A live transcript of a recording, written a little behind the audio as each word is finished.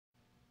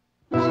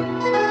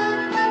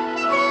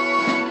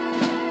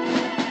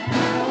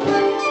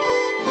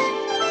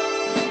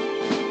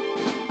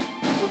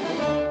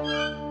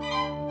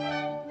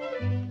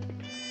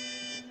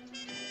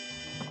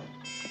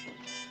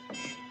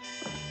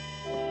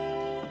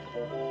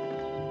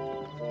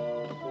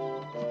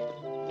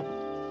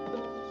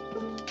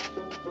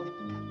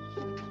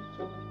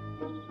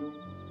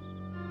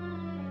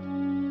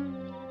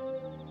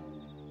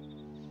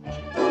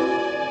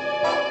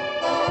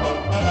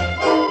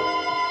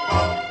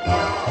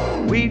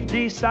We've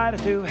decided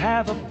to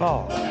have a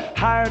ball,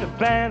 hired a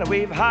band, and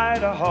we've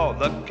hired a hall.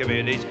 The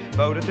committee's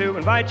voted to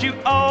invite you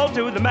all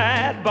to the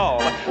Mad Ball.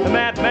 The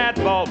Mad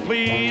Ball,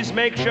 please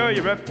make sure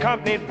you're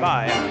accompanied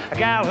by a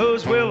gal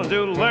who's willing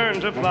to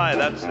learn to fly.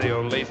 That's the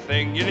only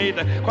thing you need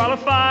to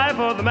qualify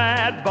for the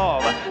Mad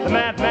Ball. The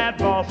Mad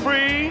Ball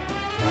free,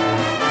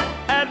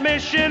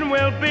 admission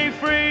will be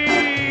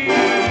free,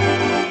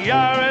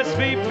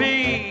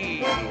 RSVP.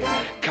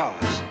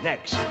 Cause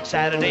next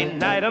Saturday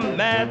night a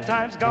mad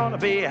time's gonna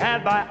be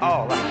had by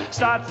all.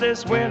 Starts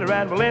this winter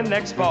and will end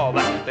next fall.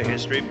 The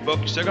history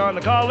books are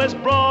gonna call this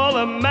brawl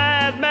a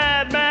mad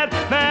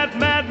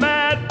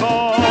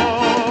ball.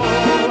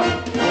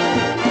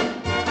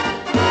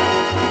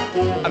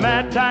 A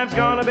mad time's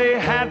gonna be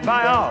had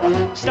by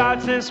all.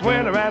 Starts this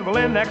winter and will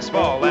end next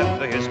fall.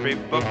 And the history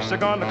books are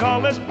gonna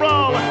call this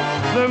brawl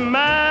the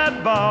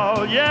Mad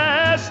Ball.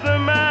 Yes, the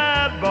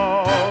Mad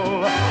Ball.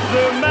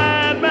 The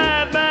Mad Ball.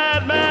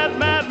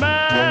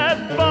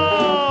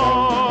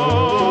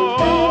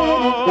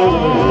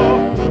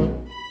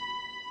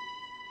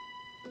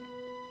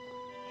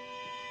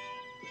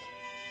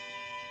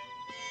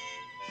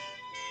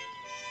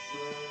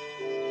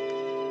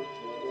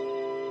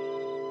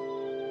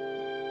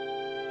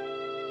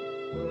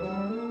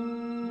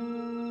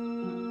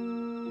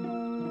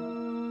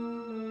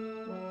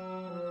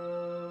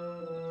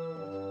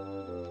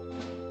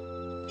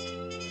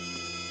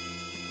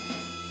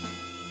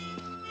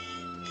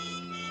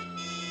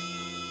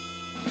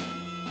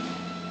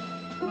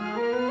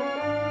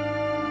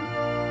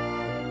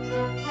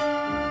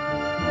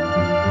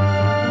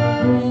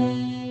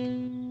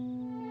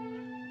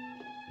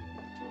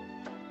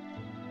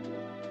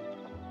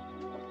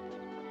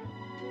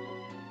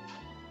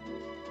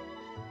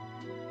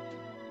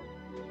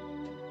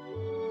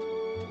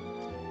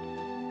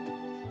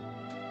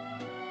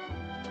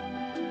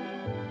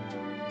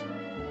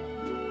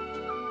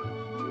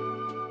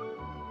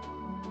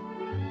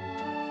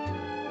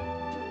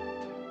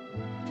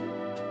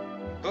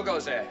 Who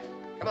goes there?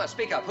 Come on,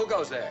 speak up. Who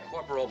goes there?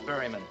 Corporal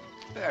Berryman.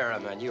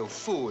 Berryman, you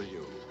fool,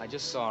 you. I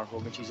just saw her,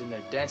 Hogan. She's in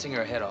there dancing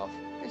her head off.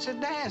 It's a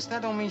dance.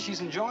 That don't mean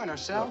she's enjoying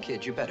herself. Well,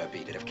 kid, you better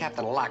beat it. If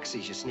Captain Locke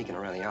sees you sneaking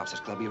around the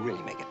officers' club, you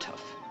really make it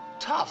tough.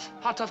 Tough?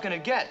 How tough can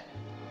it get?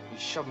 He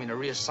shoved me in a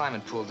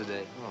reassignment pool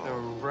today. Oh. The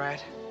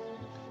rat.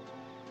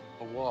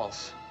 A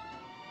waltz.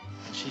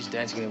 And she's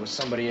dancing there with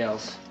somebody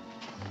else.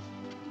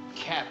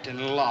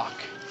 Captain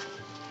Locke.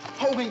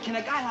 Hogan, can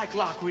a guy like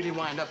Locke really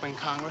wind up in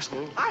Congress?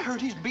 I heard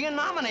he's being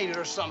nominated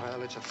or something.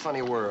 Well, it's a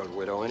funny world,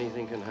 widow.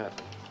 Anything can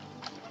happen.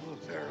 Oh,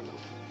 Berryman.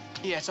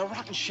 Yeah, it's a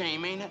rotten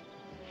shame, ain't it?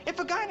 If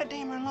a guy and a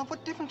dame are in love,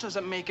 what difference does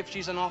it make if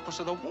she's an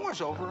officer? The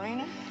war's over,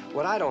 ain't it?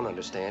 What I don't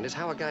understand is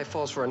how a guy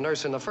falls for a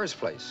nurse in the first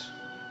place.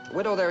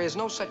 Widow, there is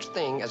no such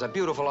thing as a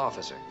beautiful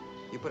officer.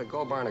 You put a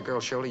gold bar on a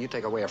girl's shoulder, you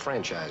take away a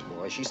franchise,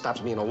 boy. She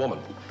stops being a woman.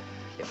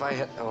 If I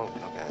had... Oh,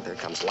 okay, there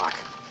comes Locke.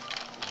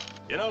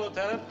 You know,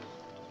 Lieutenant,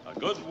 a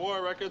good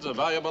war record's a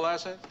valuable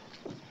asset.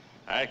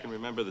 I can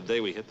remember the day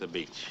we hit the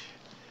beach.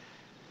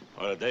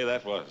 What a day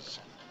that was.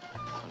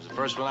 I was the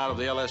first one out of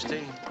the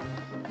LST.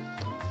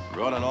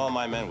 Brought in all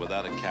my men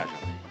without a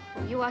casualty.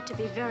 You ought to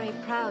be very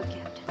proud,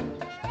 Captain.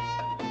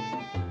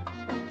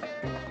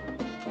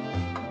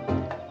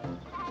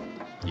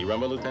 You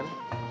remember, Lieutenant?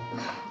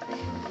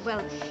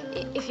 Well,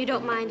 if you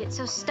don't mind, it's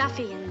so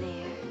stuffy in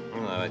there.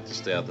 Well, I like to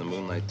stay out in the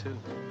moonlight, too.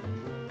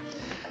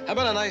 How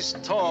about a nice,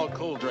 tall,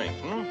 cool drink,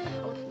 hmm?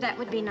 Oh, that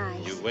would be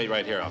nice. You wait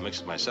right here. I'll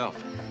mix it myself.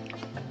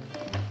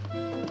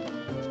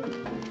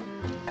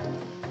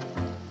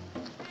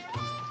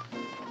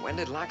 When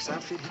did Locke's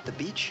outfit hit the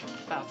beach?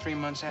 About 3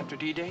 months after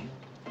D-Day.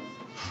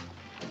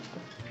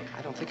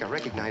 I don't think I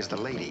recognize the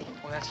lady.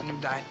 Well, that's a new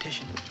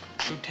dietitian.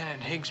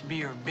 Lieutenant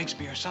Higsby or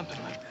Bixby or something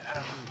like that. I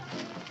don't know.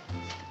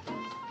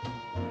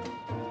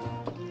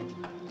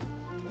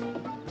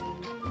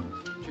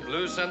 Did you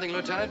lose something,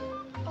 Lieutenant?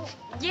 Oh,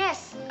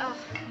 yes.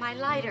 My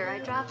lighter. I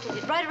dropped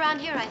it. Right around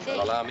here, I think.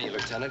 Well, allow me,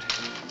 Lieutenant.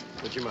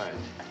 Would you mind?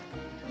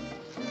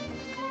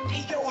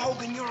 Hey, yo,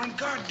 Hogan, you're on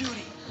guard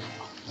duty.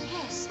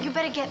 Yes. You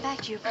better get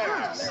back to your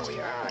post. There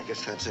we are. I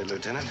guess that's it,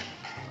 Lieutenant.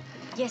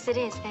 Yes, it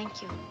is.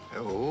 Thank you.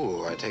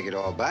 Oh, I take it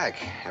all back.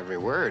 Every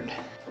word.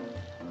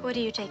 What do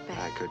you take back?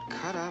 I could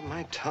cut out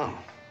my tongue.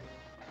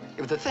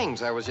 If the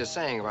things I was just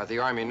saying about the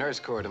Army Nurse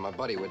Corps to my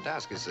buddy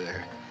Wadowskis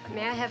there.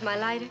 May I have my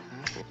lighter?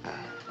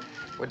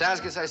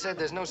 Wadowskis, I said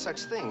there's no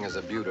such thing as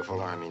a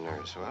beautiful Army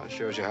nurse. Well, it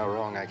shows you how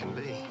wrong I can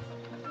be.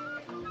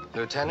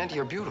 Lieutenant,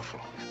 you're beautiful.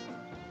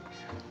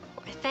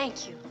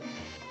 Thank you.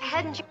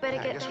 Hadn't you better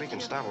I get guess back we can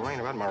to- stop worrying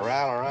about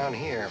morale around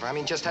here. I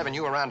mean, just having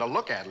you around to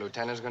look at,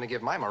 Lieutenant, is going to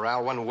give my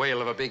morale one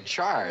whale of a big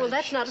charge. Well,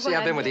 that's not See, what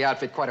I've been I with the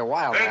outfit quite a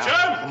while Attention!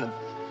 now.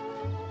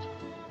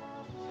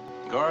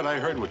 Guard, I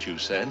heard what you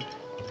said.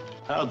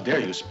 How dare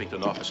you speak to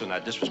an officer in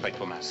that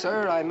disrespectful manner?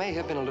 Sir, I may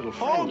have been a little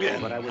friendly,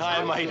 Hogan! but I was...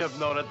 I might have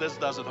known it. This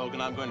does it, Hogan.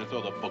 I'm going to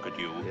throw the book at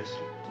you. Yes, sir.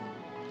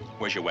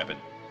 Where's your weapon?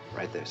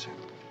 Right there, sir.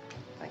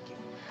 Thank you.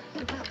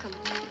 You're welcome.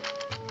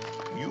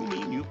 You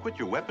mean you quit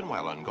your weapon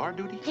while on guard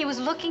duty? He was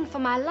looking for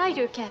my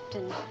lighter,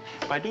 Captain.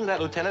 By doing that,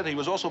 Lieutenant, he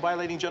was also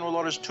violating General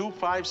Orders 2,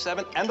 5,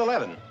 7, and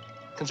 11.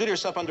 Consider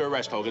yourself under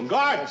arrest, Hogan.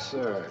 Guard! Yes,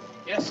 sir.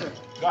 Yes, sir.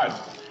 Guard.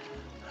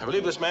 I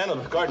relieve this man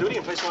of guard duty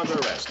and place him under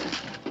arrest.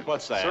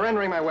 What's that?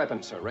 Surrendering my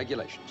weapon, sir.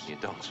 Regulations. You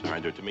don't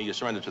surrender to me. You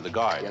surrender to the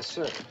guard. Yes,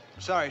 sir.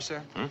 Sorry, sir.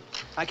 Hmm?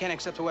 I can't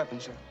accept the weapon,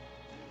 sir.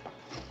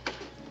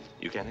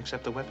 You can't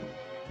accept the weapon?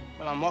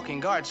 Well, I'm walking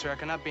guard, sir. I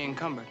cannot be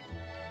encumbered.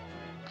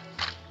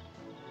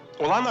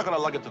 Well, I'm not going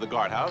to lug it to the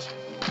guardhouse.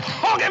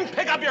 Hogan,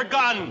 pick up your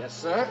gun! Yes,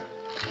 sir.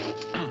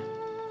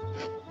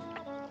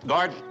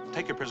 Guard,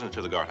 take your prisoner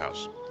to the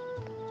guardhouse.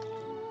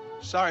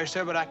 Sorry,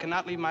 sir, but I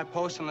cannot leave my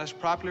post unless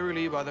properly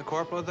relieved by the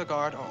corporal of the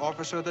guard or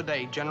officer of the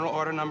day. General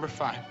Order number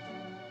 5.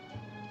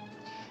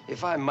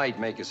 If I might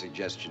make a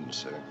suggestion,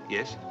 sir.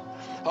 Yes?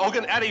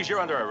 Hogan, at ease, you're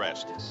under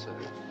arrest. Yes, sir.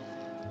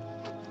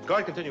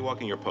 Guard, continue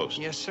walking your post.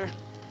 Yes, sir.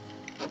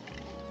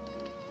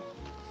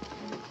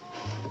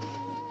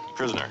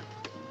 Prisoner.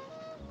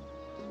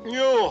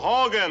 You,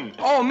 Hogan!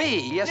 Oh,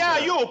 me? Yes, Yeah,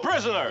 sir. you,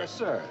 prisoner! Yes,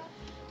 sir.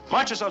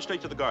 March yourself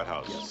straight to the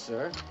guardhouse. Yes,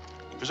 sir.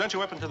 Present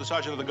your weapon to the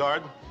sergeant of the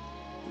guard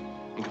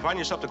and confine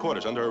yourself to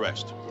quarters under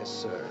arrest. Yes,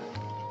 sir.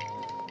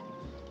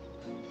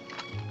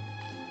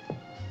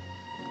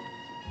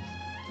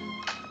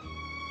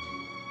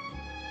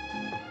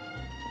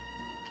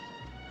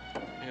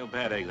 Real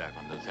bad egg, that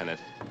one, Lieutenant.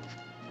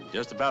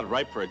 Just about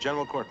ripe for a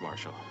general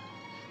court-martial.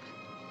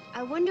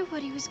 I wonder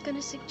what he was going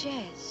to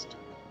suggest.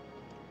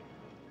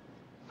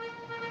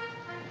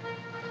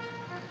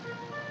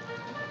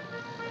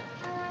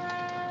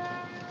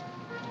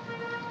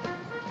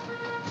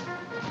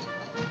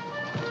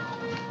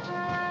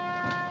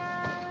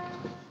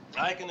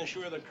 I can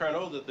assure the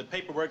colonel that the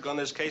paperwork on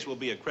this case will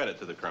be a credit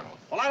to the colonel.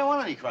 Well, I don't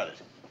want any credit.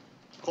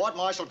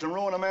 Court-martial can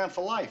ruin a man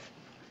for life.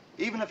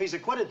 Even if he's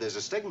acquitted, there's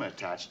a stigma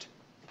attached.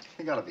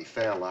 You gotta be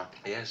fair, Locke.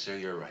 Yes, sir,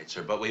 you're right,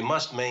 sir, but we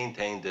must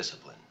maintain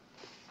discipline.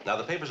 Now,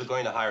 the papers are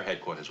going to higher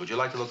headquarters. Would you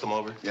like to look them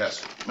over?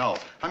 Yes. No.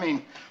 I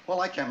mean, well,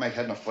 I can't make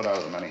head nor foot out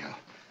of them anyhow.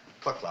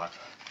 Look, Locke,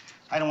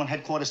 I don't want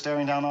headquarters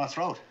staring down our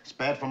throat. It's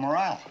bad for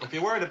morale. If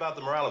you're worried about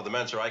the morale of the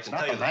men, sir, I can It's tell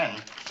not you the men.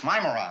 It's my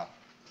morale.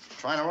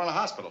 Trying to run a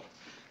hospital.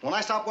 When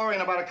I stop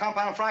worrying about a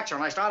compound fracture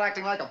and I start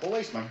acting like a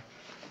policeman,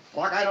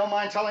 Locke, I don't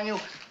mind telling you,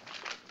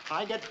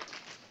 I get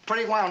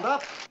pretty wound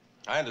up.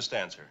 I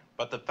understand, sir,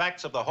 but the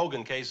facts of the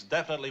Hogan case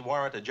definitely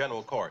warrant a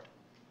general court.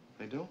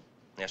 They do?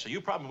 Yes, sir,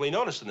 you probably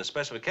noticed in the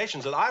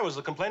specifications that I was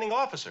the complaining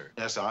officer.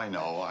 Yes, I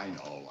know,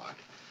 Locke.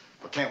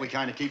 But can't we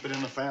kind of keep it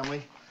in the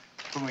family?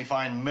 Couldn't we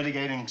find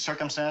mitigating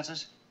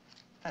circumstances?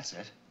 That's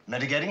it.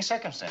 Mitigating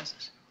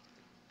circumstances.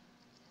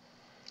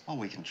 Well,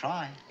 we can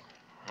try.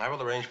 I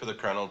will arrange for the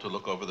colonel to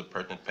look over the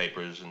pertinent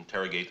papers,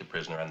 interrogate the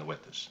prisoner and the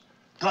witness.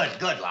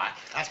 Good, Locke.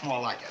 That's more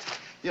like it.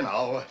 You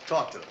know,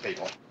 talk to the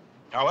people.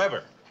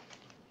 However,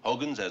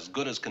 Hogan's as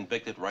good as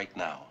convicted right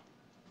now.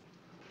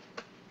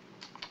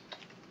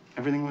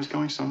 Everything was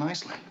going so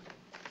nicely.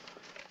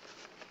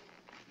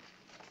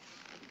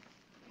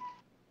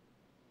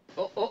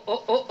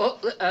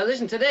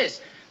 Listen to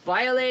this.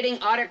 Violating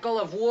Article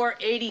of War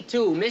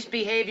 82,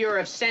 misbehavior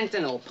of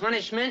sentinel,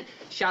 punishment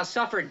shall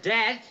suffer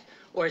death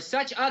or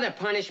such other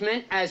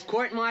punishment as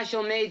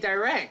court-martial may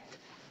direct.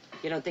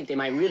 You don't think they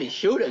might really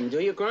shoot him, do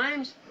you,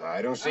 Grimes?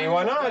 I don't see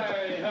why not.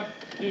 There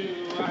we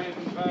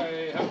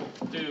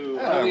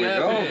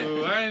go.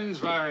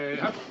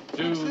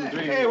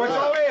 Hey, what's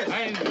all this?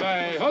 What's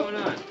going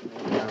on?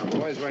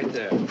 Boys, right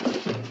there.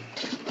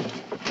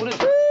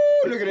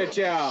 Look at that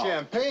chow.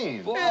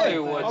 Champagne.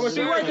 Boy, what's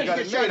the word? Got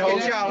a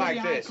nice chow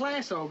like this.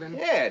 Class, Hogan.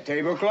 Yeah,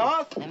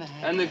 tablecloth.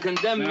 And the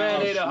condemned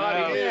man ate a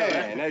hearty meal.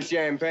 Yeah, and that's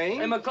champagne.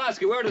 Hey,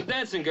 McCloskey, where are the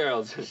dancing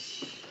girls?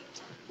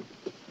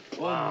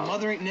 Well,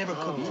 Mother ain't never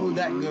cooked food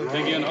that good.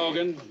 Dig in,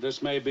 Hogan.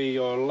 This may be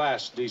your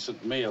last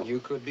decent meal. You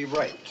could be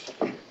right.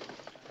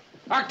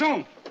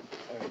 Achtung!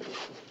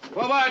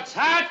 Vorwärts,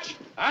 Hatch!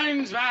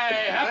 Eins, zwei,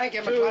 Thank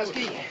you,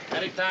 McCloskey.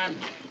 Anytime.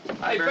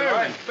 Hey,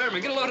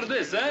 Bearman, get a load of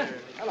this, huh?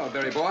 Hello,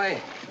 Barry boy.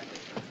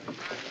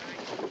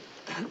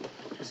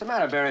 What's the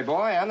matter, Barry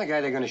boy? I'm the guy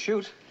they're gonna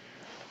shoot.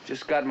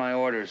 Just got my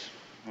orders.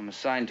 I'm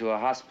assigned to a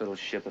hospital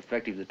ship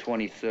effective the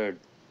 23rd.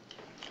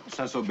 It's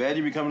not so bad.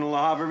 You be coming to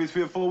La Havre every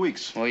 3 or 4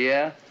 weeks. Oh,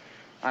 yeah?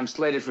 I'm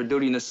slated for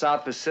duty in the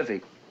South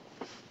Pacific.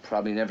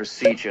 Probably never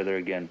see each other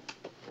again.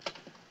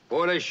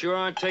 Boy, they sure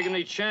aren't taking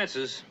any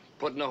chances,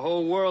 putting the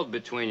whole world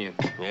between you.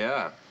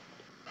 Yeah.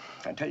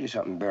 I'll tell you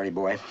something, Barry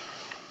boy.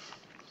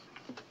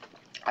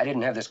 I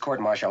didn't have this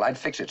court-martial. I'd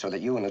fix it so that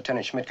you and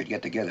Lieutenant Schmidt could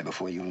get together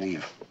before you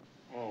leave.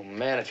 Oh,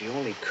 man, if you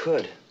only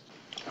could.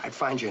 I'd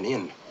find you an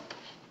inn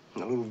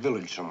in a little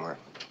village somewhere.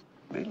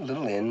 Be a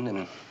little inn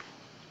and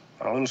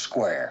a little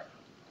square.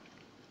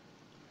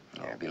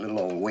 There'd be a little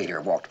old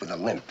waiter walked with a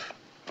limp.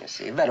 You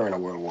see, a veteran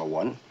of World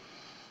War I.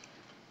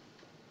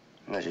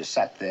 And as you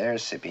sat there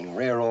sipping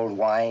rare old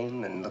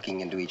wine and looking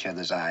into each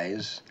other's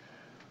eyes,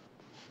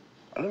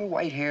 a little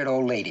white-haired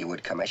old lady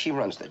would come. She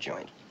runs the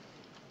joint.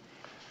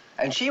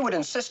 And she would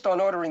insist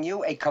on ordering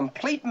you a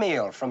complete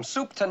meal from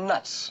soup to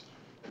nuts.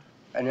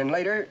 And then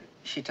later,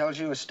 she tells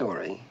you a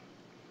story.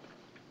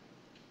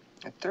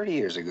 That 30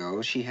 years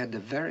ago, she had the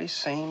very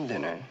same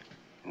dinner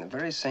in the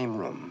very same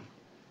room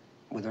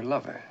with her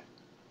lover.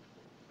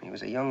 He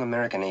was a young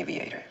American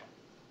aviator.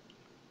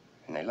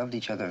 And they loved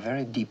each other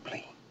very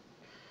deeply.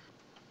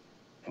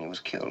 And he was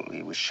killed.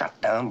 He was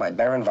shot down by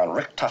Baron von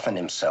Richthofen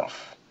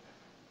himself.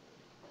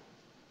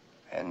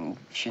 And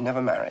she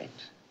never married.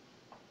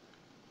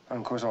 And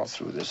of course, all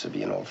through this would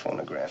be an old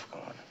phonograph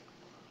going.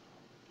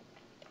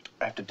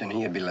 After dinner,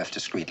 you'd be left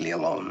discreetly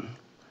alone.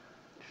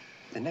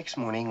 The next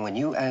morning, when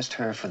you asked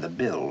her for the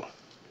bill,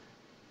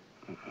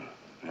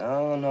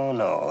 no, no,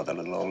 no, the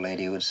little old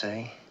lady would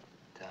say.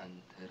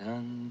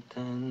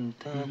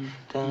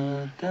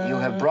 You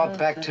have brought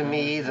back to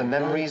me the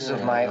memories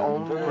of my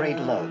own great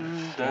love.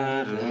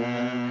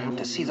 And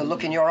to see the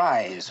look in your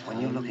eyes when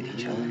you look at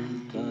each other.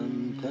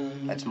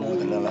 That's more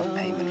than enough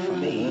payment for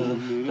me.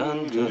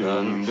 And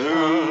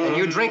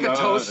you drink a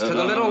toast to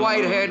the little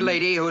white-haired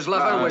lady whose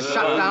lover was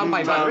shot down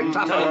by von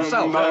Richthofen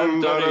himself.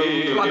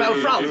 La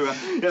belle France.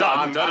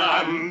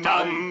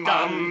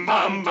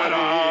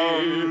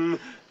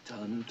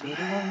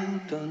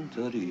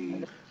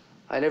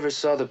 I never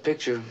saw the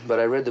picture, but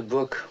I read the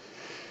book.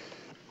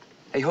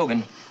 Hey,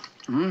 Hogan.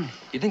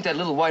 You think that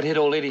little white-haired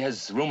old lady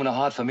has room in her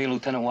heart for me,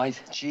 Lieutenant White?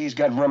 She's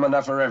got room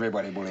enough for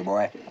everybody, bully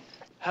boy.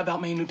 How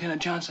about me and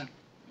Lieutenant Johnson?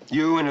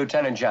 You and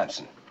Lieutenant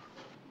Johnson.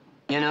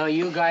 You know,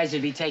 you guys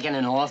would be taking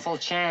an awful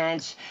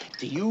chance.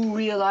 Do you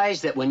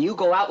realize that when you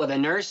go out with a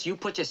nurse, you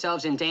put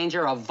yourselves in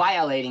danger of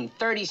violating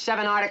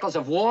 37 articles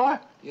of war?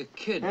 You're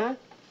kidding. Huh?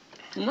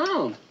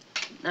 No.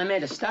 I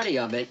made a study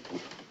of it.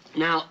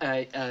 Now,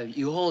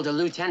 you hold a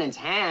lieutenant's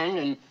hand,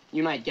 and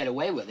you might get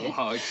away with it.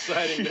 How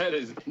exciting that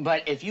is.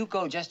 But if you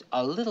go just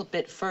a little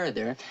bit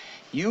further,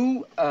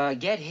 you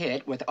get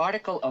hit with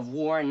Article of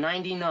War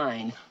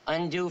 99,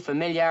 undue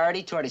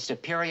familiarity toward a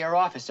superior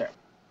officer.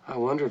 I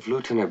wonder if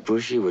Lieutenant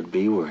Bushy would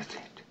be worth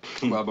it.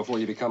 Well, before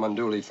you become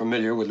unduly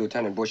familiar with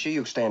Lieutenant Bushy,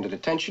 you stand at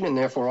attention, and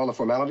therefore all the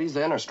formalities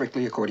then are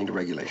strictly according to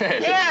regulations.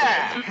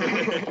 Yeah!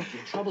 The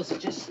troubles are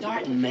just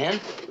starting, man.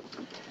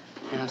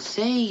 Now,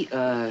 say,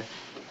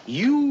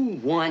 you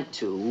want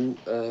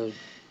to,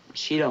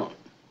 she don't.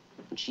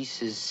 And she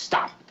says,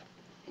 stop.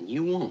 And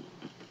you won't.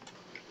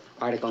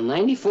 Article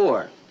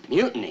 94,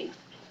 mutiny.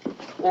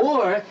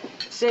 Or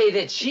say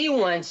that she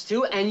wants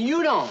to and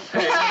you don't.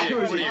 What are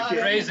you,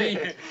 crazy?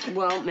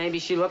 Well, maybe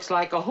she looks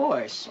like a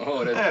horse.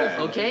 Oh, that's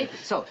different. Okay?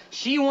 So,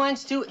 she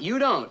wants to, you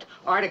don't.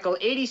 Article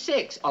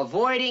 86,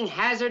 avoiding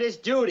hazardous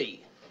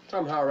duty.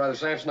 Somehow or other,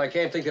 Samson, I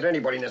can't think that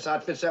anybody in this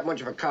outfit's that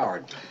much of a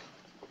coward.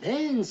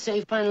 Then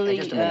say finally...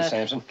 Hey, just a minute,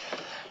 Samson.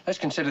 Let's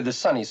consider the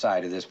sunny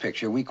side of this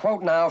picture. We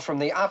quote now from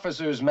the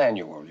officer's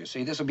manual. You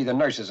see, this will be the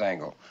nurse's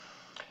angle.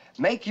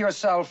 Make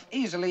yourself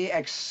easily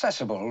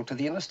accessible to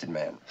the enlisted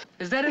man.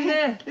 Is that in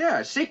there?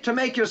 Yeah, seek to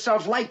make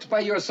yourself liked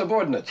by your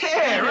subordinates.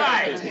 Yeah,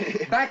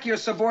 right. Back your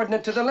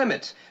subordinate to the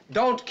limit.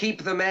 Don't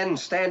keep the men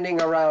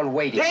standing around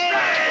waiting.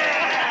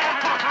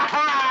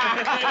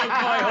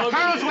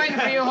 Carl's waiting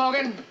for you,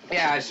 Hogan.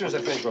 Yeah, as soon as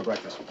I finish my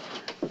breakfast.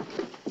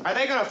 Are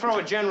they going to throw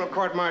a general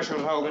court-martial,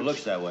 Hogan? It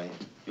looks that way.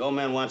 The old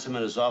man wants him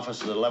in his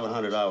office at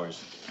 1100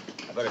 hours.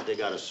 I better dig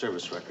out his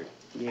service record.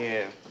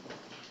 Yeah.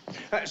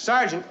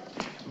 Sergeant,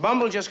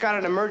 Bumble just got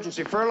an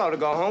emergency furlough to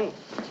go home.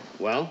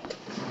 Well?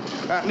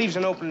 Leaves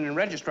an opening in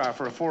registrar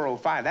for a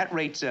 405. That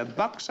rate's a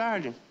 $1,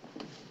 Sergeant.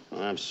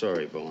 I'm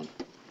sorry, Bowen.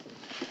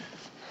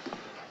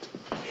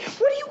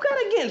 What do you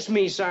got against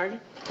me,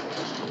 Sergeant?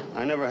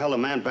 I never held a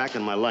man back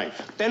in my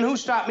life. Then who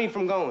stopped me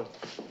from going?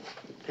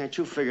 Can't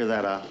you figure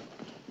that out?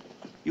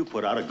 You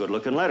put out a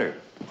good-looking letter.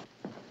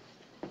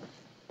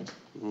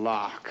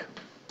 Locke.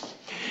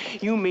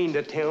 You mean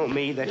to tell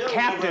me that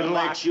Captain Locke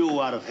Locke... likes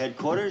you out of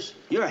headquarters?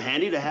 You're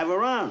handy to have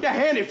around. Yeah,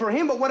 handy for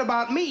him, but what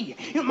about me?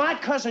 My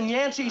cousin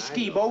Yancey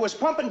Skibo was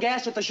pumping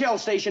gas at the Shell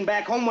station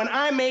back home when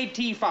I made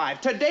T5.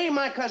 Today,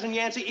 my cousin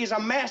Yancey is a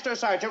master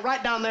sergeant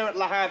right down there at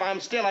La Havre.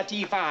 I'm still a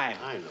T5. I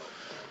know.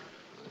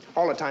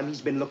 All the time,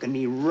 he's been looking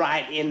me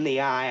right in the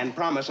eye and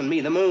promising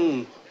me the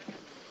moon.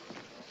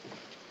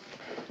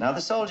 Now,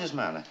 the soldier's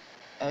manner.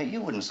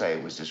 You wouldn't say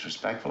it was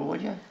disrespectful,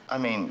 would you? I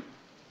mean,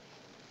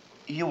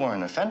 you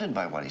weren't offended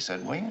by what he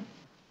said, were you?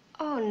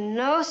 Oh,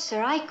 no,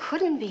 sir. I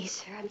couldn't be,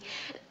 sir. I mean,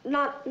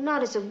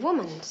 not as a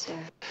woman, sir.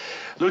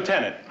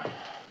 Lieutenant,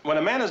 when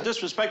a man is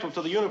disrespectful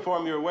to the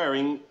uniform you're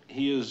wearing,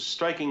 he is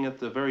striking at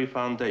the very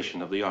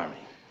foundation of the Army.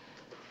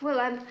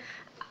 Well,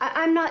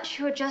 I'm not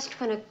sure just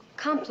when a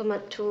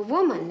compliment to a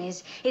woman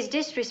is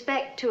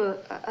disrespect to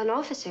an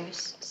officer,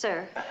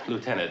 sir.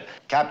 Lieutenant.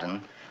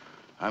 Captain,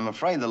 I'm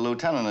afraid the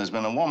lieutenant has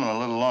been a woman a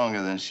little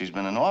longer than she's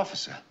been an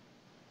officer.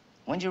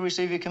 When did you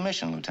receive your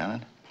commission,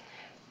 Lieutenant?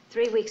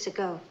 3 weeks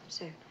ago,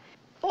 sir.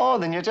 Oh,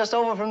 then you're just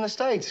over from the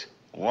States.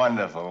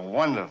 Wonderful,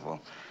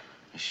 wonderful.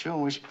 I sure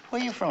wish... Where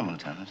are you from,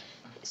 Lieutenant?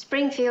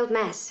 Springfield,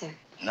 Mass, sir.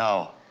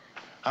 No.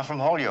 I'm from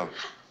Holyoke.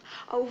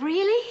 Oh,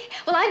 really?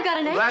 Well, I've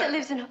got an aunt that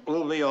lives in...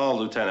 We'll be all,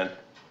 Lieutenant.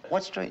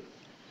 What street?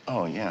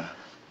 Oh, yeah.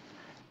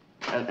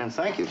 And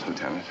thank you,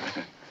 Lieutenant.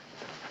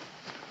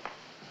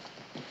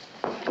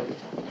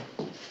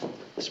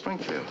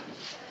 Springfield.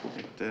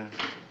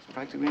 It's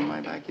practically in my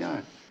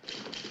backyard.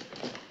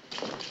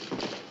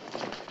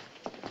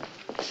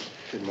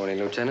 Good morning,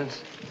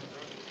 Lieutenant.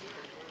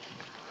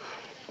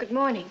 Good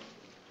morning.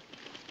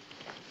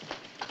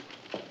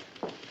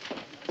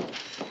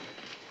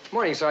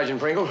 Morning, Sergeant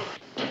Pringle.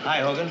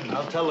 Hi, Hogan.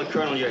 I'll tell the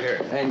colonel you're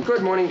here. And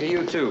good morning to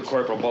you, too,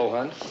 Corporal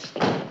Bowhunt.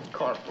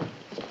 Corporal.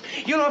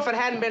 You know, if it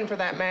hadn't been for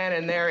that man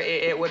in there,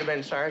 it would have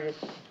been Sergeant.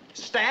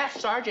 Staff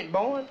Sergeant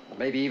Bowen.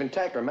 Maybe even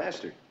Tacker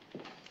Master.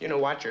 You know,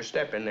 watch your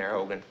step in there,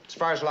 Hogan. As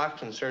far as Locke's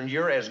concerned,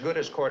 you're as good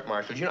as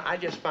court-martials. You know, I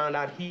just found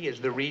out he is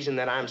the reason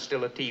that I'm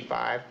still a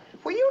T5.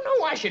 Well, you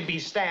know I should be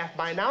staffed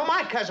by now.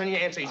 My cousin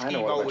Yancey I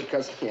know what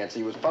cousin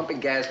Yancey was pumping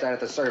gas down at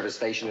the service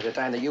station at the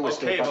time that you were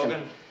still fucking...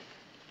 Hogan.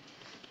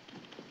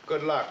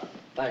 Good luck.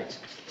 Thanks.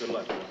 Good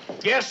luck.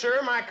 Yes,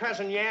 sir, my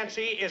cousin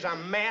Yancey is a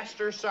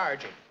master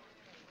sergeant.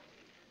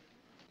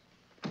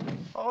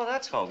 Oh,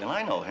 that's Hogan.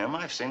 I know him.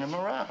 I've seen him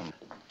around.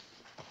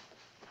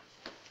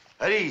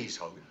 At ease,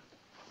 Hogan.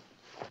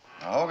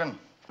 Now, Hogan,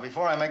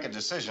 before I make a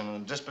decision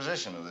on the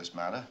disposition of this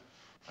matter,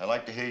 I'd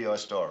like to hear your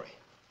story.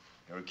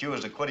 You're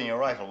accused of quitting your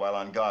rifle while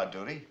on guard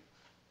duty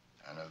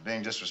and of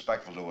being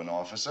disrespectful to an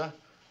officer.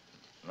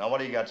 Now, what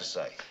do you got to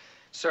say?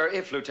 Sir,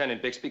 if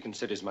Lieutenant Bixby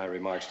considers my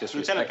remarks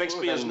disrespectful... Lieutenant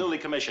Bixby is newly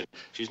commissioned.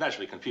 She's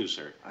naturally confused,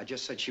 sir. I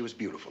just said she was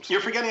beautiful, sir.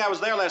 You're forgetting I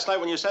was there last night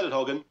when you said it,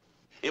 Hogan.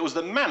 It was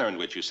the manner in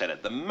which you said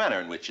it. The manner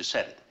in which you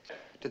said it.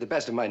 To the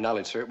best of my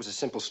knowledge, sir, it was a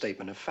simple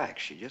statement of fact.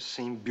 She just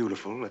seemed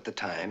beautiful at the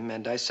time,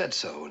 and I said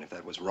so. And if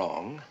that was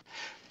wrong...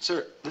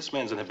 Sir, this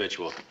man's an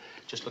habitual.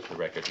 Just look at the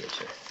record here,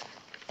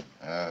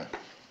 sir.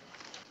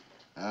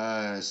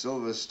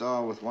 Silver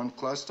star with one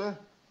cluster,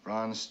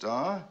 bronze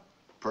star,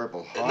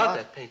 purple heart. Not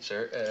that paint,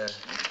 sir.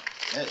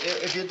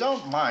 If you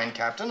don't mind,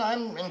 Captain,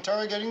 I'm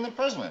interrogating the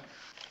prisoner.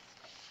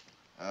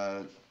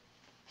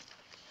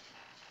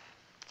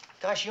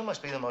 Gosh, you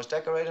must be the most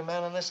decorated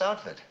man in this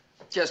outfit.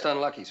 Just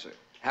unlucky, sir.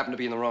 Happened to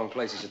be in the wrong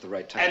places at the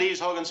right time. At ease,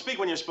 Hogan. Speak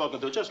when you're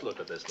spoken to. Just look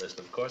at this list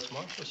of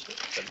courts-martial, sir.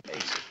 It's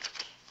amazing.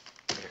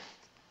 Here.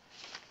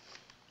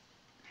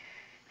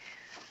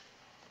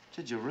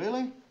 Did you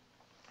really?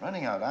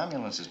 Renting out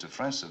ambulances to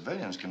French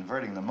civilians,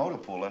 converting the motor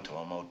pool into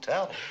a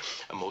motel.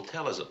 A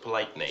motel is a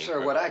polite name.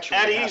 Sir, what actually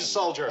At happened... ease,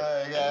 soldier.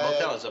 A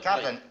motel is a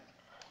Captain. polite...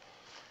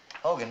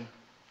 Hogan,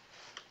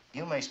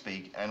 you may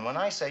speak, and when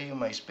I say you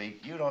may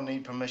speak, you don't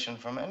need permission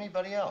from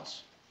anybody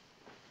else.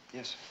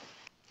 Yes, sir.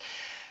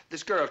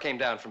 This girl came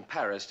down from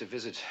Paris to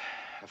visit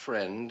a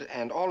friend,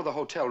 and all of the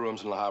hotel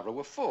rooms in Le Havre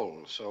were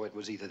full, so it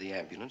was either the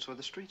ambulance or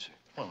the street, sir.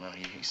 Well, no,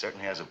 he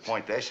certainly has a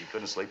point there. She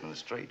couldn't sleep in the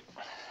street.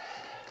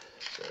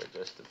 Sir,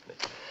 just a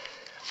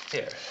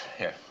minute.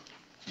 Here.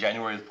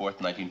 January the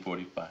 4th,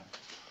 1945.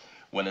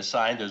 When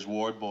assigned as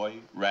ward boy,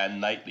 ran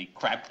nightly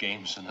crap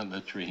games in the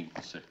latrine,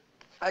 sir.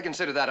 I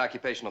consider that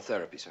occupational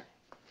therapy, sir.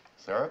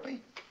 Therapy?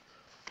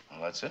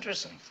 Well, that's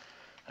interesting.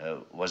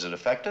 Was it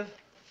effective?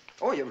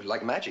 Oh, yeah, it was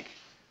like magic.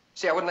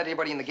 See, I wouldn't let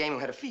anybody in the game who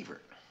had a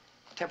fever.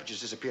 Temperatures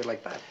disappeared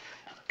like that.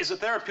 Is it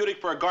therapeutic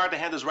for a guard to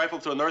hand his rifle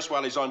to a nurse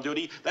while he's on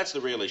duty? That's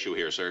the real issue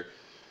here, sir.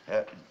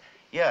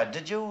 Yeah,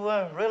 did you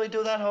really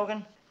do that,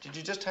 Hogan? Did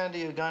you just hand her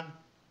your gun?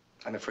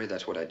 I'm afraid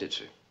that's what I did,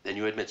 sir. Then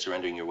you admit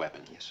surrendering your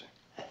weapon? Yes,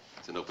 sir.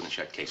 It's an open and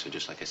shut case, so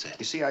just like I said.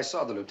 You see, I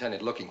saw the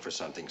lieutenant looking for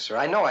something, sir.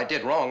 I know I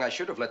did wrong. I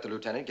should have let the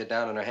lieutenant get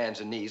down on her hands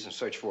and knees and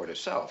search for it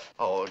herself.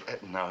 Oh,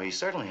 now, he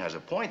certainly has a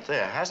point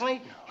there, hasn't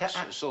he? No,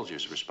 a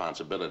soldier's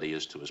responsibility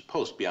is to his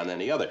post beyond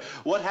any other.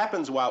 What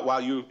happens while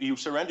you've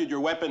surrendered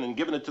your weapon and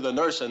given it to the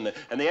nurse and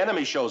the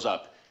enemy shows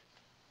up?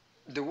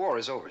 The war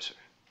is over, sir.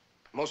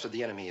 Most of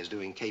the enemy is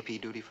doing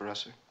KP duty for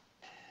us, sir.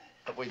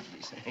 Wait,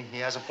 he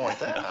has a point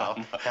there now,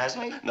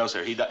 hasn't he? No,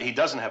 sir, he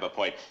doesn't have a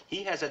point.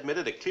 He has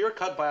admitted a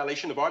clear-cut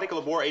violation of Article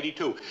of War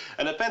 82,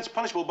 an offense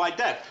punishable by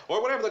death, or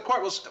whatever the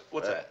court will...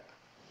 What's that?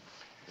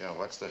 Yeah,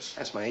 what's this?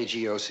 That's my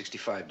AGO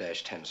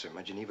 65-10, sir,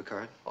 my Geneva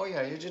card. Oh,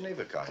 yeah, your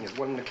Geneva card. Yes,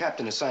 when the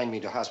captain assigned me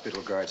to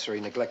hospital guard, sir,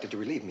 he neglected to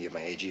relieve me of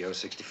my AGO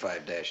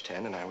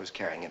 65-10, and I was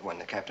carrying it when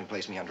the captain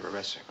placed me under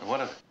arrest, sir.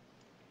 What of it?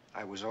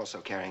 I was also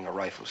carrying a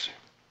rifle, sir.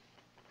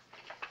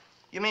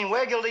 You mean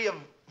we're guilty of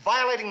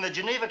violating the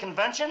Geneva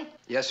Convention?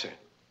 Yes, sir.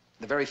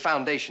 The very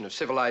foundation of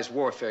civilized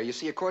warfare. You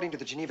see, according to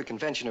the Geneva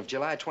Convention of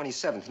July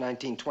 27th,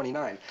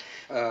 1929,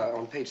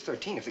 on page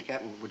 13, if the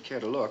captain would care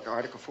to look,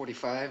 Article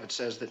 45, it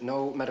says that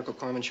no medical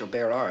corpsman shall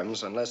bear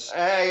arms unless...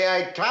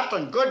 Hey,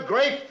 Captain, good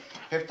grief.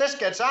 If this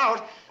gets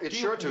out... It's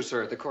sure to,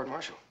 sir, at the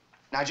court-martial.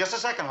 Now, just a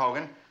second,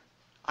 Hogan.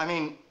 I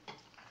mean,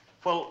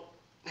 well,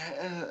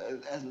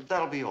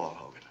 that'll be all,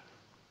 Hogan.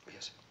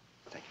 Yes, sir.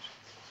 Thank you, sir.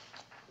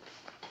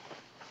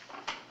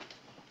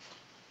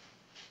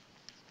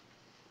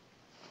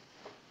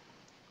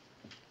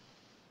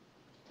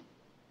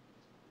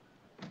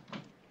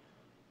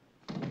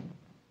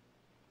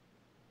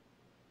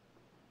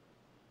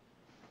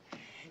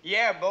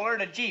 Yeah,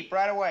 Bullard, a Jeep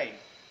right away.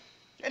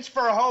 It's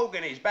for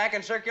Hogan. He's back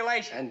in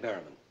circulation. And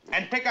Berriman.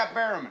 And pick up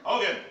Berriman.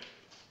 Hogan!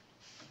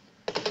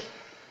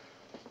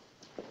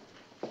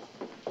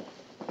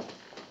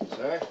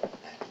 Sir?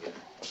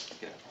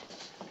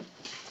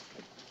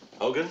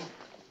 Hogan,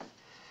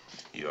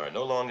 you are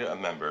no longer a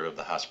member of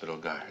the hospital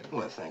guard.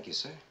 Well, thank you,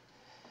 sir.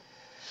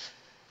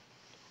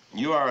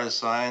 You are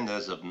assigned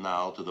as of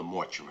now to the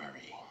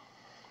mortuary.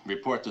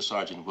 Report to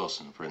Sergeant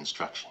Wilson for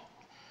instruction.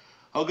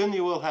 Hogan,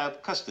 you will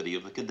have custody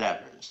of the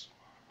cadavers,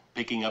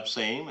 picking up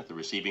same at the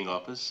receiving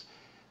office,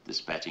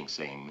 dispatching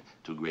same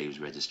to Graves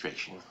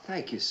registration.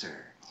 Thank you, sir.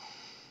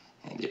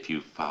 And if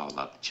you foul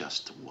up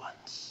just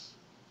once,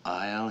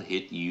 I'll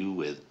hit you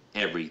with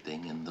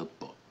everything in the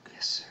book.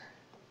 Yes, sir.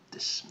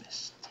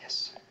 Dismissed.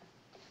 Yes, sir.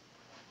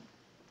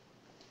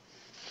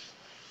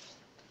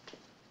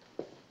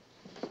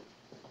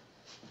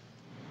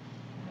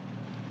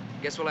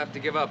 Guess we'll have to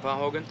give up, huh,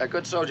 Hogan? A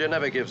good soldier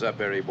never gives up,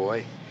 Harry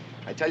boy.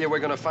 I tell you, we're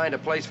gonna find a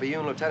place for you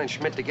and Lieutenant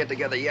Schmidt to get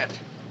together yet.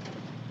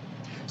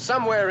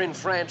 Somewhere in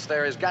France,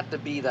 there has got to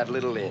be that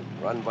little inn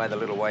run by the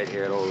little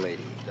white-haired old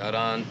lady.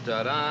 Da-dun,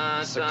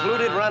 da-dun,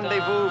 Secluded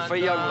rendezvous for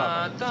young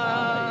lovers.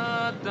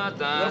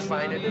 We'll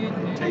find it at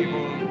the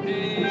table.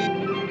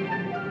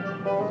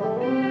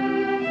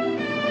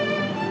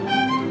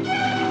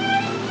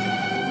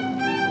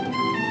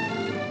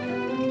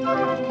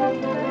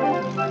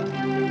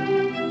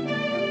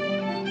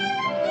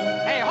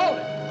 Hey, hold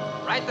it!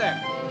 Right there.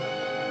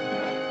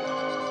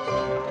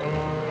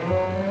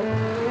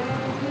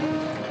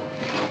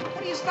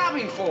 What are you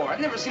stopping for? I've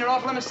never seen an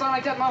off-limits sign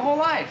like that in my whole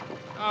life.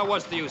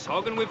 What's the use,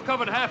 Hogan? We've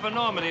covered half of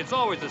Normandy. It's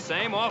always the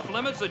same.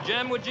 Off-limits, a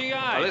gem with GI.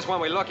 Well, this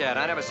one we look at,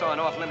 I never saw an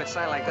off-limits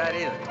sign like that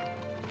either.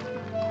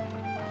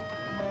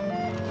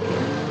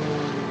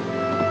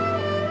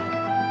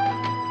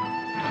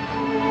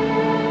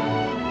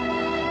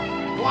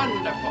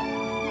 Wonderful.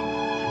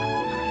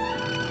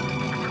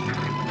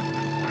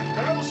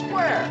 The little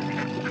square.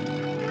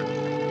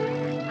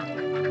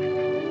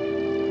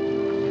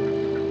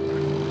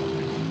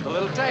 The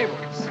little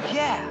tables.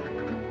 Yeah.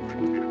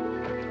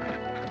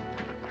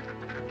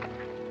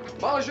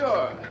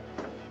 Bonjour.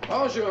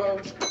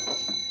 Bonjour.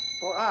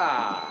 Oh,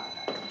 ah.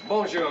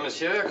 Bonjour,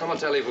 monsieur.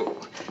 Comment allez-vous?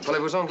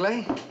 Parlez-vous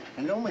anglais?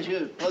 Non,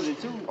 monsieur, pas du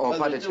tout. Oh,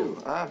 pas du tout.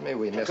 Ah, mais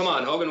oui, merci. Come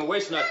on, Hogan, we're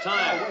wasting our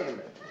time. Oh, wait a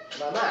minute.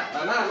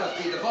 Maman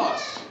must be the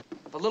boss.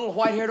 The little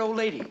white-haired old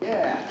lady.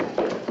 Yeah.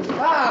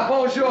 Ah,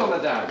 bonjour,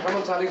 madame.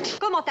 Comment allez-vous?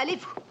 Comment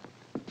allez-vous?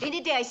 Any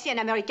day I see an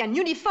American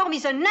uniform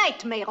is a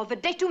nightmare of a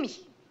day to me.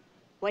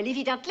 Well,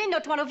 evidently,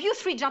 not one of you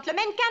three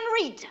gentlemen can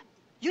read.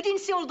 You didn't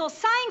see all those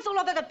signs all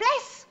over the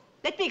place?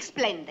 Let me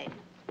explain then.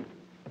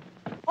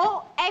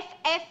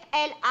 OFFLIMITS.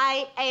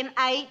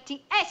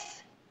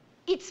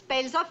 It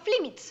spells off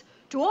limits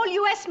to all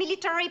U.S.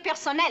 military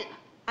personnel.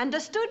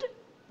 Understood?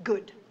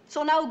 Good.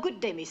 So now, good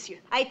day, monsieur.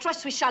 I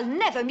trust we shall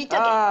never meet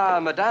again. Ah,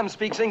 madame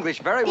speaks English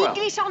very well.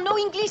 English or no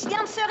English, the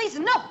answer is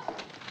no.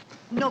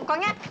 No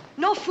cognac,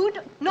 no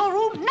food, no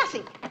room,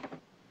 nothing.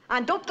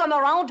 And don't come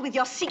around with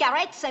your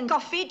cigarettes and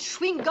coffee,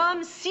 chewing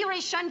gum,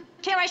 ceration,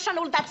 keration,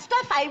 all that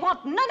stuff. I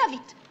want none of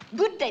it.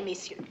 Good day,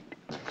 monsieur.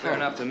 Clear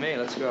enough to me.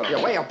 Let's go.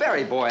 Yeah, well,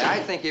 Barry boy, I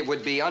think it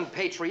would be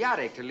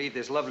unpatriotic to leave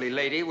this lovely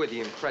lady with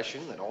the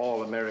impression that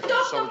all American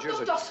soldiers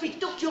are... Doctor, sweet,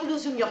 don't you're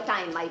losing your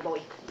time, my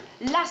boy.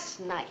 Last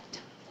night,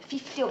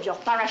 50 of your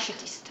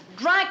parachutists,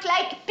 drunk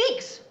like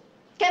pigs,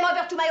 came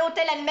over to my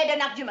hotel and made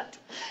an argument.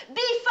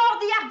 Before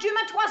the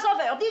argument was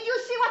over, did you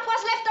see what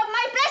was left of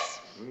my place?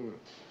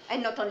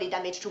 And not only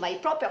damage to my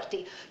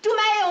property, to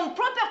my own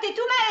property,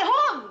 to my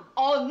home.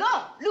 Oh,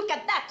 no, look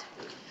at that.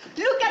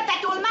 Look at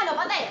that old man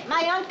over there,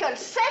 my uncle,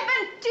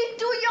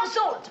 72 years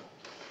old.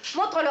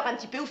 Montre-leur un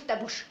petit peu, ouvre ta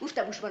bouche,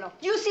 mon oncle.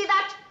 You see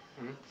that?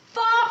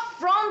 4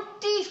 front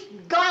teeth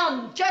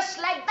gone, just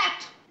like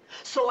that.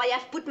 So I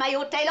have put my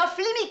hotel off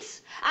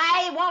limits.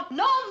 I want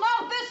no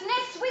more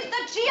business with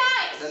the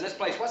GIs. Then this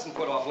place wasn't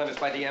put off limits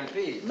by the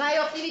MP. My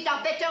off limits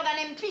are better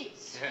than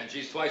MPs. And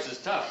she's twice as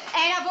tough.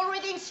 And I've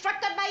already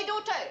instructed my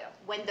daughter,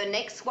 when the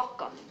next war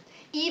comes,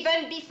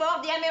 even before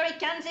the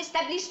Americans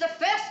establish the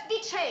first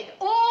beachhead,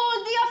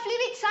 all the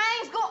off-limit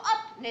signs go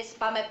up, n'est-ce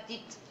pas, ma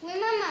petite? Oui,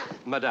 maman.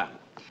 Madame,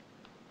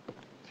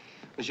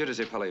 je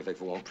désire parler avec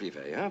vous en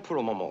privé, hein? Pour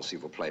le moment, s'il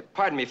vous plaît.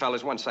 Pardon me,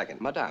 fellas, 1 second.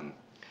 Madame,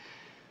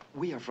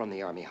 we are from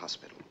the Army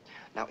Hospital.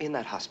 Now, in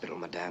that hospital,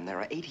 madame, there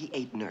are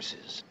 88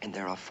 nurses, and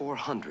there are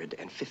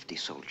 450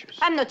 soldiers.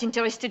 I'm not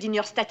interested in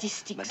your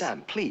statistics.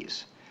 Madame,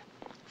 please.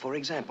 For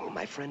example,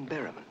 my friend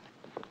Berriman.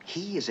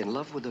 He is in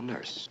love with a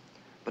nurse.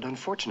 But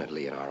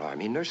unfortunately, in our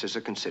army, nurses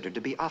are considered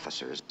to be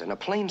officers, and a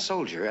plain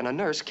soldier and a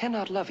nurse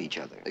cannot love each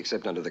other,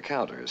 except under the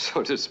counter,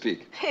 so to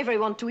speak.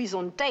 Everyone to his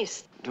own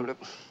taste.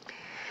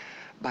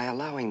 By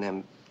allowing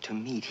them to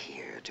meet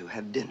here, to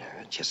have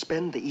dinner, to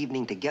spend the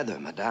evening together,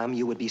 madame,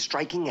 you would be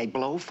striking a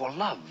blow for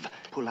love.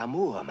 Pour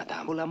l'amour,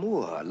 madame. Pour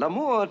l'amour.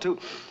 L'amour to...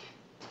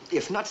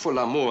 If not for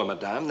l'amour,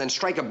 madame, then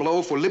strike a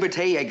blow for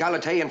liberté,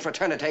 égalité, and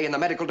fraternité in the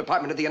medical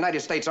department of the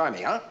United States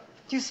Army, huh?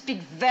 You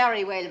speak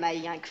very well, my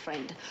young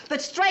friend.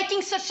 But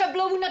striking such a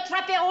blow would not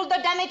repair all the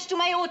damage to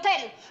my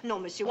hotel. No,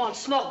 monsieur.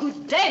 Once more,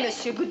 good day,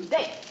 monsieur, good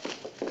day.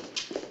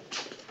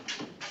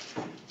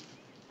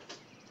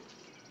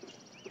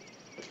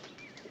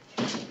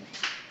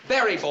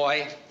 Berry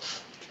boy,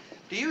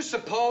 do you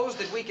suppose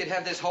that we could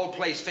have this whole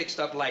place fixed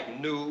up like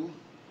new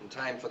in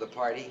time for the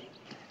party?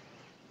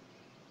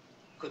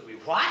 Could we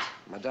what?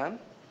 Madame,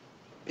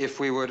 if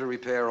we were to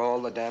repair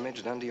all the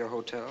damage done to your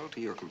hotel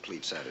to your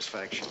complete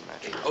satisfaction,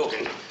 Hey,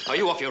 Hogan, are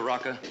you off your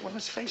rocker? Well,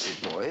 let's face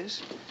it,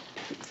 boys.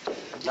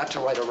 Not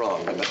to right or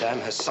wrong, but Madame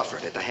has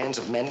suffered at the hands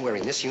of men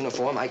wearing this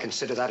uniform. I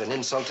consider that an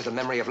insult to the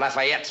memory of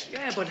Lafayette.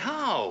 Yeah, but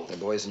how? The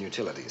boys in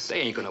utilities.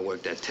 They ain't gonna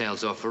work their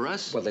tails off for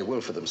us. Well, they will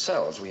for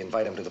themselves. We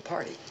invite them to the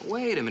party.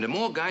 Wait a minute.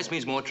 More guys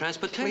means more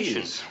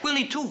transportation. Please. We'll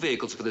need 2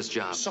 vehicles for this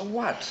job. So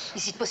what?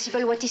 Is it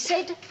possible what he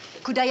said?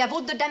 Could I have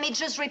all the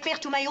damages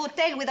repaired to my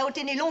hotel without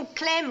any long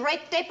claim, red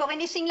tape, or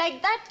anything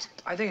like that?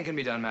 I think it can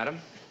be done, madam,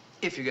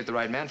 if you get the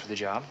right man for the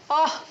job.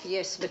 Oh,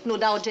 yes, but no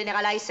doubt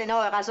General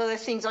Eisenhower has other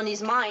things on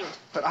his mind.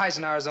 But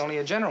Eisenhower's only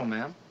a general,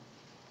 ma'am.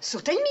 So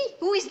tell me,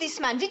 who is this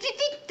man? Vite, vite,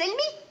 vite, tell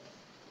me.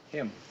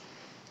 Him.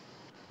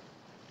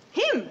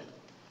 Him?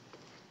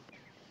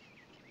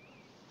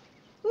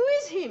 Who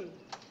is him?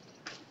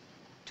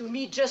 To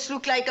me, just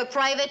look like a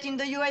private in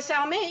the U.S.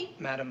 Army.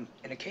 Madam,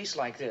 in a case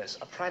like this,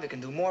 a private can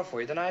do more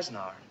for you than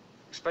Eisenhower.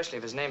 Especially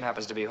if his name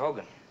happens to be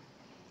Hogan.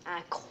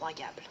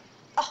 Incroyable.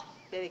 Oh,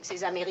 avec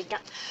ces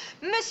Américains.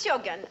 Monsieur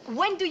Hogan,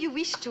 when do you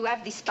wish to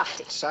have this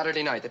party?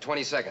 Saturday night, the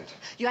 22nd.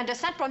 You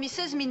understand,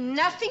 promises mean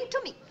nothing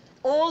to me.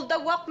 All the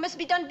work must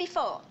be done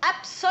before.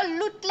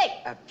 Absolutely.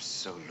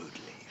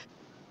 Absolutely.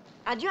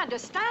 And you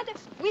understand?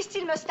 We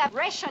still must have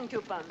ration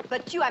coupon,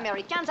 but you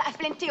Americans have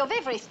plenty of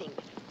everything.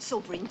 So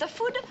bring the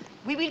food.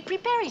 We will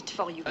prepare it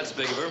for you. That's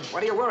big of her.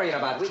 What are you worrying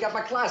about? We got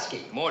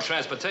McCloskey. More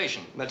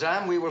transportation.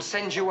 Madame, we will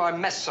send you our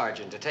mess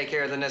sergeant to take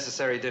care of the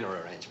necessary dinner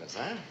arrangements,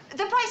 huh?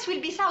 The price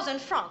will be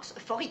 1,000 francs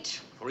for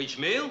each. For each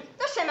meal?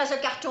 The same as a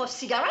carton of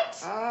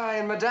cigarettes. Ah,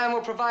 and Madame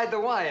will provide the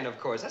wine, of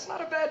course. That's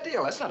not a bad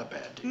deal. That's not a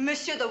bad deal.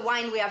 Monsieur, the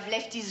wine we have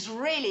left is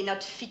really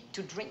not fit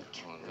to drink.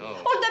 Oh, no.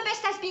 All the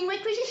best has been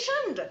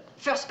requisitioned.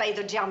 First by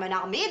the German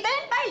army,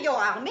 then by your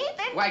army,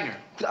 then... Wagner.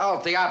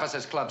 Oh, the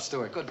officers' club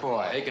steward. Good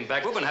boy.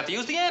 Hakenback, we're gonna have to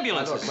use the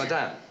ambulances. Look,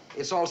 Madame,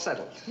 it's all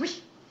settled. Oui.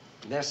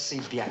 Merci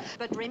bien.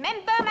 But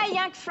remember, my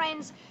young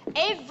friends,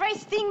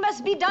 everything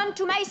must be done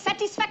to my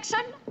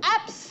satisfaction.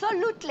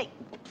 Absolutely.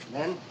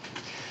 Then,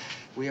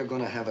 we are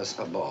gonna have us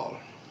a ball.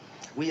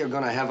 We are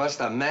gonna have us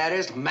the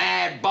maddest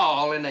mad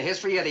ball in the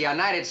history of the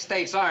United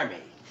States Army.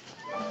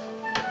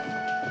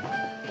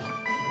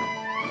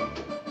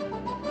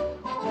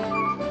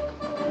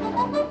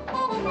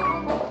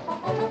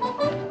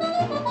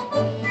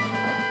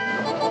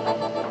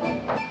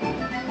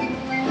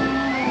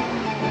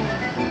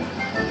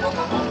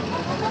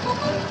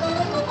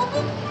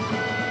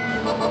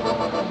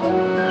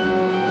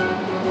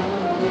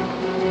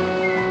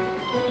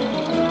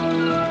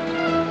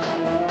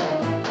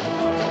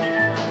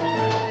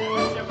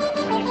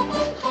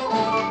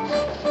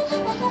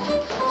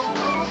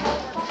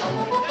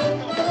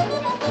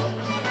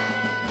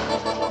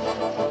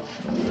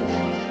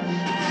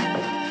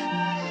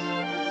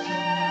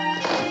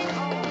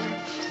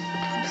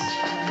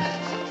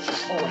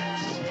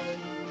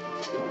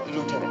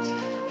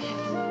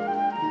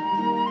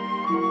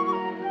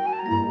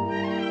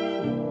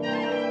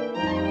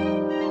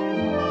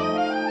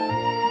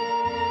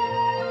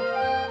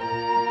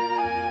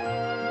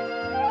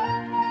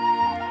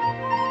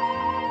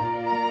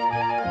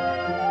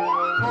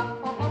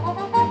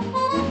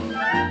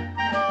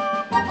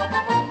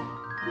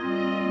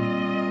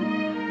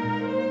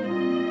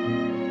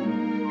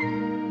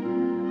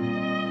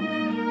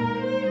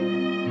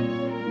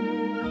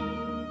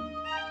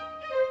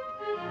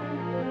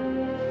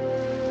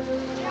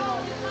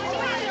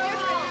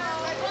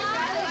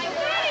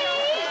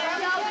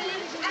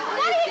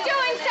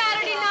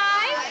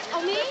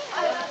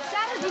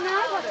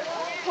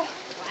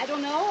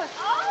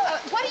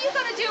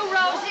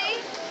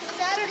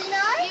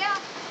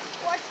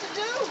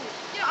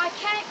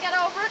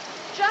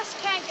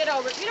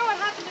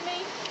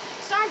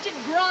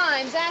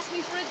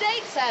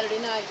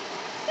 Saturday night.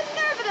 The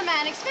nerve of the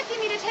man expecting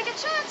me to take a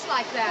chance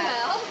like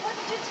that. Well, what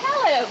did you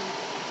tell him?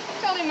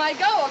 Told him I'd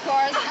go, of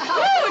course.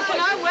 Woo, can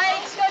I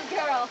wait? Good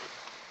girl.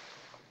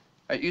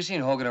 You seen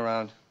Hogan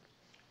around?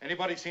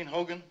 Anybody seen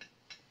Hogan?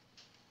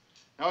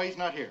 No, he's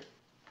not here.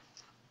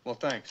 Well,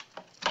 thanks.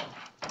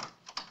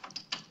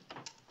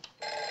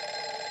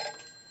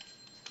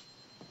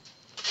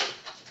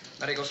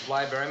 Medical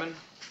supply, Berryman.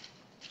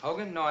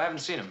 Hogan? No, I haven't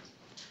seen him.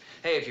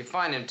 Hey, if you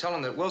find him, tell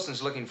him that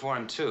Wilson's looking for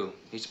him, too.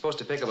 He's supposed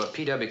to pick up a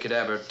PW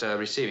cadaver at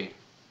receiving.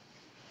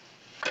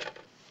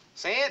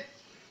 See it?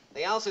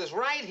 The ulcer's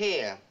right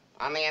here,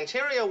 on the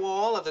anterior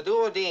wall of the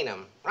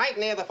duodenum, right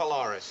near the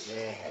pylorus.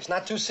 Yeah, it's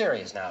not too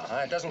serious now,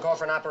 huh? It doesn't call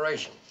for an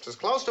operation. It's as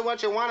close to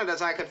what you wanted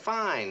as I could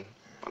find.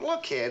 But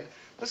look, kid,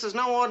 this is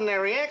no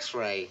ordinary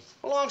X-ray.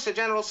 Belongs to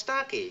General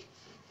Stocky.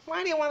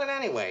 Why do you want it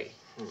anyway?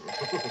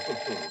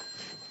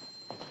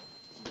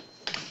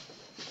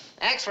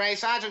 X-ray,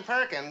 Sergeant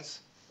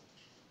Perkins.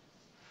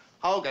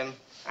 Hogan,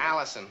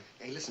 Allison.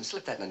 Hey, listen,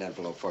 slip that in an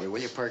envelope for me,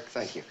 will you, Perk?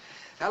 Thank you.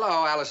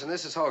 Hello, Allison.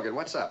 This is Hogan.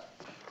 What's up?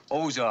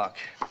 Ozark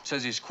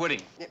says he's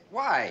quitting. Yeah,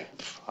 why?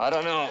 I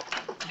don't know.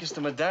 I guess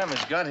the madame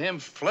has got him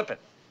flipping.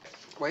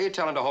 Well, you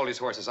tell him to hold his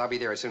horses. I'll be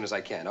there as soon as I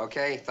can,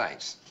 okay?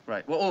 Thanks.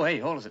 Right. Well, oh, hey,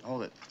 hold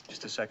it.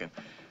 Just a second.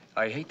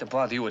 I hate to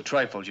bother you with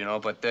trifles, you know,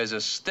 but there's a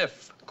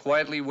stiff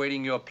quietly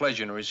waiting your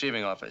pleasure in the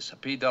receiving office, a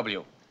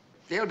PW.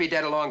 He'll be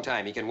dead a long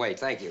time. He can wait.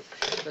 Thank you.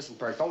 Listen,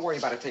 Perk, don't worry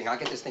about a thing. I'll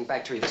get this thing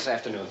back to you this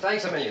afternoon.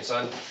 Thanks a million,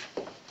 son.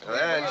 All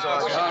right,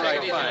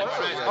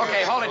 fine.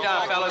 Okay, hold it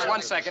down, fellas.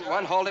 1 second.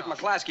 Hold it.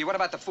 McClaskey, what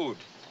about the food?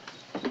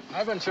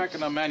 I've been checking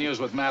the menus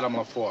with Madame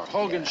LaFour.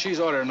 Hogan, she's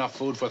ordered enough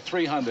food for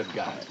 300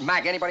 guys.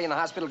 Mac, anybody in the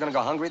hospital gonna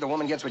go hungry? The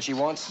woman gets what she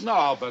wants?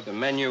 No, but... The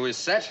menu is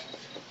set.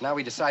 Now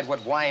we decide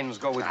what wines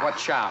go with what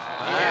chow.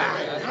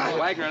 Yeah.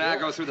 Wagner and I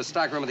go through the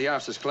stockroom of the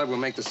Officers Club. We'll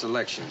make the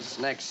selections.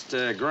 Next,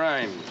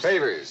 Grimes.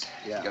 Favors.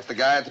 Yeah. Get the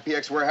guy at the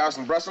PX warehouse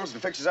in Brussels to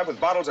fix us up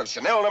with bottles of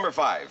Chanel No.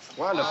 5.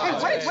 Wonderful.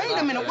 Hey, wait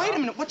a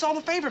minute. What's all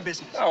the favor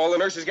business? Oh, all the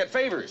nurses get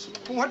favors.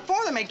 What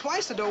for? They make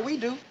twice the dough we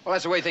do. Well,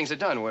 that's the way things are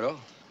done, Widow.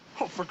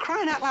 Oh, for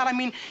crying out loud, I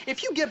mean,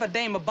 if you give a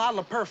dame a bottle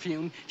of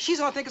perfume, she's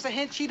gonna think it's a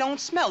hint she don't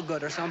smell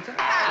good or something.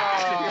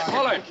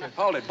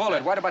 Hold it.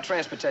 Bullard, what about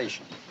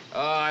transportation?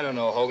 I don't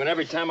know, Hogan.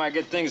 Every time I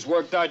get things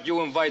worked out,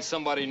 you invite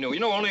somebody new. You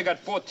know, I only got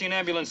 14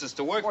 ambulances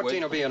to work with.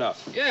 14 will be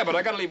enough. Yeah, but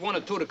I gotta leave 1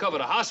 or 2 to cover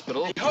the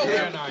hospital.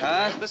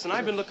 Hogan! Listen,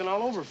 I've been looking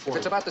all over for If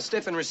it's about the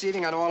stiff and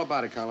receiving, I know all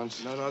about it,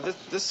 Collins. No, this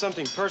is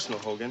something personal,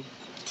 Hogan.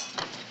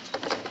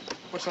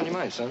 What's on your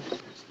mind, son?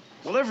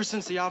 Well, ever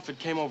since the outfit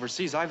came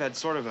overseas, I've had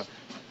sort of a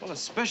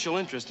special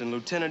interest in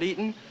Lieutenant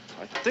Eaton.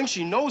 I think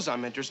she knows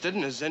I'm interested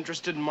and is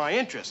interested in my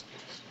interest.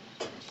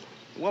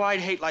 Well,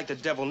 I'd hate like the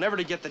devil never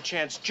to get the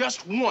chance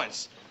just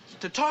once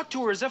to talk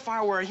to her as if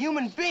I were a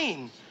human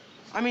being.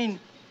 I mean,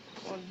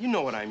 well, you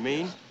know what I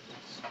mean.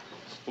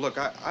 Look,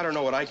 I don't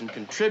know what I can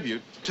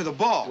contribute to the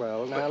ball.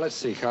 Well, now, let's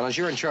see, Collins.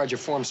 You're in charge of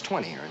Forms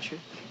 20, aren't you?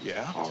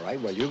 Yeah. All right,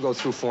 well, you go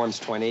through Forms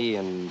 20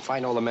 and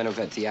find all the men who've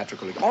had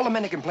theatrical... All the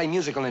men that can play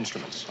musical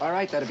instruments. All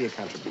right, that'll be a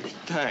contribution.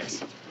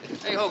 Thanks.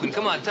 Hey, Hogan,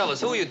 come on, tell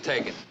us. Who are you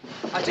taking?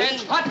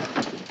 Attention!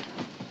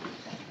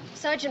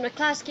 Sergeant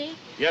McClaskey?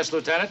 Yes,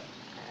 Lieutenant?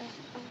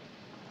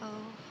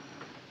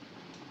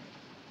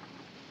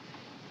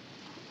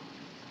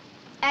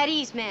 At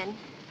ease, men.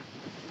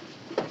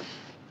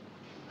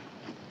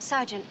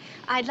 Sergeant,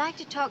 I'd like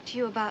to talk to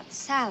you about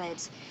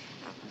salads.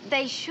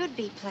 They should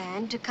be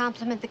planned to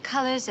complement the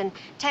colors and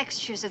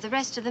textures of the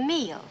rest of the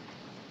meal.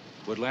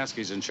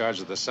 Woodlansky's in charge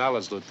of the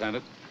salads,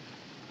 Lieutenant.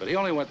 But he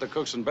only went to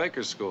Cooks and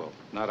Bakers School,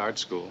 not art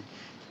school.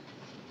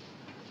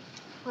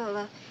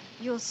 Well,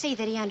 you'll see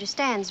that he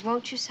understands,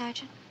 won't you,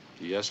 Sergeant?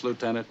 Yes,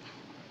 Lieutenant.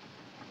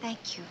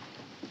 Thank you.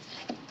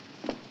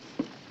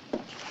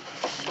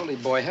 Bully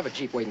boy, have a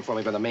jeep waiting for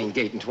me by the main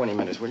gate in 20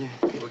 minutes, will you?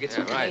 We'll get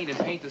some paint and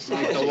paint the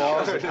sides. The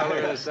walls the color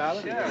of the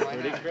salad? Yeah,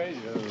 pretty crazy.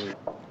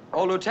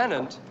 Oh,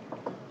 Lieutenant.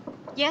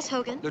 Yes,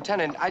 Hogan?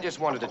 Lieutenant, I just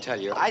wanted to tell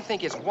you, I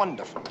think it's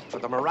wonderful for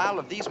the morale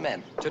of these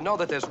men to know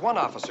that there's one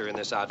officer in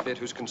this outfit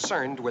who's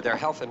concerned with their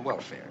health and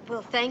welfare.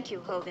 Well, thank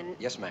you, Hogan.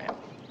 Yes, ma'am.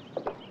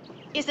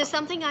 Is there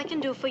something I can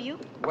do for you?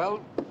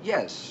 Well,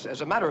 yes.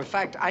 As a matter of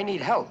fact, I need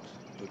help,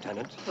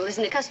 Lieutenant. Well,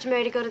 isn't it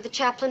customary to go to the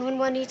chaplain when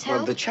one needs help?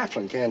 Well, the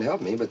chaplain can't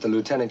help me, but the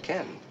lieutenant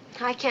can.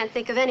 I can't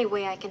think of any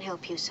way I can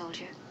help you,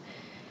 soldier.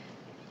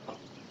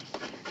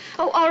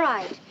 Oh, all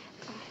right.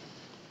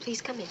 Please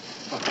come in.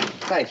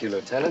 Thank you,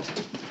 Lieutenant.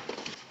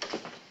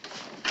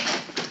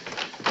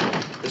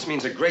 This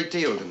means a great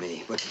deal to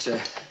me, but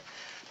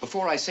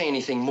before I say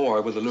anything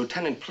more, will the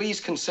lieutenant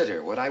please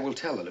consider what I will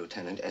tell the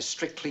lieutenant as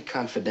strictly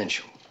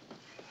confidential?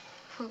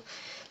 Well,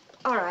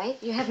 all right.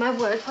 You have my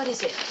word. What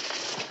is it?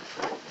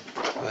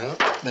 Well,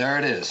 there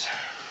it is.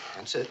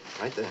 That's it,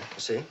 right there.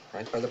 See?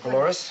 Right by the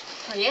pylorus.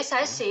 Oh, yes,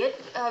 I see it.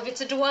 If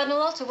it's a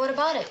duodenal ulcer, what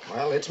about it?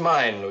 Well, it's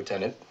mine,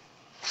 Lieutenant.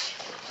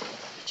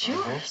 It's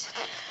yours?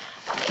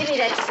 Give me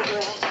that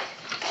cigarette.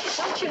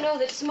 Don't you know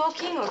that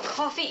smoking or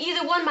coffee,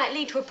 either one might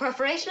lead to a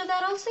perforation of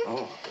that ulcer?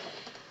 Oh.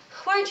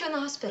 Why aren't you in the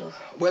hospital?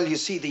 Well, you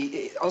see,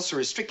 the ulcer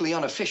is strictly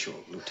unofficial,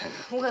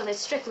 Lieutenant. Well, it's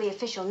strictly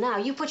official now.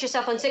 You put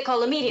yourself on sick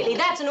call immediately.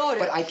 That's an order.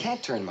 But I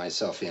can't turn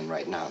myself in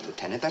right now,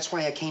 Lieutenant. That's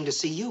why I came to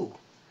see you.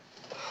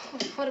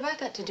 What have I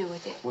got to do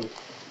with it? Well,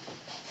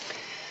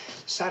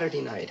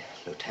 Saturday night,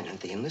 Lieutenant,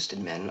 the enlisted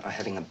men are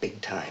having a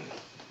big time.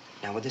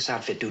 Now, with this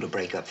outfit due to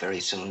break up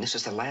very soon, this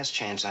is the last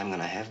chance I'm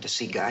gonna have to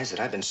see guys that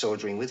I've been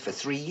soldiering with for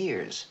 3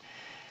 years.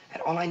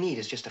 And all I need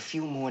is just a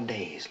few more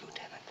days,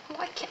 Lieutenant. Oh,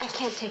 I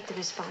can't take the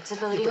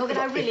responsibility, Hogan.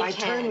 I really can't.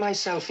 If I turn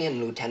myself in,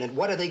 Lieutenant,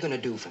 what are they gonna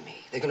do for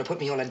me? They're gonna put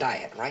me on a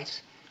diet,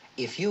 right?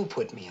 If you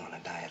put me on a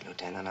diet,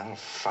 Lieutenant, I'll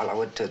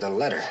follow it to the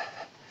letter.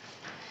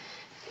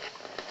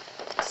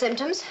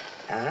 Symptoms?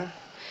 Huh?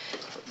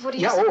 What do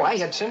you Yeah, say? oh, I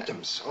had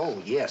symptoms.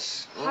 Oh,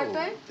 yes.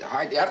 Heartburn?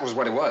 Oh, that was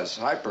what it was,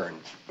 heartburn.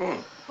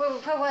 Mm.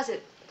 Where was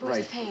it? Where's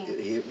Right. the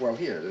pain? Well,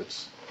 here,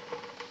 it's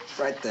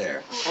right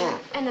there. Mm.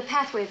 And the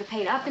pathway of the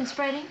pain, up and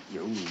spreading?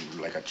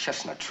 Ooh, like a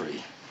chestnut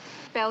tree.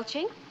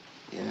 Belching?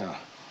 Yeah.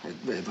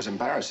 It was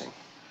embarrassing.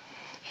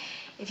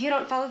 If you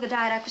don't follow the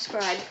diet I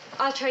prescribed,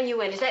 I'll turn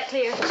you in. Is that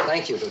clear?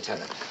 Thank you,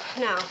 Lieutenant.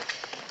 Now,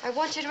 I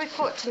want you to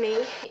report to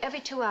me every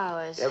 2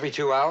 hours. Every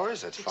 2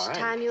 hours? That's Each fine.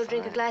 time you'll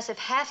drink a glass of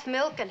half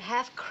milk and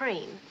half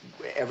cream.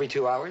 Every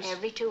 2 hours?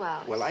 Every 2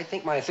 hours. Well, I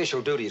think my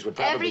official duties would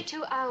probably... Every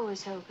 2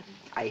 hours, Hogan.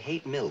 I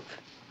hate milk.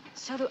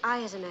 So do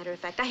I, as a matter of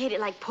fact. I hate it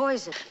like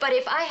poison. But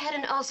if I had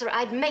an ulcer,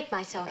 I'd make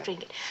myself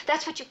drink it.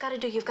 That's what you've got to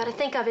do. You've got to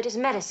think of it as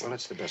medicine. Well,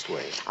 that's the best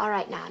way. All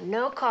right, now,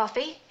 no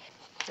coffee,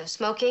 no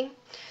smoking,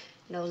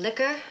 no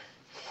liquor,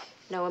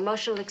 no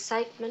emotional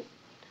excitement.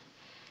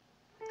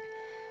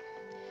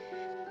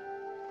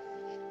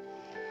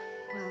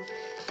 Well,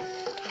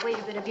 the way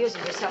you've been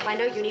abusing yourself, I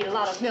know you need a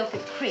lot of milk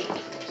and cream.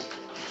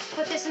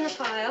 Put this in the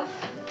file,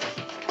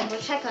 and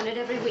we'll check on it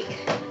every week.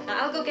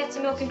 Now, I'll go get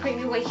some milk and cream.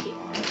 You wait here.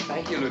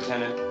 Thank you,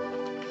 Lieutenant.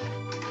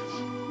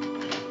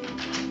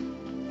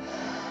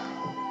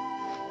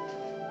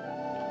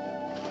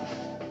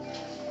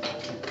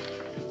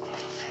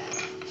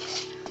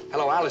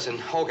 Hello, Allison.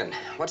 Hogan.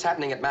 What's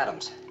happening at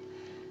Madam's?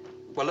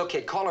 Well, look,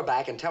 kid, call her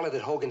back and tell her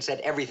that Hogan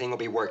said everything will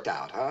be worked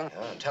out, huh?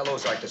 Tell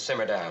Ozark to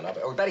simmer down.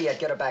 Or better yet,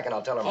 get her back and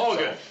I'll tell her...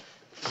 Hogan!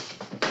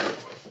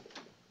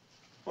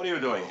 What are you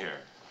doing here?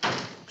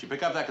 Did you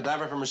pick up that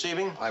cadaver from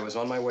receiving? I was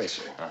on my way,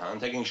 sir. And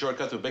taking a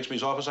shortcut through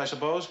Bixby's office, I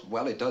suppose?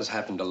 Well, it does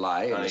happen to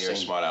lie. None of your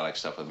smart aleck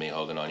stuff with me,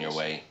 Hogan, on your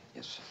way.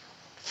 Yes.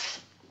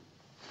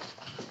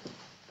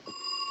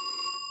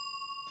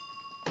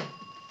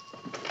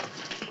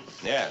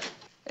 Yeah.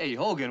 Hey,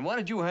 Hogan, why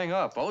did you hang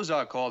up?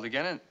 Ozark called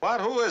again and... What?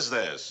 Who is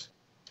this?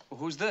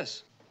 Who's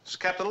this? This is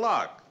Captain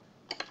Locke.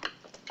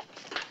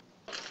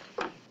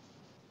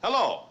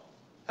 Hello.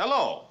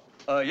 Hello.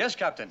 Yes,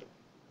 Captain.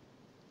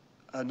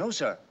 No,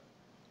 sir.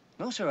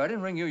 No, sir, I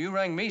didn't ring you. You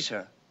rang me,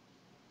 sir.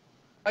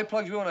 I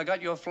plugged you and I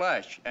got your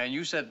flash, and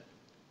you said,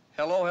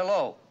 hello,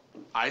 hello.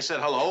 I said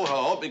hello,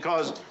 hello,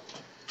 because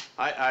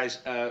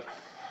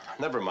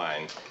never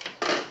mind.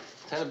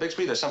 Lieutenant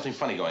Bixby, there's something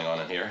funny going on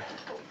in here.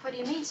 What do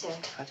you mean, sir?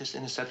 I just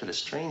intercepted a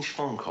strange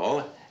phone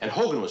call, and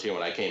Hogan was here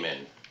when I came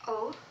in.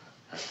 Oh?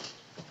 Has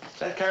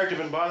that character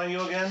been bothering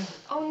you again?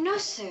 Oh, no,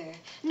 sir.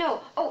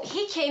 No. Oh,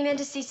 he came in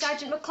to see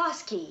Sergeant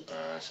McCloskey.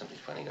 Something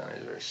funny going on.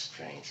 It's very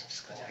strange.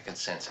 I can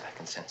sense it. I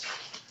can sense it.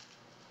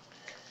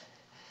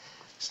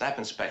 Snap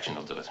inspection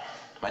will do it.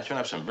 Might turn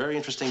up some very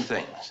interesting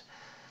things.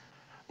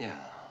 Yeah.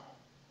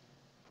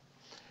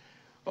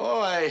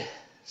 Oh, I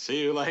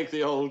see you like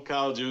the old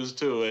cow juice,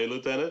 too, eh,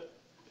 Lieutenant?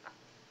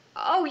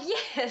 Oh,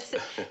 yes.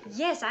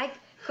 Yes, I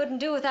couldn't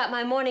do without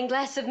my morning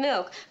glass of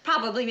milk.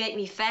 Probably make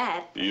me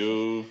fat.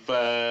 You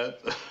fat.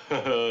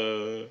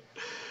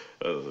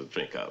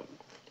 Drink up.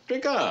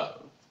 Drink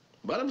up.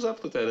 Bottoms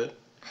up, Lieutenant.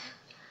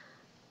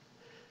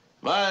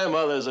 My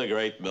mother's a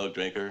great milk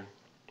drinker.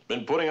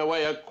 Been putting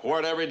away a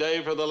quart every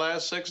day for the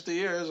last 60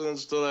 years and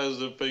still has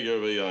the figure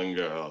of a young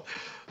girl.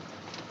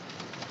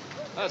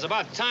 Well, it's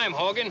about time,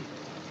 Hogan.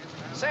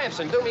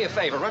 Sampson, do me a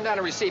favor. Run down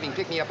to receiving,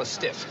 pick me up a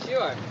stiff.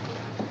 Sure.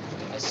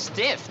 A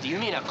stiff? Do you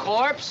mean a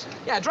corpse?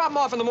 Yeah, drop him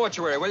off in the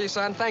mortuary, will you,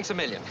 son? Thanks a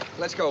million.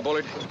 Let's go,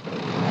 Bullard.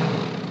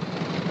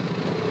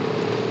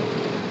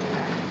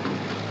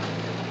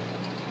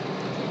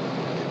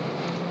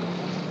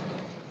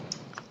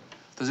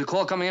 There's a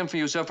call coming in for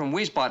you, sir, from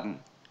Wiesbaden.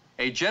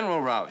 A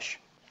General Rausch.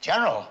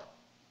 General?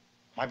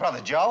 My brother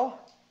Joe?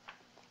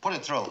 Put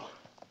it through.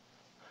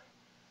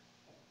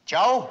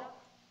 Joe?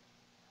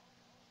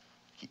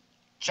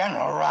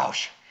 General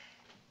Rausch.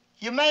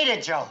 You made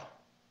it, Joe.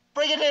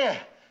 Brigadier.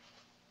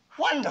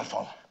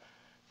 Wonderful.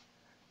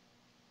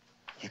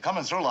 You're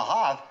coming through Le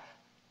Havre,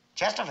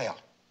 Chesterfield.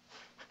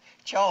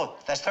 Joe,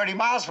 that's 30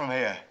 miles from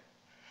here.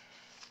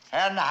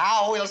 And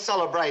how we'll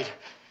celebrate.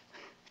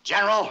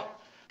 General.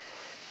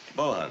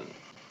 Bohan,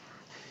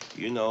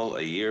 you know,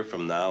 a year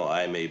from now,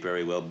 I may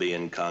very well be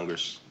in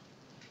Congress.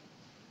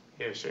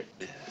 Yes, sir.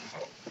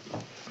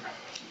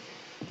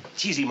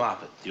 Cheesy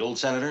Moffett, the old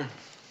senator,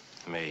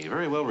 may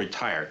very well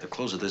retire at the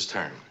close of this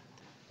term.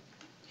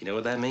 You know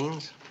what that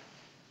means?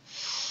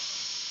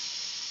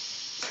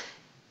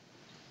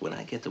 When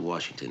I get to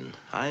Washington,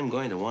 I'm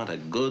going to want a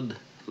good,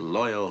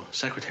 loyal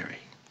secretary.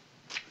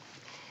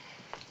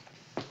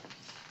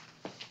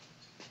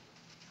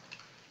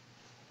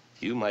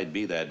 You might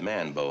be that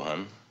man,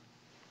 Bohan.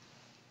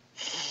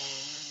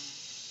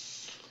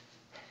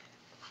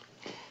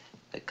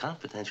 A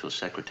confidential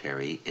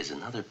secretary is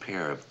another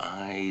pair of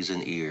eyes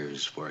and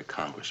ears for a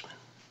congressman.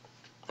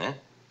 Eh?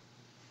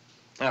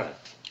 Now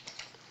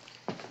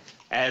then,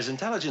 as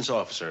intelligence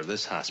officer of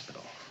this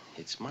hospital,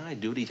 it's my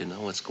duty to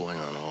know what's going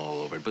on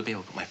all over it, but be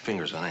able to put my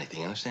fingers on anything,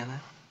 you understand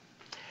that?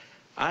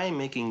 I'm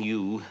making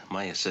you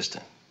my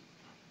assistant.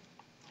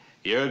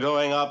 You're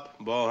going up,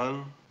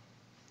 Bohan,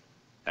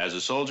 as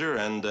a soldier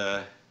and,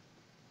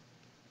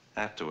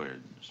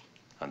 afterwards.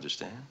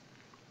 Understand?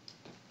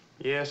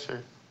 Yes,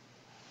 sir.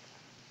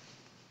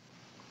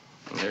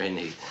 Very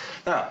neat.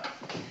 Now,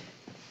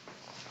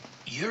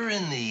 you're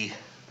in the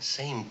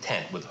same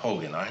tent with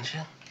Hogan, aren't you?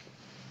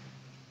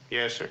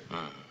 Yes, sir.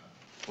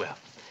 Well,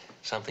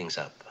 something's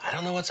up. I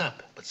don't know what's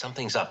up, but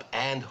something's up,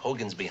 and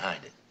Hogan's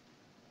behind it.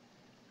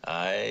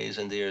 Eyes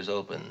and ears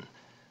open.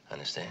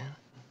 Understand?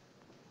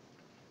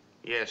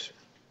 Yes, sir.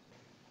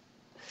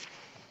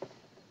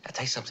 I'll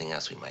tell you something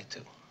else we might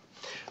do.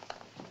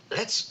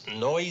 Let's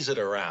noise it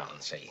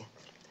around, see?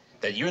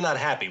 That you're not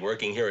happy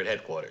working here at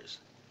headquarters.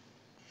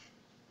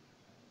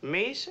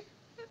 Me, sir?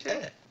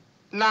 Yeah.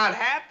 Not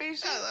happy,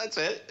 sir? Yeah, that's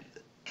it.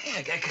 Yeah,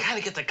 I kind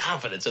of get the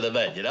confidence of the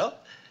men, you know?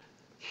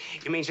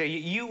 You mean, sir,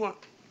 you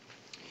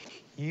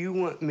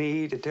want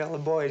me to tell the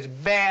boys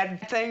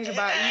bad things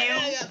about you?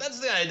 Yeah, that's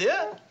the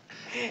idea.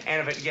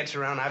 And if it gets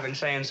around, I've been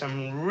saying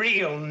some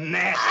real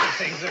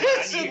nasty things about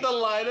It's you. in the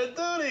line of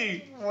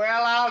duty.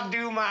 Well, I'll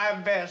do my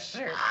best,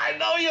 sir. I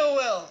know you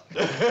will.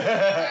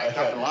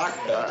 Captain Locke.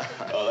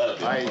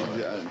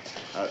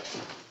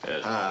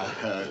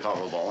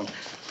 Corporal Bowen.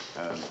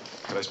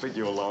 Could I speak to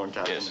you alone,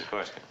 Captain? Yes, of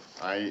course.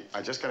 I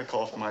just got a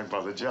call from my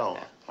brother, Joe.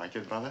 My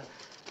kid brother.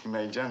 He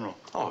made general.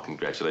 Oh,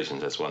 congratulations.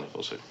 That's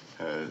wonderful, sir.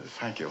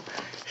 Thank you.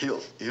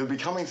 He'll be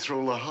coming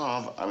through Le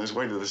Havre on his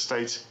way to the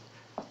States.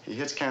 He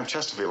hits Camp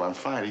Chesterfield on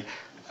Friday,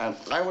 and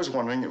I was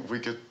wondering if we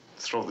could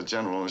throw the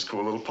general and his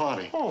crew a little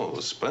party. Oh,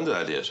 splendid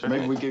idea, sir.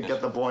 Maybe we could get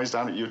the boys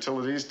down at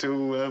Utilities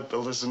to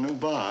build us a new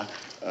bar.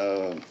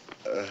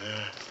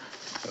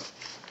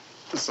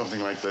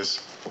 Something like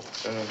this.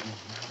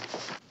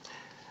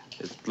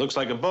 It looks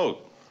like a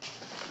boat.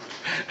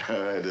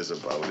 It is a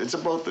boat. It's a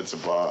boat that's a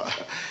bar.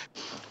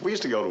 We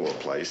used to go to a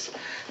place,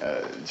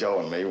 Joe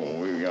and me, when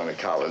we were young at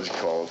college,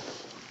 called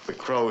the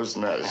Crow's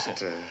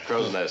Nest.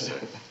 Crow's Nest,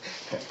 sir.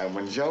 And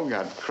when Joe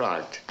got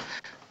crocked,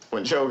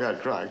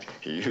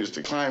 he used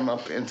to climb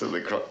up into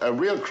a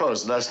real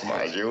crow's nest,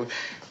 mind you,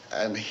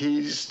 and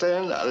he'd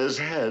stand on his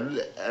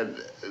head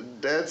and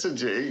dance a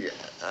jig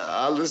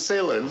on the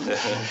ceiling.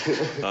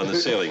 On the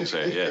ceiling,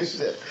 sir, yes.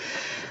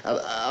 And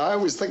I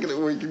was thinking that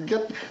we could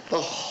get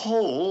the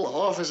whole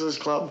officers'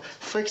 club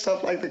fixed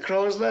up like the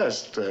Crow's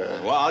Nest.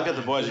 Well, I'll get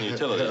the boys in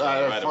Utilities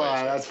right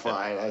away. That's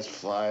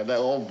fine. That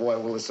old boy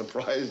will have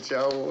surprised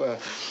Joe.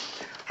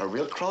 A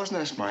real crow's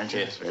nest, mind you.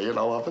 Yes. You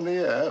know, up in the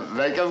air.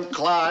 Make them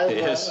climb.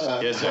 Yes,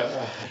 yes,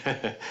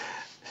 sir.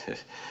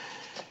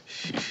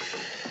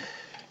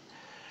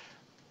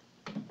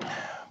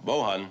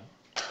 Bohan.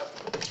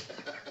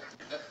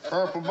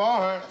 Purple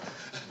Bohan.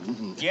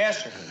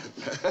 Yes, sir.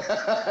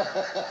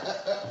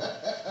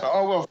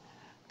 Oh, well.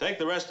 Take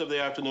the rest of the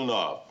afternoon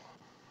off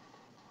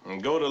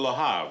and go to Le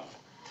Havre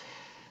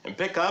and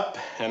pick up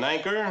an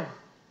anchor,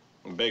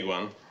 a big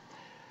one.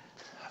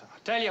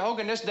 Tell you,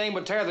 Hogan, this dame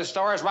would tear the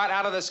stars right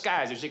out of the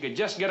skies if she could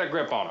just get a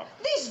grip on them.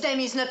 This dame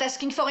is not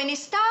asking for any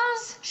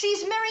stars.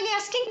 She's merely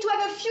asking to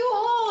have a few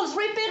holes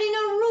repaired in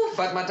her roof.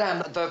 But,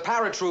 Madame, the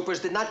paratroopers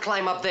did not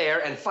climb up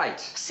there and fight.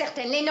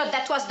 Certainly not.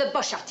 That was the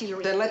Boche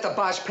artillery. Then let the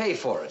Boche pay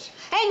for it.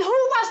 And who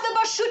was the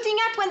Boche shooting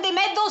at when they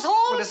made those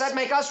holes? Well, does that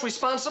make us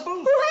responsible?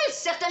 Who else?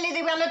 Certainly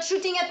they were not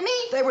shooting at me.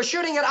 They were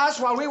shooting at us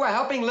while we were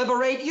helping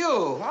liberate you.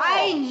 Oh.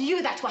 I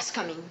knew that was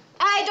coming.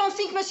 I don't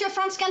think Monsieur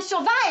France can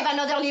survive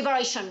another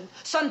liberation.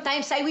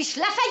 Sometimes I wish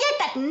Lafayette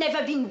had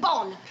never been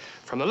born.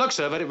 From the looks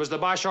of it, it was the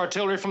Boche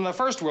artillery from the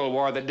First World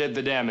War that did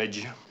the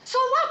damage. So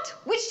what?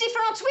 Which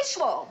difference which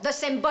war? The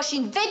same Boche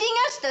invading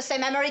us, the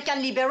same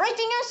American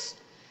liberating us?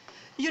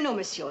 You know,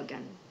 Monsieur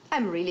Hogan,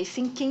 I'm really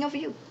thinking of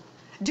you.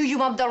 Do you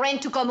want the rain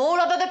to come all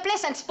over the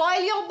place and spoil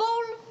your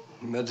bowl?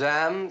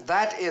 Madame,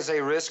 that is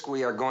a risk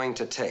we are going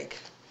to take.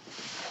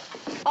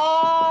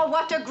 Oh,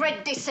 what a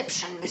great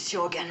deception, Monsieur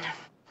Hogan.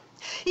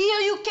 Here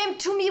you came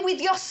to me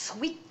with your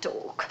sweet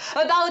talk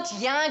about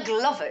young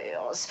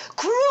lovers,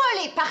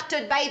 cruelly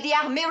parted by the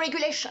army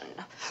regulation.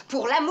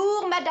 Pour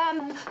l'amour,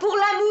 madame,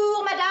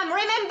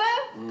 remember?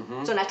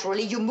 Mm-hmm. So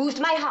naturally you moved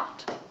my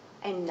heart.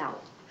 And now,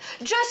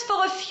 just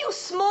for a few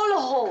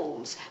small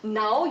holes,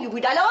 now you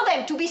would allow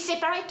them to be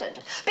separated,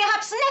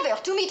 perhaps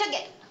never to meet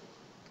again.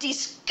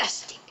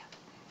 Disgusting.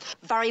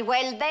 Very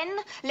well then,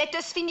 let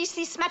us finish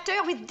this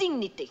matter with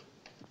dignity.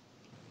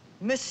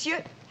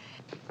 Monsieur,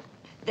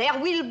 there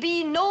will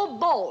be no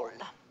ball.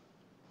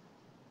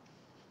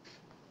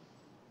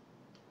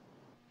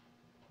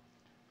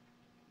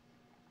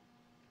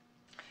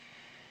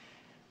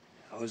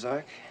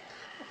 Ozark?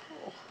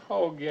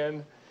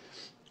 Hogan.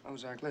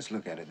 Ozark, let's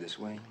look at it this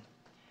way.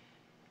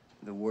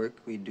 The work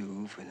we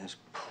do for this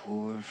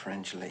poor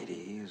French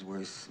lady is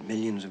worth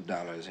millions of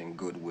dollars in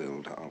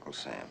goodwill to Uncle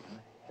Sam.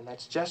 And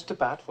that's just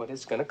about what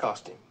it's gonna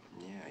cost him.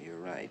 Yeah, you're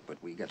right, but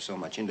we got so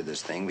much into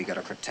this thing, we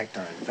gotta protect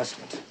our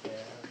investment. Yeah.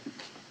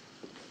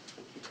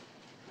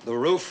 The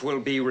roof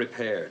will be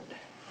repaired.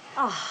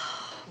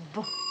 Ah,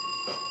 bon.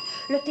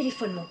 Le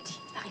téléphone, mon petit,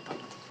 va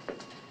répondre.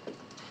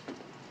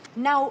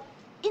 Now,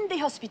 in the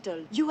hospital,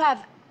 you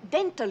have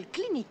dental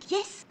clinic,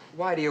 yes?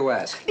 Why do you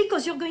ask?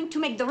 Because you're going to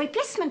make the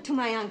replacement to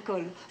my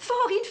uncle.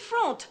 Far in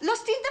front,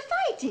 lost in the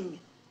fighting.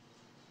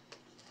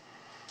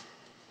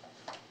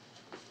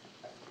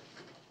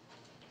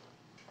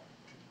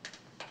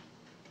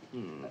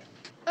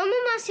 Un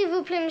moment, s'il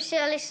vous plaît, Monsieur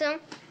Allison.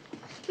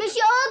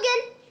 Monsieur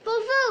Hogan, pour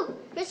vous,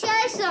 Monsieur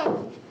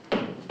Allison.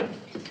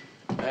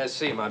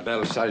 Merci, ma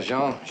belle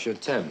sergeant. Je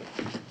t'aime.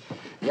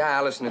 Yeah,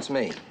 Allison, it's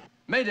me.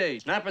 Mayday,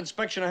 snap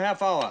inspection a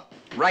half hour.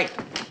 Right.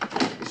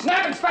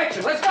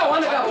 inspection. Let's go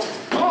on the double.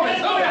 Move it.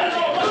 Move it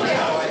out. Move it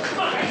out. Come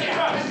on.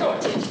 Let's go.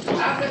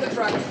 Out in the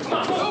truck. Come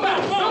on. Move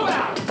out. Move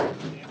out.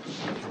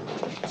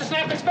 It's a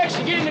snap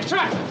inspection. Get in the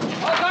truck.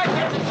 All guard,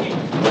 get the key.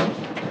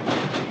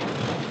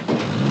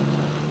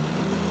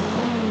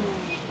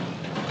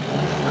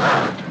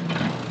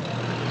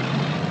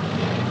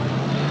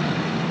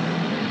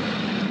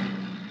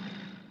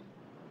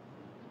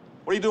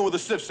 What are you doing with the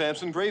stiff,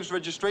 Sampson? Graves'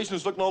 registration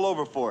is looking all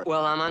over for it.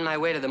 Well, I'm on my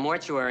way to the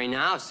mortuary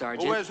now,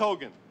 Sergeant. Well, where's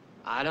Hogan?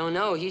 I don't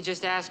know. He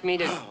just asked me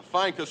to...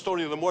 Fine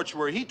custodian of the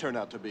mortuary he turned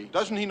out to be.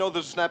 Doesn't he know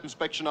there's a snap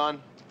inspection on?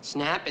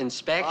 Snap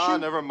inspection? Ah,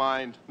 never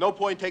mind. No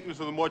point taking it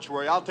to the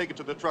mortuary. I'll take it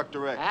to the truck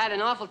direct. I had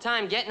an awful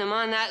time getting him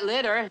on that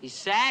litter. He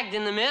sagged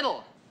in the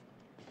middle.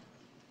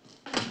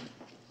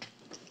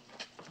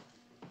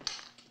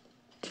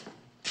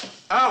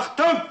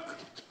 Achtung!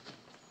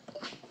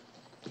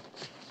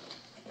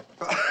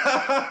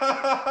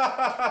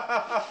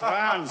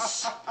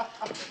 Franz,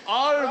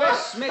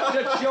 always with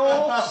the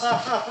jokes.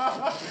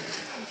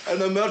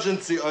 An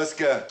emergency,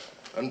 Oscar.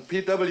 On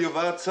PW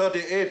Ward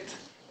 38,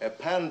 a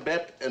pan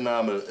bed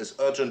enamel is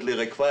urgently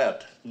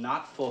required.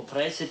 Not for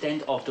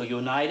President of the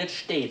United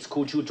States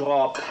could you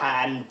draw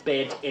pan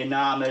bed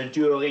enamel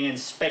during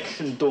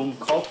inspection,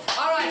 Dummkopf.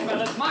 All right,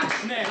 fellas, march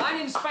schnell. I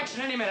need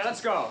inspection any minute.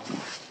 Let's go.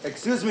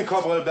 Excuse me,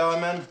 Corporal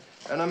Berryman.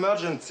 An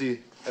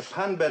emergency. A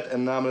pan bed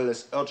enamel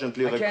is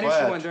urgently required. I can't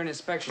issue one during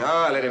inspection.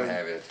 Ah, let him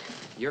have it.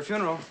 Your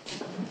funeral.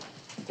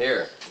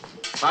 Here.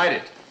 Hide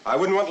it. I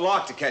wouldn't want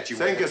Locke to catch you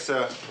Thank you, with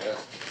sir.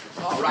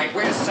 Yeah. All right,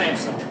 where's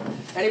Sampson?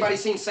 Anybody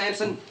seen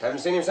Sampson? Haven't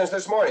seen him since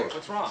this morning.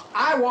 What's wrong?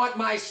 I want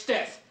my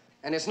stiff.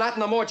 And it's not in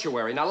the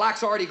mortuary. Now,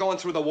 Locke's already going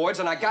through the wards,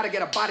 and I gotta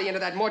get a body into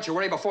that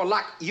mortuary before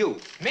Locke, you.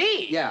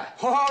 Me? Yeah.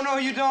 Oh, no,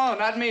 you don't.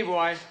 Not me,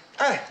 boy.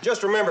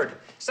 Just remembered.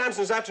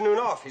 Samson's afternoon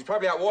off. He's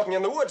probably out walking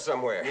in the woods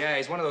somewhere. Yeah,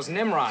 he's one of those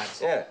Nimrods.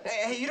 Yeah.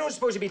 Hey, you don't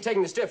suppose you'd be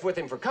taking the stiff with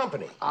him for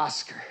company?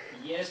 Oscar.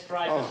 Yes,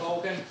 Private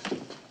Hogan.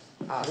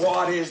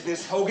 What is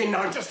this, Hogan?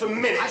 Now, just a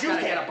minute. I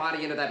gotta get a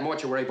body into that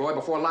mortuary, boy,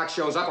 before Locke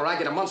shows up, or I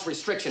get a month's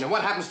restriction. And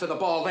what happens to the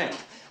ball then?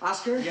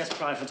 Oscar? Yes,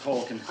 Private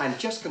Hogan. I'm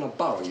just gonna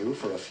borrow you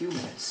for a few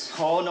minutes.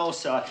 Oh, no,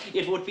 sir.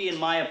 It would be, in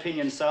my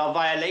opinion, sir, a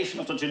violation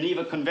of the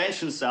Geneva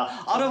Convention, sir.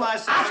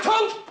 Otherwise...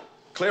 Achtung!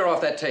 Clear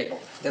off that table.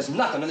 There's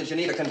nothing in the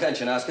Geneva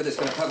Convention, Oscar, that's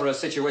gonna cover a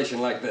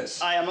situation like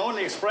this. I am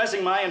only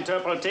expressing my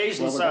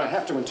interpretation, Well, we're sir. gonna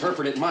have to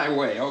interpret it my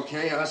way,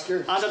 okay,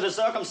 Oscar? Under the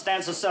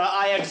circumstances, sir,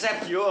 I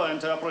accept your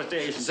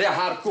interpretation. Sehr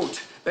hart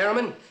gut.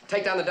 Berryman,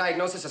 take down the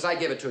diagnosis as I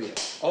give it to you.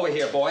 Over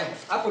here, boy.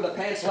 Up with the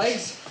pants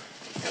legs,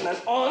 and then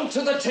on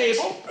to the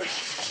table,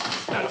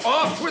 and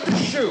off with the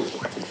shoe.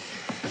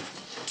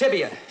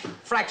 Tibia,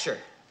 fracture,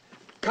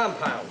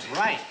 compound.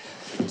 Right.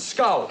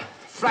 Skull,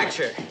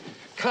 fracture,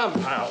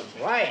 compound.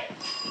 Right.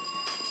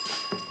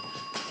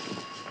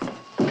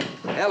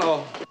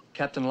 Hello.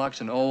 Captain Locke's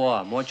in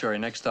OR, mortuary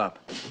next up.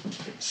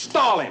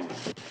 Stall him.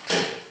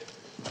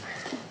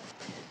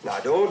 Now,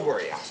 don't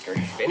worry, Oscar.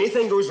 If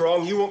anything goes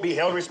wrong, you won't be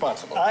held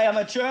responsible. I am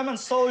a German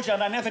soldier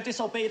and I never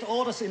disobeyed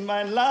orders in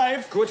my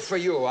life. Good for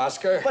you,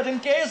 Oscar. But in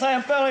case I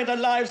am buried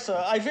alive,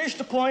 sir, I wish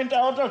to point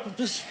out that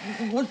this...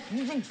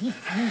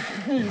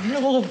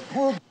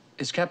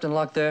 Is Captain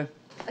Locke there?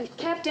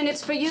 Captain,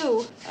 it's for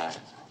you.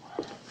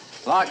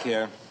 Locke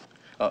here.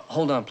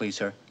 Hold on, please,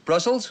 sir.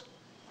 Brussels?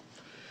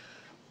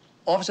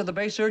 Office of the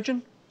base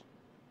surgeon?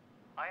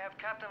 I have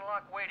Captain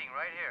Locke waiting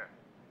right here.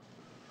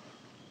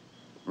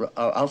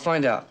 I'll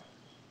find out.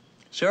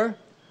 Sir,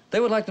 they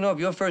would like to know if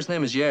your first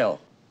name is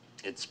Yale.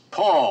 It's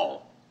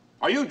Paul.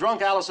 Are you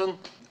drunk, Allison?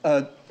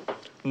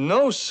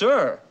 No,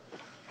 sir.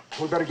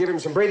 We better give him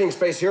some breathing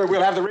space here.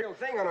 We'll have the real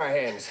thing on our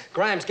hands.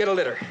 Grimes, get a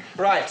litter.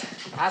 Right.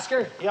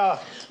 Oscar? Yeah.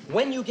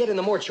 When you get in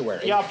the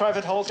mortuary... Yeah,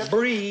 Private Hogan.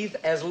 Breathe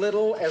as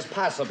little as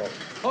possible.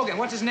 Hogan,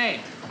 what's his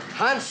name?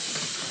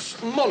 Hans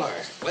Muller,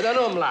 with an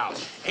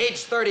umlaut, age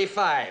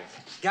 35.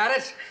 Got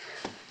it?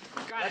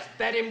 Got Let's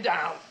bed him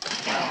down.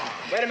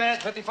 Wait a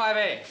minute,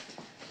 55A.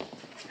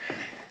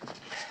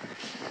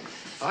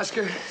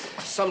 Oscar,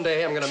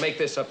 someday I'm gonna make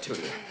this up to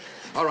you.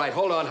 All right,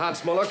 hold on,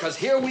 Hans Muller, because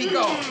here we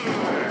go.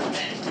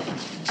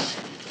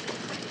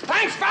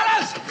 Thanks,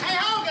 fellas! Hey,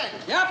 Hogan!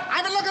 Yep?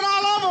 I've been looking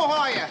all over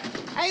for you.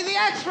 Hey, the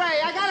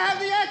X-ray. I gotta have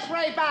the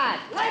X-ray back.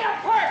 Later,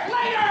 Perk,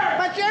 later!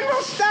 But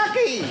General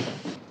Stuckey!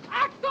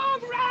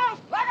 Achtung,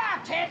 Ralph! Look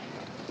out, Ted!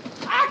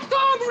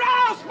 Achtung,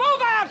 Ralph!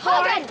 Move out, boy!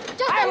 Hogan!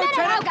 Just Hi, a minute,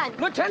 Lieutenant.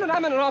 Hogan! Lieutenant,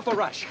 I'm in an awful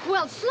rush.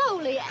 Well,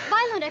 slowly.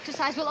 Violent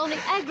exercise will only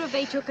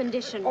aggravate your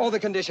condition. Oh, the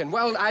condition.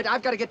 Well,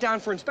 I've got to get down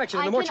for inspection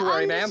in the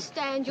mortuary, ma'am. I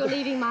understand you're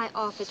leaving my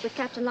office with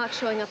Captain Locke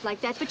showing up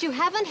like that, but you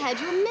haven't had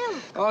your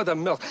milk. Oh, the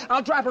milk.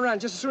 I'll drop around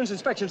just as soon as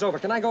inspection's over.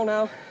 Can I go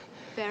now?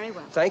 Very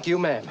well. Thank you,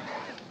 ma'am.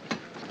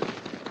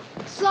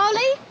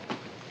 Slowly.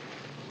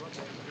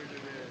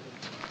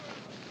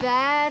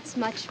 That's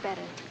much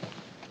better.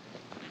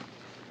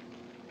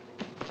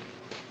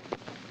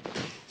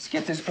 Let's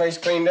get this place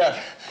cleaned up.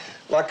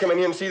 Locke come in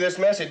here and see this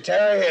mess, it'd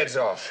tear our heads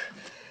off.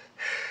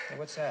 Hey,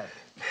 what's that?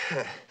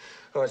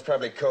 Oh, it's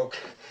probably Coke.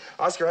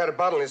 Oscar had a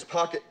bottle in his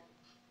pocket.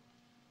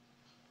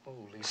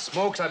 Holy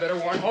smokes, I better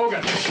warn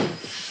Hogan.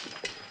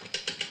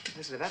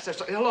 Listen, that's a...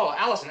 Hello,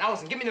 Allison,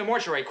 Allison, get me to the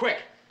mortuary,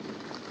 quick.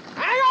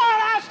 Hang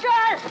on,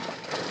 Oscar!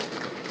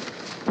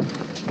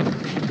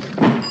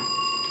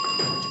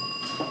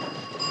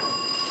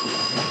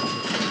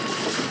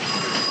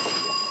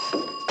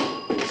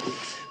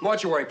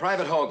 Mortuary,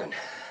 Private Hogan.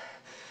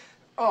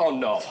 Oh,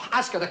 no.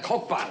 Oscar, the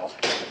Coke bottle.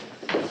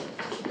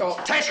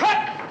 Oh, take it!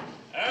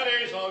 At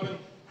ease, Hogan.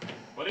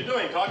 What are you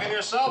doing, talking to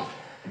yourself?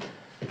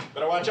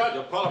 Better watch out,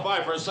 you'll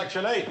qualify for a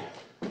Section 8.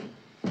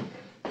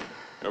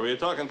 Or were you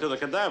talking to the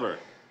cadaver?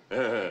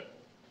 This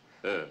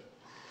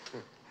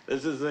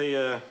is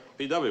the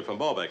PW from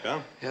Baalbek,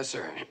 huh? Yes,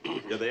 sir.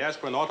 Did they ask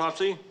for an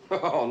autopsy?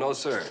 Oh, no,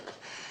 sir.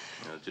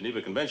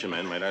 Geneva Convention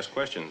men might ask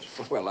questions.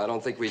 Well, I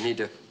don't think we need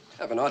to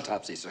have an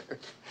autopsy, sir.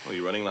 Well,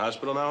 you running the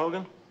hospital now,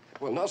 Hogan?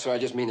 Well, no, sir. I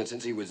just mean that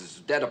since he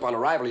was dead upon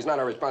arrival, he's not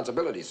our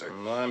responsibility, sir.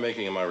 No, I'm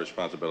making him our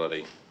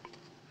responsibility.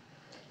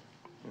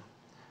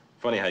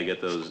 Funny how you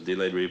get those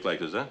delayed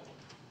reflexes, huh?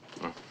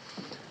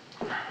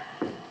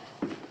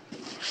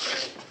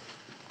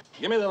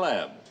 Give me the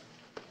lab.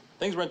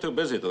 Things weren't too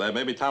busy at the lab.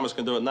 Maybe Thomas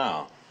can do it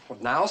now.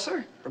 What, now,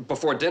 sir?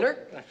 Before dinner?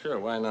 Yeah, sure,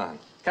 why not?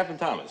 Captain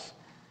Thomas,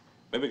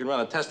 maybe we can run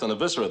a test on the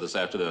viscera this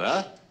afternoon,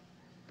 huh?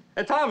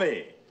 Hey,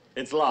 Tommy,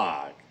 it's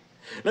Locke.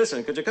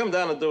 Listen, could you come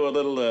down and do a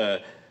little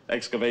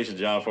excavation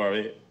job for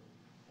me?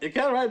 You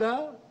can right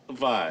now?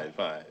 Fine,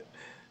 fine.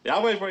 Yeah,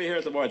 I'll wait for you here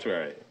at the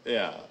mortuary.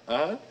 Yeah,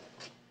 uh-huh.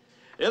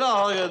 You know,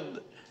 Hogan,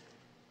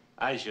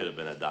 I should have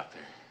been a doctor.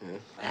 Yeah.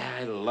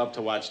 I love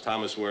to watch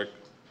Thomas work.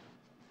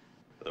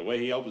 The way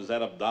he opens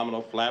that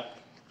abdominal flap,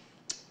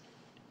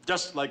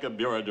 just like a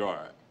bureau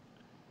drawer.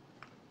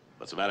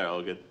 What's the matter,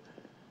 Hogan?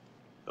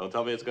 Don't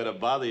tell me it's going to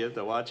bother you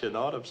to watch an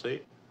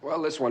autopsy.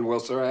 Well, this one will,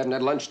 sir. I haven't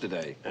had lunch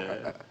today.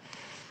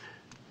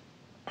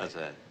 What's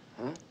that?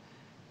 Huh?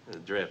 A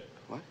drip.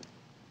 What?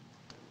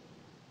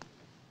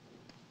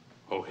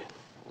 Hogan.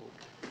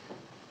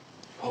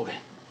 Hogan.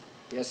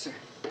 Yes, sir.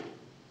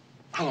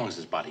 How long has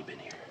this body been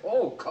here?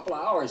 Oh, a couple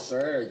of hours,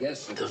 sir, I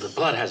guess. The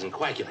blood hasn't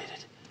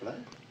coagulated.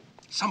 Blood?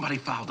 Somebody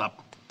fouled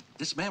up.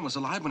 This man was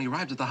alive when he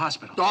arrived at the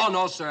hospital. Oh,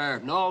 no,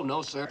 sir. No,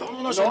 no, sir.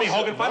 Don't listen to me,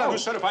 Hogan. Find out who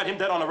certified him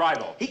dead on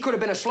arrival. He could have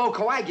been a slow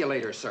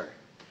coagulator, sir.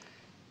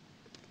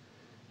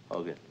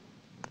 Hogan,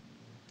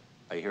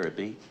 I hear a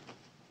beat.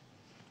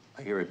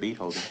 I hear a beat,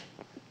 Hogan.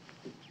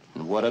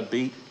 And what a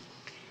beat.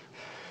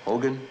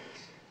 Hogan.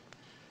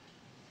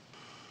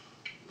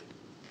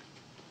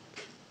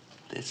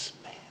 This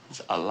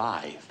man's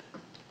alive.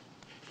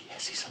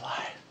 Yes, he's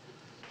alive.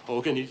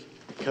 Hogan, he's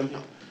coming.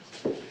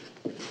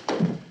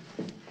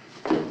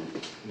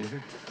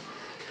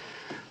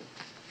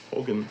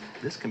 Hogan,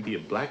 this can be a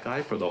black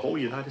eye for the whole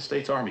United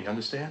States Army,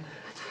 understand?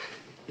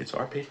 It's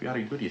our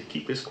patriotic duty to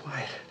keep this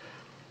quiet.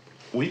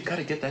 We've got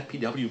to get that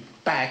PW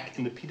back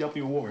in the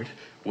PW ward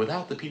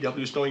without the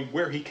PWs knowing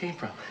where he came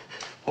from.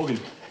 Hogan,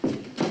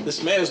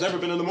 this man has never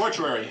been in the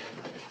mortuary.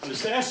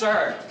 Understand?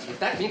 Sir, if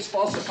that means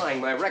falsifying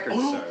my records,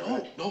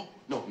 sir. No,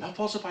 not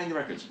falsifying the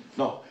records.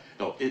 No.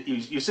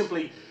 You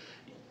simply,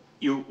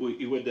 you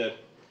would,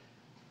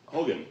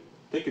 Hogan,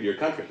 think of your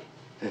country.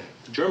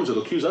 The Germans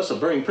will accuse us of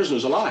burying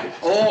prisoners alive.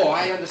 Oh,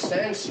 I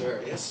understand,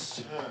 sir. Yes,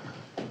 sir.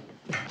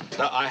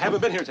 Now, I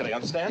haven't been here today,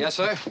 understand? Yes,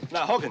 sir.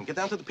 Now, Hogan, get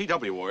down to the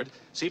PW ward,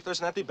 see if there's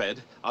an empty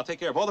bed. I'll take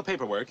care of all the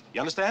paperwork.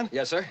 You understand?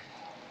 Yes, sir.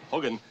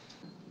 Hogan,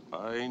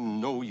 I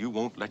know you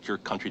won't let your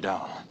country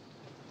down.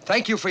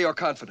 Thank you for your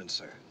confidence,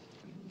 sir.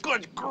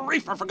 Good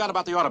grief, I forgot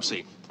about the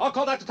autopsy. I'll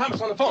call Dr. Thomas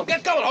on the phone.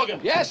 Get going, Hogan.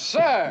 Yes,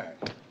 sir.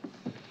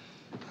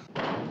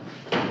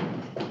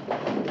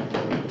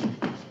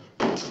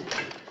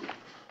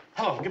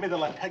 Hello, give me the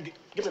lab.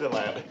 Give me the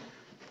lab.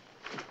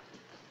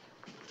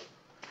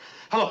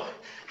 Hello,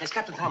 has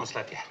Captain Thomas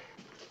left yet?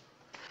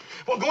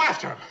 Well, go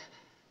after him.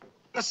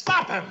 Now,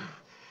 stop him.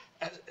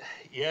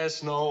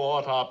 Yes, no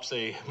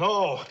autopsy.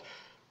 No.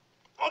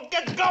 Oh,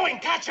 get going,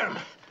 catch him.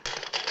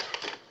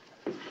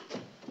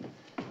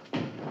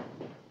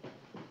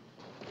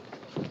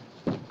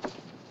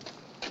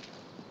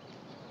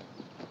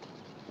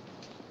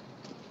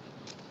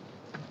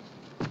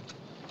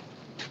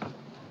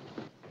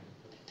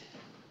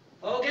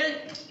 Hogan,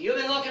 you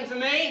been looking for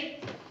me?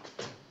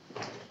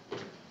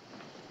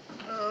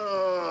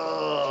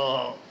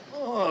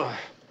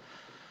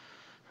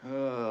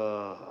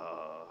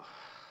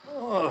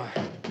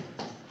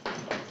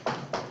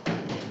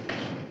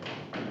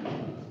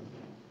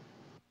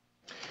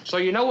 So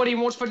you know what he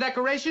wants for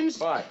decorations?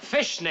 What?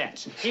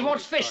 Fishnets. He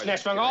wants fishnets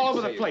strung all over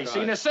the place.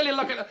 See, the silly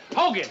looking...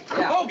 Hogan!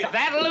 Yeah. Hogan!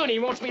 That loony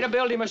wants me to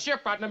build him a ship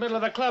right in the middle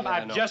of the club.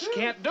 I just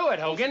can't do it,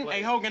 Hogan.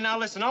 Hey, Hogan, now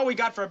listen. All we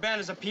got for a band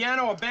is a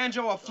piano, a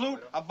banjo, a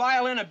flute, a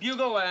violin, a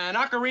bugle, an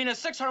ocarina,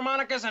 6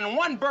 harmonicas, and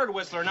 1 bird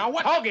whistler. Now,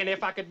 what... Hogan,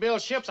 if I could build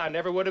ships, I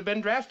never would have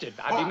been drafted.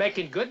 I'd be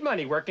making good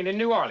money working in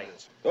New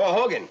Orleans. Oh,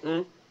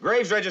 Hogan.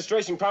 Graves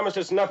registration promised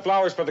us enough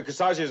flowers for the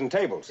corsages and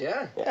tables.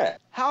 Yeah? Yeah.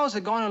 How's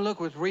it going to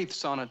look with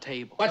wreaths on a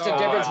table? What's the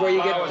difference where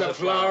you get the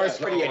flowers?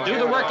 What do you Do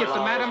the work if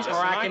the madams, or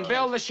I can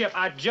build the ship.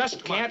 I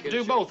just can't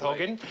do both,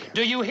 Hogan.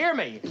 Do you hear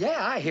me? Yeah,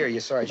 I hear you,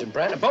 Sergeant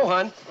Brent.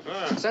 Bohan,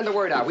 send the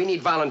word out. We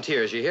need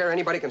volunteers. You hear?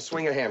 Anybody can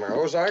swing a hammer.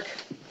 Ozark?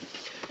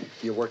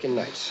 You're working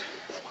nights.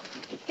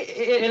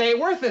 It ain't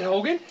worth it,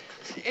 Hogan.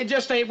 It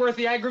just ain't worth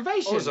the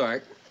aggravation.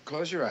 Ozark,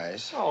 close your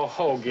eyes. Oh,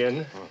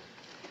 Hogan.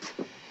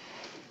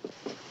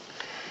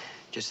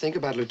 Just think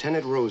about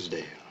Lieutenant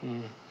Rosedale.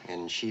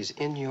 And she's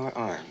in your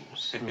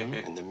arms.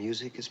 And the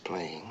music is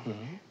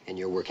playing. And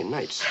you're working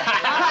nights. There'd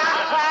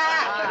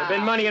have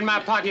been money in my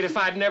pocket if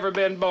I'd never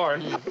been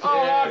born.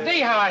 Oh, D,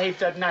 how I hate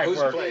that night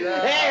work. Hey,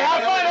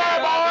 have fun there,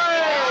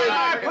 boys!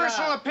 My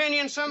personal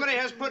opinion, somebody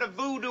has put a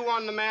voodoo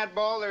on the mad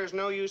ball. There's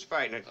no use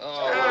fighting it.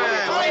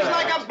 He's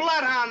like a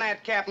bloodhound,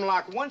 that Captain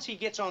Locke. Once he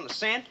gets on the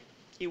scent,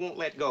 he won't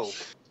let go.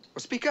 Well,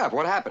 speak up.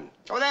 What happened?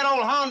 Oh, that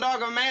old hound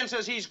dog of a man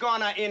says he's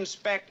gonna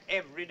inspect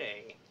every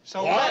day.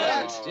 So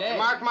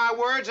mark my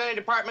words, any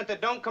department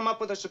that don't come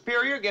up with a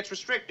superior gets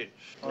restricted.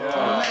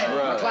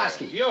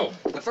 McClaskey. You.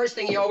 The first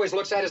thing he always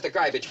looks at is the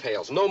garbage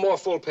pails. No more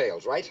full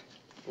pails, right?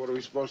 What are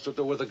we supposed to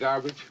do with the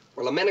garbage?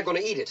 Well, the men are going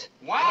to eat it.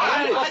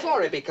 Why?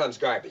 Before it becomes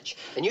garbage.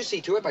 And you see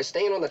to it by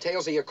staying on the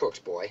tails of your cooks,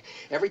 boy.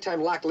 Every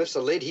time Locke lifts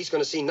a lid, he's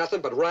going to see nothing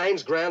but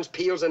rinds, grounds,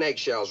 peels, and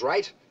eggshells,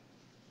 right?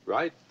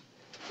 Right.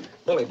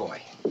 Bully boy.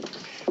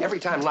 Every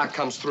time Locke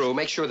comes through,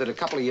 make sure that a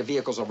couple of your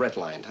vehicles are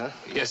redlined, huh?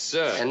 Yes,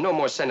 sir. And no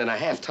more sending a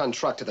half-ton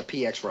truck to the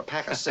PX for a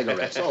pack of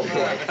cigarettes. Oh,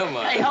 boy. Come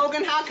on. Hey,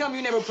 Hogan, how come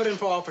you never put in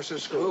for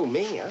officer's school? Oh,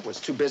 me? I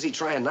was too busy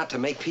trying not to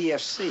make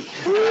PFC.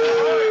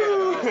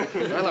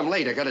 Well, I'm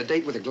late. I got a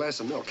date with a glass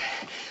of milk.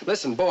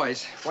 Listen,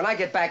 boys, when I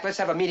get back, let's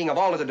have a meeting of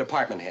all of the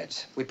department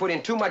heads. We put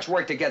in too much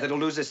work together to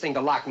lose this thing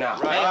to Locke now.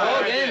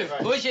 Hey,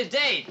 Hogan, who's your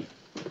date?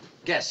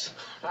 Guess.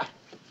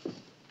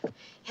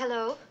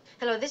 Hello?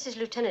 Hello, this is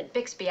Lieutenant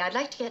Bixby. I'd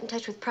like to get in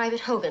touch with Private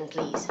Hogan,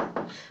 please.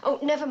 Oh,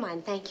 never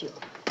mind, thank you.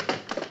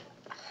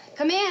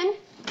 Come in.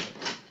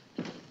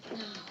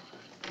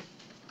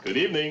 Good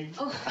evening.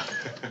 Oh,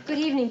 good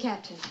evening,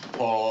 Captain.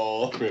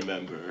 Paul,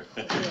 remember.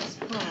 Yes,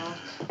 Paul.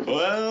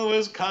 Well,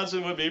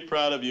 Wisconsin would be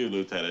proud of you,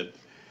 Lieutenant.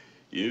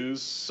 You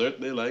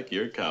certainly like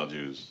your cow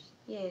juice.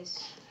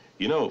 Yes.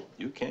 You know,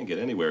 you can't get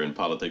anywhere in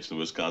politics in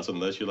Wisconsin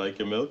unless you like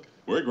your milk.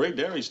 We're a great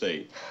dairy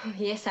state. Oh,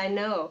 yes, I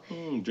know.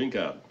 Drink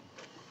up.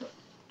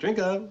 Drink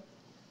up.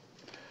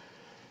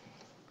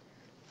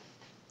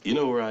 You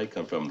know where I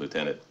come from,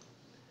 Lieutenant.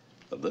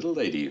 A little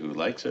lady who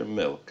likes her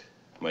milk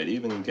might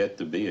even get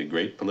to be a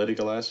great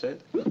political asset.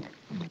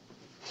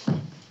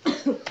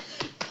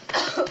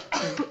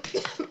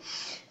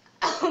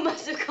 Oh,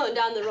 must have gone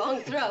down the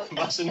wrong throat.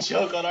 Mustn't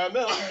choke on our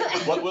milk.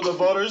 What will the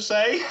voters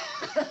say?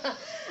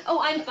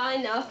 Oh, I'm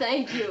fine now,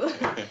 thank you.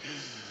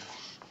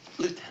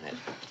 Lieutenant,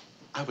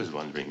 I was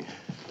wondering,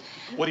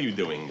 what are you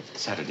doing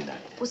Saturday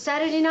night? Well,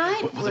 Saturday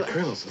night? Well, the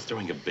Colonel's is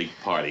throwing a big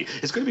party.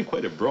 It's going to be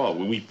quite a brawl.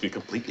 We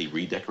completely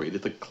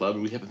redecorated the club,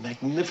 and we have a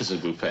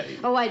magnificent buffet.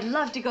 Oh, I'd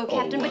love to go,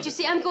 Captain, but you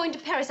see, I'm going to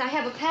Paris. I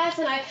have a pass,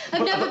 and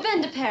I've never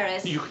been to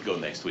Paris. You could go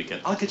next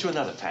weekend. I'll get you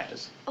another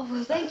pass. Oh,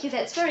 well, thank you.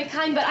 That's very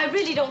kind, but I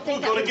really don't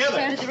think We'll that go would be together.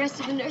 fair to the rest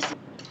of the nurses.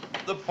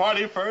 The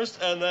party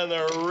first, and then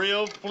a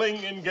real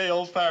fling in gay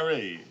old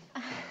Paris.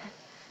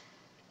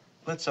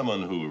 Let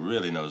someone who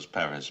really knows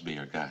Paris be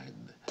your guide.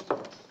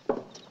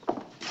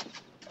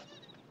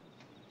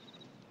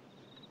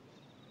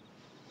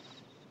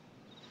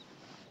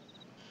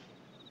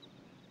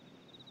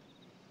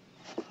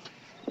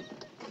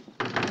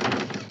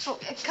 Oh,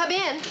 come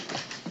in.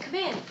 Come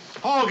in.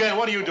 Hogan,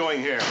 what are you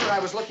doing here? Sir, I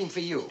was looking for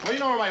you. Well, you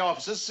know where my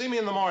office is. See me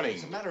in the morning.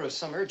 It's a matter of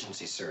some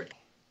urgency, sir.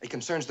 It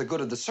concerns the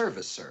good of the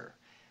service, sir.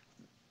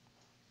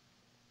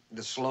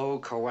 The slow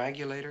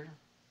coagulator,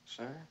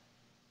 sir?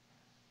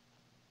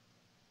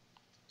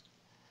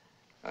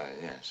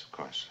 Yes, of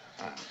course.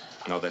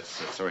 No,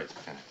 that's all right,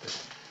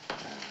 Lieutenant.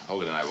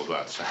 Hogan and I will go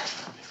outside.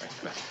 I'll be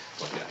right back.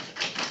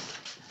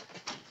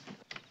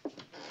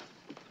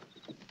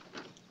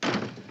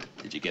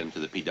 Did you get him to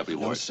the PW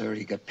ward? No, sir.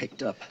 He got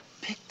picked up.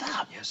 Picked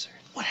up? Yes, sir.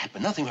 What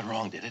happened? Nothing went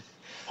wrong, did it?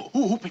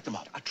 Who picked him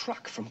up? A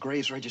truck from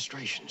Graves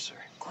Registration, sir.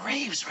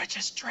 Graves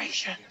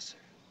Registration? Yes, sir.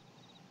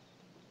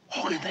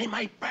 Hogan, they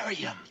might bury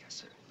him. Yes,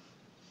 sir.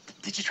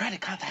 Did you try to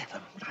contact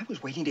them? I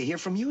was waiting to hear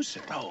from you,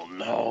 sir. Oh,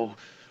 no.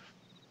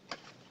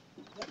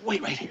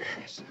 Wait right here.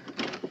 Yes, sir.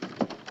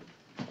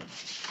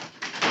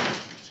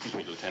 Excuse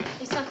me,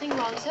 Lieutenant. Is something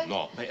wrong, sir?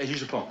 No.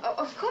 Use your phone. Oh,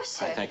 of course,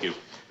 sir. Thank you.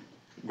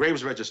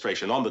 Graves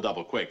Registration, on the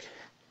double, quick.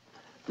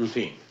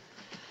 Routine.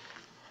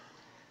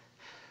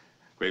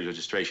 Graves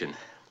Registration.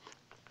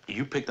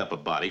 You picked up a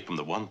body from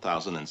the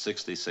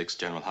 1066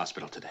 General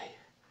Hospital today.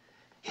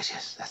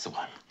 Yes, that's the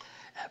one.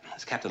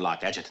 It's Captain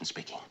Locke, adjutant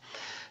speaking.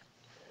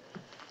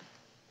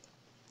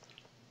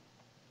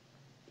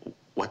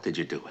 What did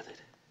you do with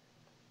it?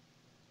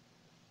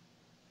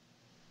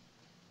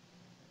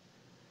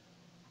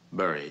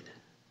 Buried.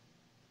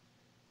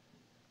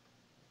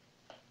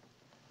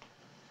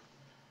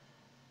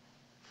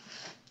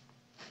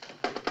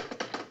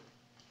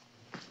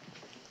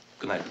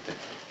 Good night, Lieutenant.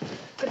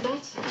 Good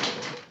night, sir.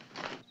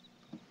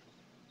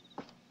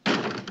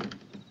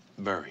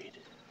 Buried.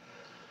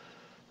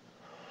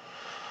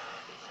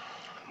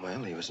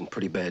 Well, he was in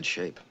pretty bad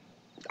shape.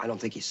 I don't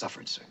think he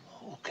suffered, sir.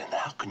 Hogan,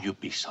 how can you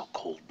be so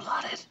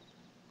cold-blooded?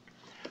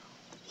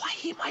 Why,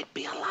 he might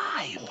be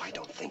alive. Oh, I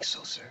don't think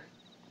so, sir.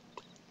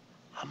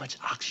 How much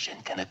oxygen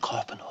can a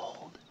coffin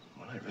hold?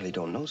 Well, I really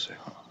don't know, sir.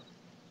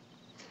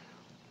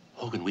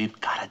 Hogan, we've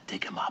got to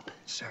dig him up.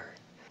 Sir,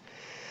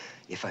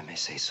 if I may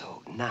say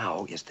so,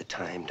 now is the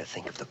time to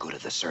think of the good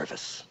of the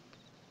service.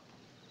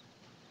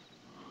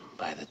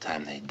 By the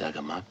time they dug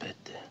him up, it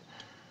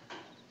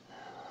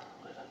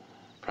would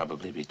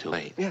probably be too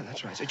late. Yeah,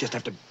 that's right. So just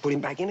have to put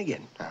him back in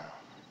again. I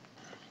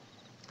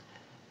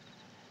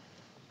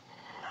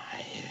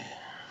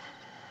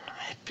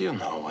feel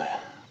no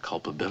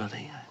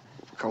culpability.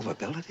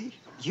 Culpability?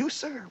 You,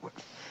 sir? What?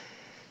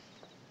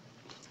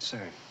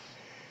 Sir,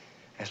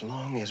 as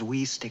long as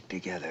we stick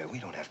together, we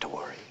don't have to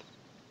worry.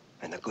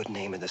 And the good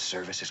name of the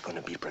service is going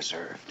to be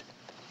preserved.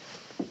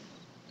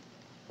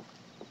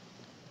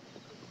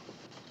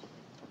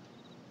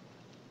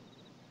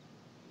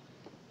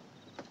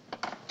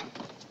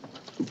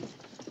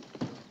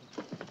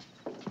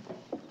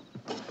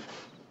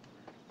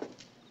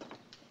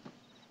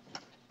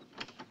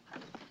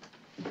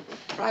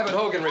 Private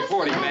Hogan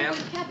reporting, ma'am.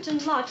 Captain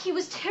Locke, he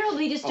was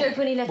terribly disturbed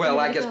when he left. Well,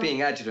 I guess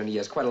being adjutant, he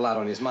has quite a lot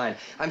on his mind.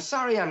 I'm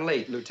sorry I'm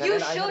late, Lieutenant.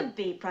 You should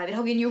be, Private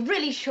Hogan. You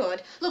really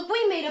should. Look,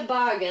 we made a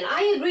bargain.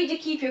 I agreed to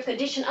keep your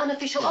condition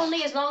unofficial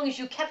only as long as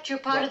you kept your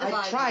part of the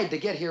bargain. I tried to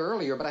get here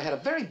earlier, but I had a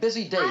very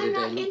busy day I'm today.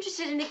 not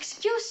interested in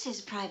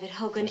excuses, Private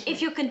Hogan.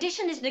 If your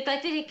condition is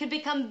neglected, it could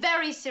become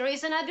very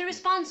serious, and I'd be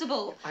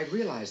responsible. I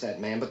realize that,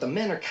 ma'am, but the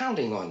men are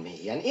counting on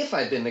me. And if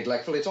I've been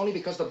neglectful, it's only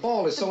because the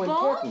ball is so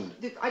important.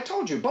 I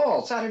told you,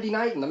 ball, Saturday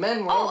night, and the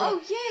men were over.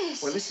 Oh,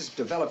 yes. Well, this has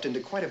developed into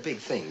quite a big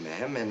thing,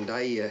 ma'am, and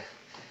I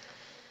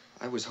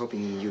was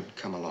hoping you'd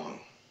come along.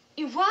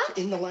 You what?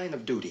 In the line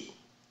of duty.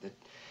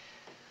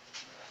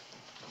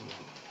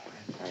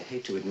 I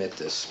hate to admit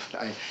this,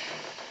 but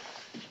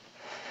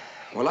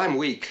well, I'm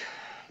weak,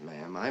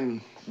 ma'am.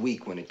 I'm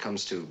weak when it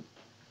comes to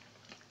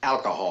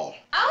alcohol.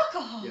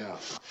 Alcohol? Yeah.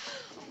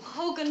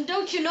 Hogan,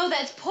 don't you know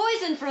that's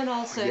poison for an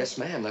ulcer? Yes,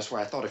 ma'am. That's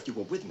why I thought if you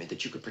were with me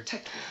that you could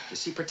protect me. You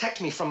see,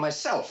 protect me from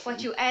myself.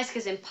 What you ask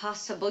is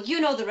impossible. You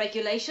know the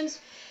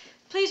regulations.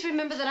 Please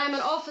remember that I'm an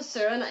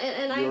officer, and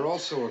I... You're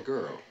also a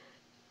girl,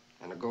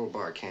 and a gold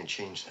bar can't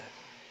change that.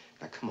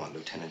 Now, come on,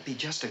 Lieutenant. Be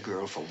just a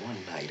girl for one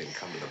night and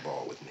come to the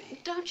ball with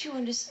me. Don't you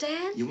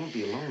understand? You won't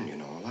be alone, you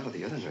know. A lot of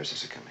the other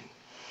nurses are coming.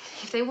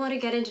 If they want to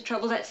get into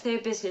trouble, that's their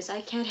business.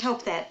 I can't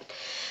help that.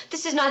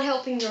 This is not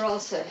helping your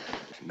ulcer.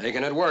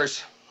 Making it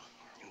worse.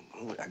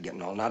 I'm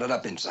getting all knotted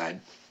up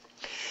inside.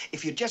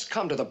 If you'd just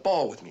come to the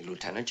ball with me,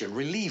 Lieutenant, you'd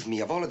relieve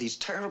me of all of these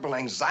terrible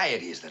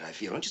anxieties that I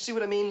feel. Don't you see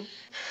what I mean?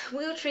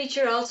 We'll treat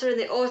your ulcer in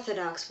the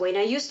orthodox way.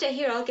 Now, you stay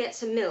here. I'll get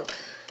some milk.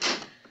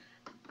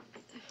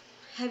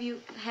 Have you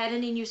had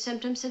any new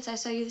symptoms since I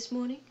saw you this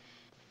morning?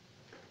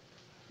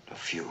 A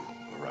few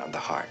around the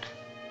heart.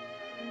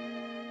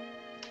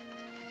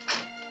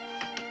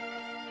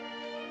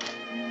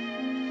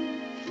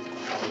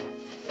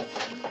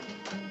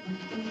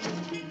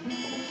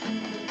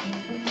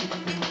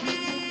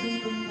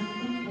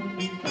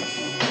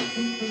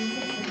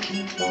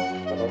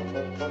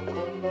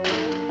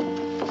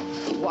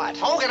 What?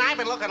 Hogan, I've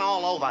been looking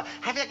all over.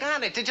 Have you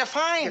got it? Did you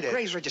find it?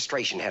 Gray's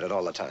registration had it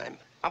all the time.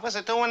 What was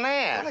it doing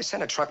there? Well, I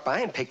sent a truck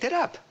by and picked it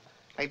up.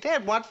 They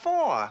did? What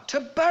for? To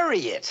bury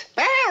it.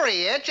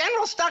 Bury it?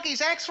 General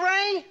Stuckey's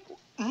x-ray?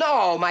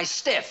 No, my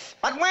stiff.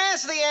 But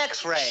where's the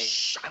x-ray?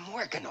 Shh, I'm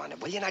working on it,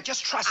 will you? Now,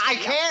 just trust I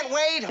me. can't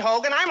wait,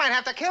 Hogan. I might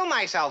have to kill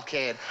myself,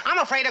 kid. I'm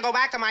afraid to go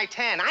back to my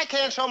 10. I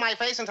can't show my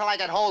face until I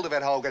get hold of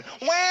it, Hogan.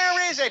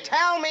 Where is it?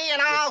 Tell me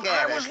and I'll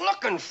get it. I was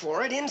looking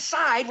for it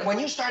inside when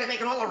you started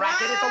making all the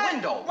racket at the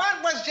window.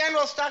 What was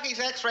General Stuckey's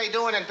x-ray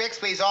doing in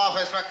Bixby's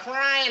office, for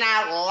crying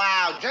out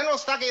loud? General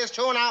Stuckey is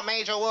chewing out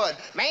Major Wood.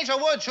 Major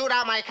Wood chewed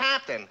out my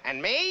captain.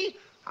 And me?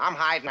 I'm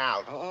hiding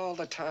out. All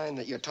the time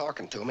that you're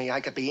talking to me,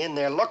 I could be in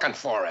there looking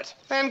for it.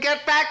 Then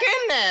get back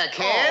in there,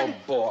 kid. Oh,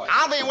 boy.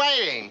 I'll be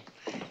waiting.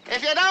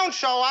 If you don't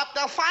show up,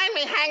 they'll find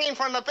me hanging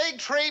from the big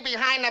tree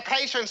behind the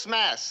patient's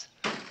mess.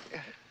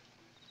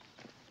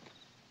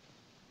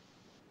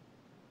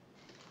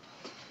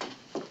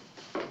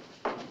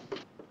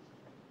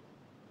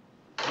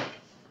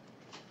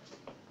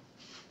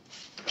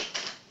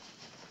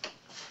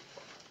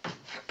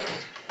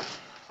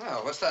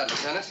 Well, what's that,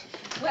 Lieutenant?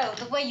 Well,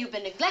 the way you've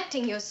been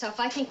neglecting yourself,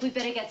 I think we'd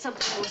better get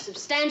something more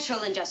substantial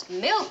than just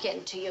milk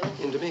into you.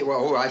 Into me?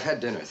 Well, I've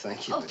had dinner,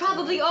 thank you. Oh,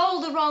 probably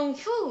all the wrong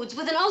foods.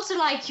 With an ulcer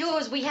like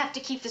yours, we have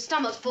to keep the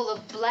stomach full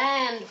of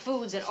bland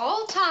foods at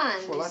all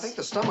times. Well, I think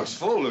the stomach's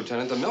full,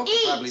 Lieutenant. The milk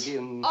will probably be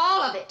in...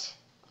 all of it.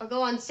 Or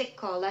go on sick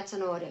call. That's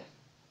an order.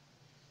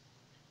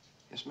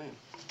 Yes, ma'am.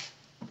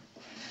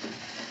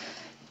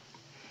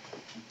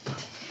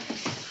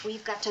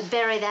 We've got to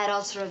bury that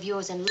ulcer of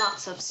yours in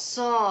lots of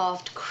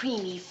soft,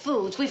 creamy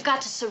foods. We've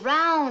got to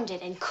surround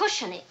it and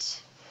cushion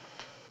it.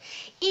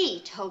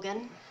 Eat,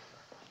 Hogan.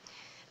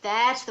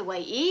 That's the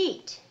way.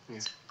 Eat. Yeah.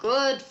 It's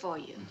good for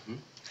you. Mm-hmm.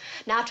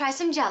 Now try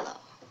some Jell-O.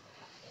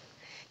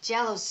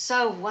 Jello's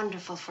so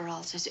wonderful for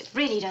ulcers. It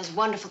really does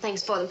wonderful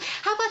things for them.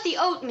 How about the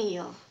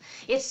oatmeal?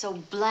 It's so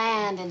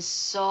bland and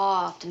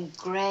soft and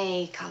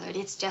gray-colored.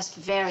 It's just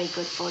very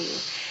good for you.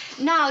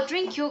 Now,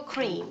 drink your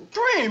cream.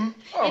 Cream?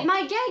 Oh. It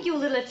might gag you a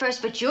little at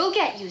first, but you'll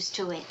get used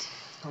to it.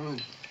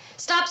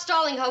 Stop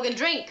stalling, Hogan.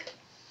 Drink.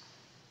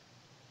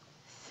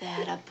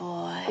 That a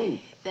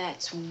boy.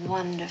 That's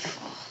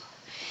wonderful.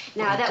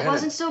 Now, that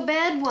wasn't so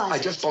bad, was it? I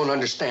just don't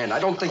understand. I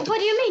don't think... What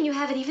do you mean you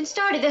haven't even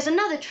started? There's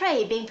another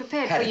tray being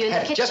prepared for you in the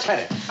kitchen. Just had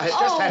it. I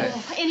just had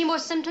it. Any more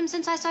symptoms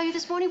since I saw you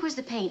this morning? Where's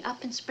the pain?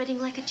 Up and spreading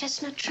like a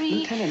chestnut tree?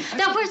 Lieutenant,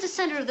 Now, where's the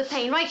center of the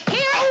pain? Right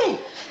here?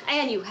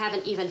 And you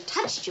haven't even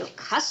touched your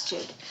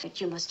custard.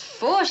 But you must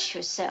force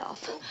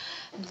yourself.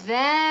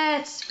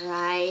 That's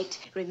right.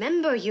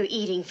 Remember, you're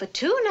eating for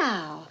two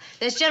now.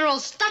 There's General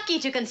Stuckey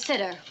to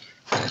consider.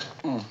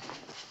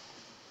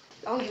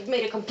 Oh, you've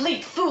made a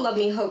complete fool of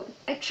me, Hogan.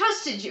 I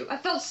trusted you. I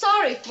felt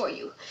sorry for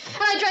you.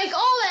 And I drank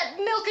all that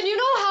milk, and you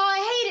know how I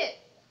hate it.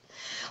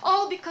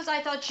 All because I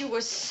thought you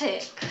were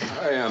sick.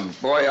 I am.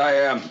 Boy, I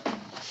am.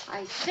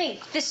 I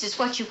think this is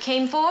what you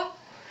came for.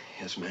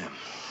 Yes, ma'am.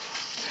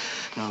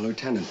 Now,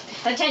 Lieutenant.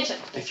 Attention.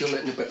 If you'll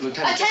let me... But,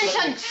 Lieutenant...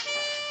 Attention!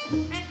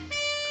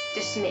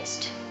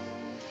 Dismissed.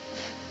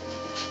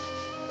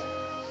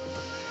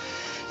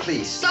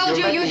 Please.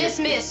 Soldier, you're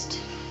dismissed.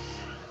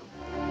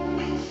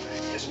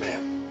 Yes,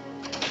 ma'am.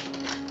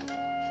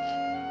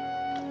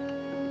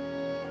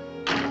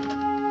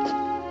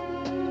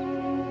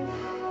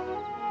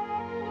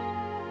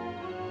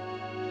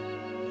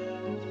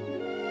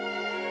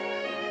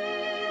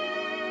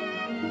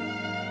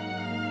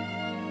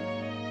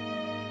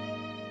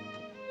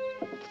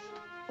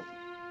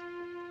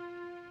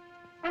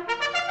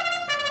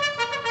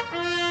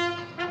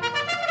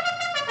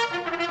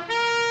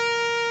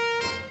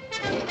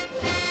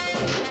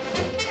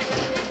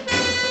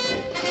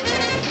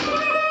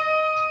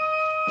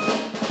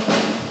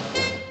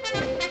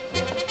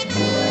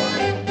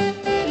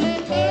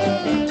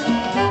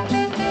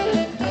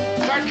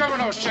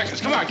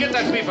 Come on, get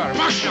that beef out of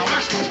her. March now,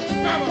 march.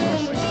 Come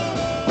on.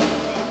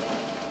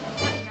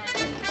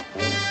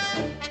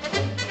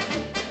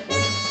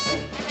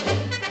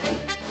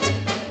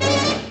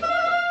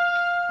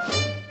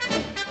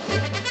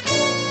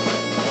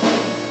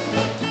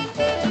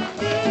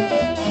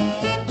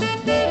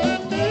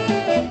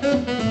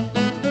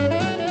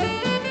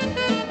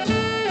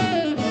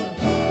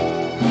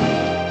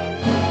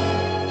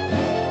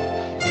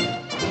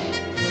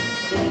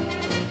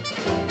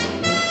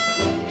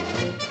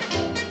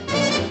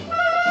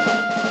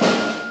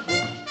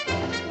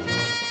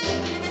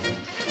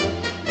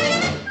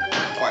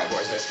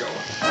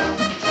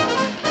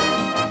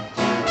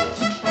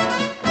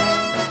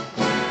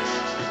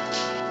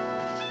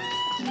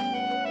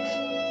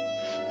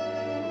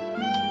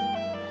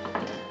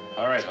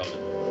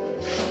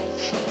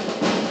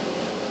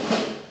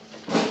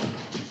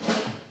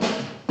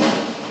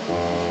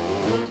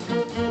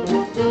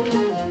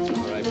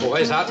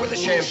 Out with the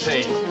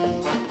champagne.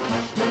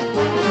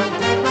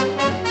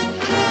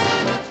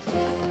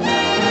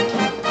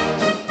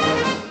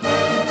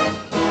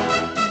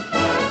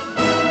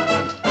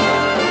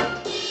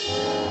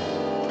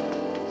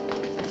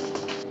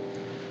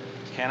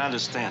 Can't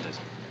understand it.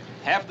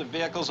 Half the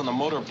vehicles in the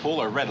motor pool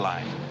are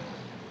redlined.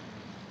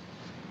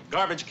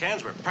 Garbage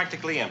cans were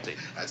practically empty.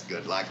 That's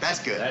good, Locke. That's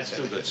good. That's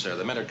too good, sir.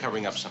 The men are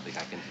covering up something.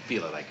 I can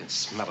feel it. I can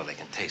smell it. I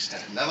can taste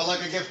it. Never look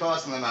a gift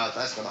horse in the mouth.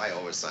 That's what I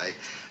always say.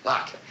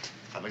 Locke,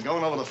 I've been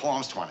going over the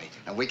Forms 20,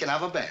 and we can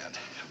have a band.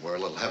 We're a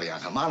little heavy on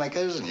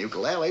harmonicas and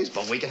ukuleles,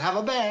 but we can have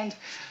a band.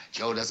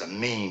 Joe does a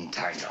mean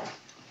tango.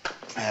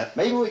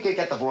 Maybe we could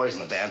get the boys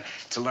in the band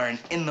to learn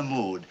In the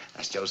Mood.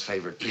 That's Joe's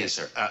favorite piece. Yes,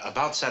 sir.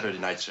 About Saturday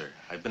night, sir.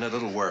 I've been a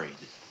little worried.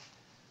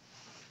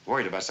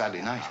 Worried about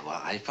Saturday night?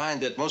 Well, I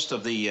find that most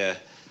of the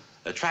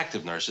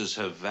attractive nurses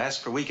have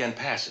asked for weekend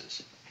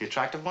passes. The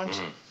attractive ones?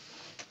 Mm-hmm.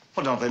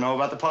 Well, don't they know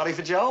about the party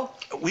for Joe?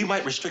 We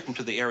might restrict them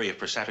to the area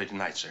for Saturday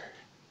night, sir.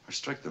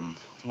 Restrict them?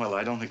 Well,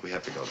 I don't think we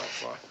have to go that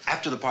far.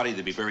 After the party,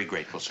 they'd be very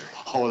grateful, sir.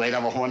 Oh, they'd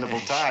have a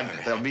wonderful time.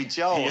 They'll meet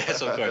Joe.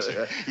 Yes, of course,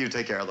 sir. You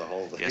take care of the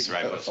whole thing. Yes, sir,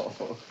 I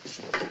will.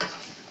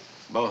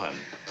 Bohan.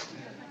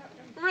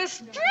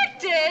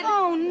 Restricted?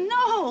 Oh,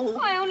 no.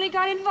 I only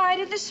got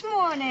invited this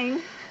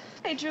morning.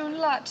 They drew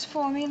lots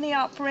for me in the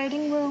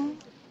operating room.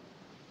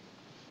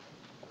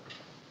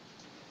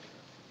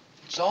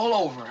 It's all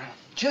over,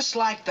 just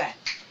like that.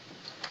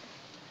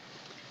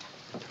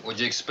 What'd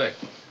you expect?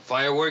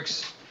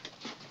 Fireworks?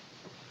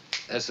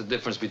 That's the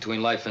difference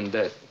between life and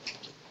death.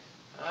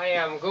 I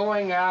am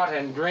going out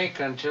and drink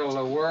until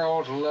the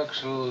world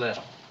looks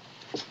little.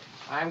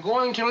 I'm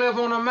going to live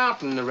on a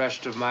mountain the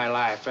rest of my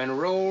life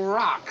and roll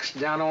rocks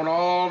down on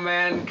all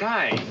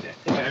mankind.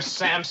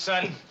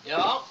 Samson.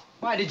 Yeah?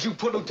 Why did you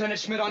put Lieutenant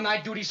Schmidt on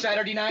night duty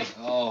Saturday night?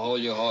 Oh,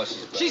 hold your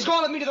horses, brother. She's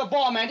going with me to the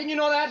ball, man. Didn't you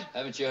know that?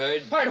 Haven't you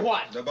heard? Heard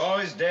what? The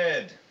boy's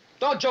dead.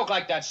 Don't joke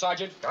like that,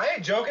 Sergeant. I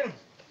ain't joking.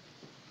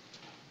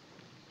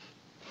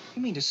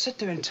 You mean to sit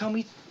there and tell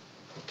me...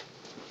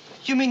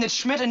 You mean that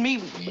Schmidt and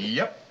me...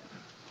 Yep.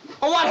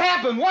 Oh, what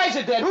happened? Why is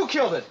it dead? Who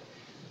killed it?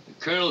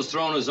 Colonel's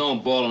throwing his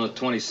own ball on the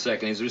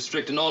 22nd. He's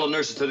restricting all the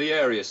nurses to the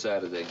area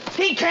Saturday.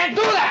 He can't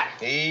do that!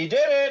 He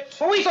did it!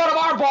 Well, we thought of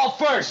our ball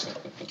first.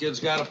 The kid's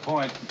got a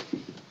point.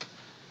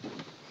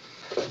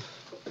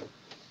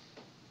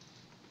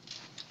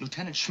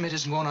 Lieutenant Schmidt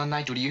isn't going on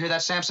night duty. You hear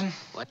that, Sampson?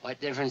 What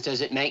difference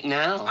does it make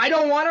now? I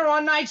don't want her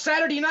on night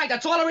Saturday night.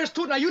 That's all there is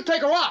to it. Now, you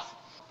take her off.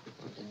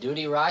 The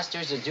duty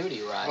roster's a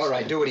duty roster. All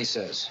right, do what he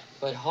says.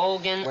 But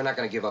Hogan... We're not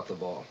going to give up the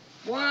ball.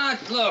 What?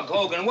 Look,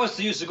 Hogan, what's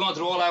the use of going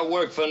through all that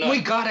work for nothing?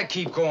 We gotta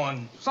keep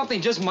going. Something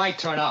just might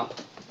turn up.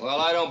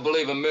 Well, I don't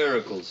believe in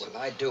miracles. Well,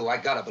 I do. I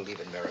gotta believe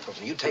in miracles.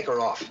 And you take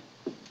her off.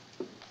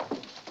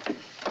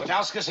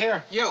 Wojtowska's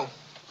here? You.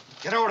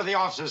 Get over to the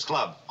officers'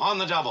 club. On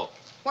the double.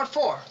 What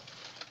for?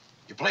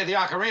 You play the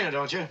ocarina,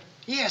 don't you?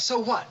 Yeah, so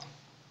what?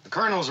 The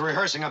colonel's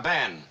rehearsing a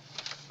band.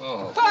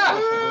 Oh.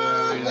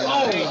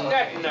 Oh,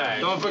 that nice.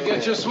 Don't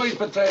forget your sweet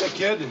potato,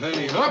 kid.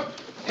 Hey, up.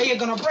 Hey, you're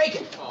gonna break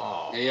it. Oh.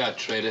 Yeah,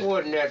 traitor.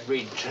 Wouldn't that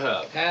be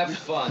tough? Have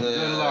fun.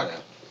 Good luck.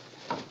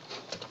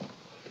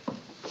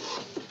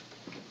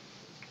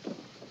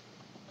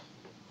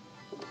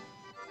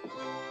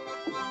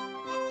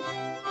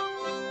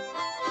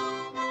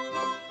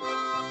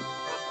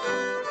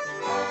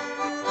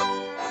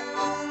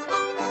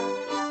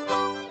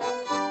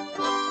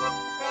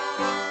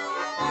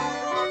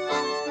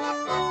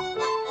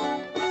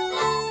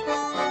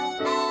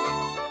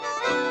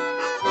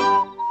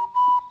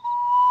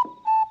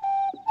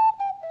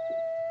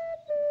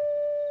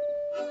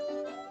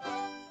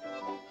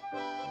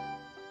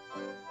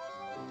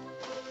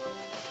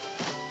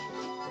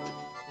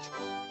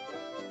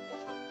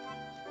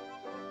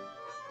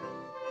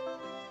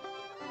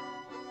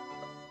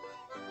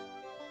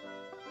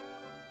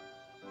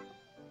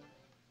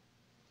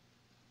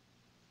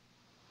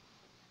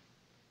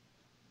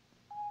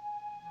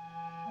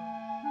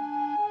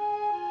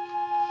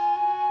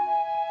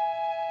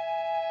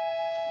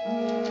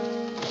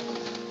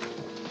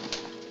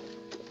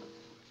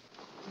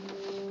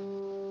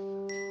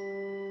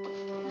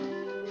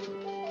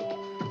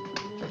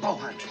 Oh,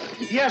 Hunt.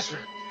 Yes, sir.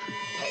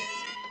 Hey.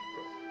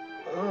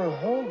 Oh,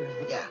 Hogan.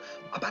 Yeah,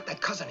 about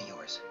that cousin of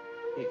yours.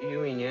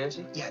 You mean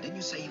Yancey? Yeah, didn't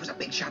you say he was a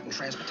big shot in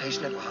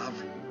transportation at Le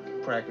Havre?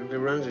 Practically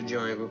runs a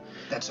joint.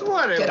 That's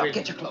Whatever. Get up,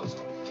 get your clothes.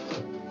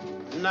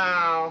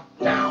 Now.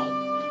 Now.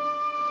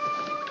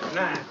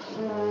 Now.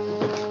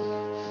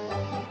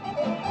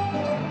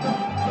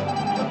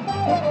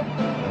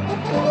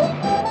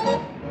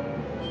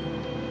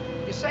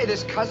 You say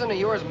this cousin of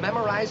yours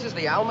memorizes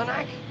the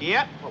almanac?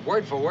 Yep. Well,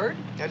 word for word?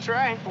 That's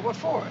right. Well, what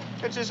for?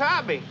 It's his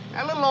hobby.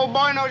 That little old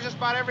boy knows just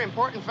about every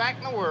important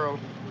fact in the world.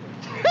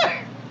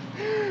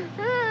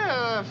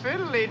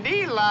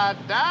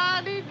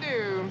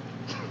 Fiddly-dee-la-da-dee-doo.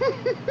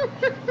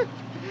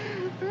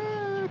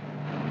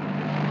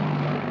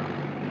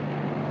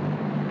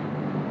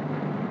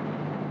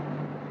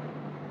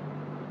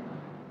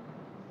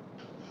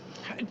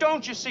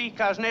 Don't you see,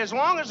 cousin, as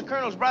long as the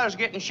colonel's brother's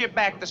getting shipped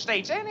back to the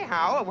States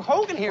anyhow,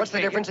 Hogan here What's the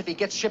figured- difference if he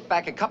gets shipped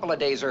back a couple of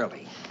days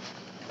early?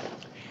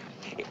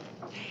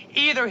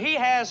 Either he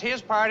has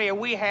his party or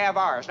we have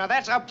ours. Now,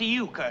 that's up to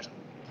you, cousin.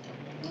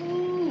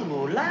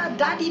 Ooh,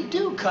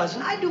 la-da-dee-doo,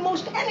 cousin. I'd do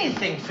most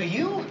anything for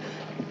you.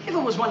 If it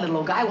was one little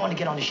old guy who wanted to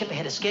get on the ship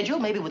ahead of schedule,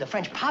 maybe with a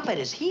French pop at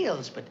his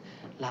heels, but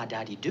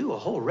la-da-dee-doo, a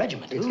whole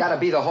regiment. It's got to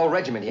be the whole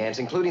regiment, Yance,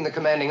 including the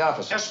commanding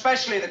officer.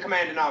 Especially the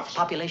commanding officer.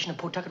 Population of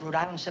Pawtucket, Rhode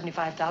Island,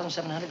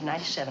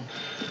 75,797.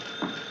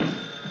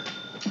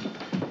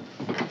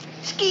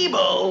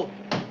 Skibo!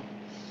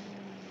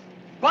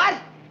 What?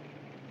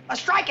 A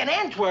strike in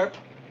Antwerp?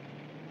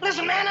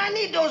 Listen, man, I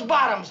need those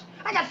bottoms.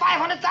 I got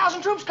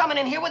 500,000 troops coming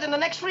in here within the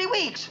next 3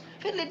 weeks.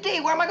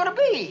 Fiddly-dee, where am I gonna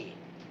be?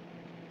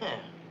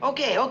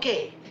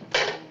 Okay.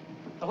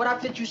 Now, what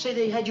outfit you say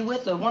they had you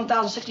with? The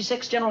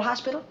 1066 General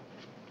Hospital?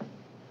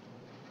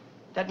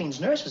 That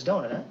means nurses,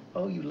 don't it, huh?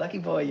 Oh, you lucky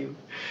boy, you.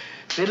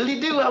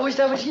 Fiddly-doo, I wish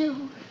that was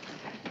you.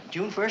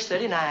 June 1st,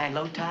 39,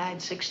 low tide,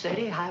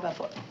 6:30, high by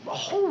 4. A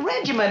whole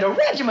regiment, a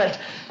regiment.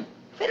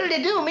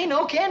 Fiddly-doo, me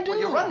no can do. Well,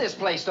 you run this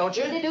place, don't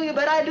you? Fiddly-doo, you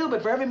bet I do,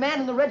 but for every man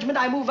in the regiment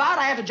I move out,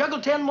 I have to juggle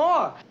 10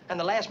 more. And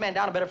the last man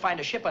down, I better find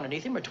a ship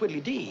underneath him or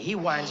twiddly-dee. He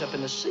winds up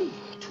in the sea.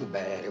 Too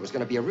bad. It was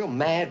going to be a real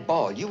mad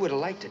ball. You would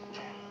have liked it.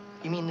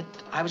 You mean that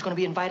I was going to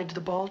be invited to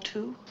the ball,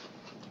 too?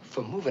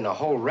 For moving a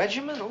whole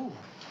regiment? Oh.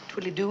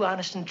 Twiddly-doo,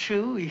 honest and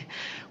true,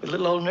 with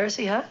little old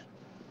Nursey, huh?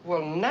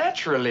 Well,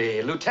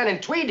 naturally.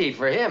 Lieutenant Tweedy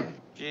for him.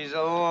 She's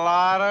a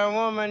lot of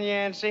woman,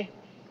 Yancey.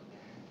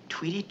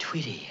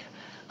 Tweedy,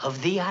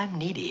 of thee I'm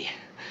needy.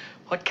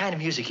 What kind of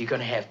music you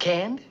gonna have?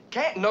 Canned?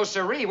 No,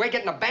 siree. We're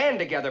getting a band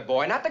together,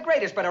 boy. Not the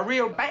greatest, but a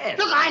real band.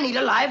 Look, I need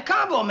a live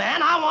combo,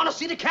 man. I want to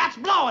see the cats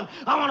blowing.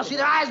 I want to see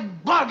their eyes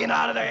bugging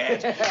out of their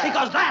heads.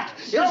 Because that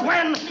is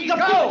when the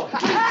go.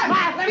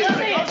 Let me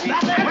see it.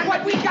 That's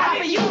what we got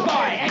for you,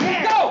 boy. And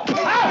you go.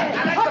 Now,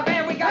 that's the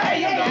band we got for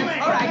you.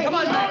 All right, come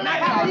on, man.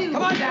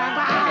 Come on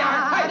down.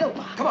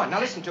 Come on, now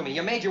listen to me.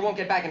 Your major won't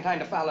get back in time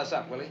to foul us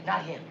up, will he?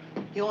 Not him.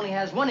 He only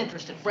has one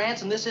interest in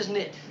France, and this isn't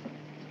it.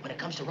 When it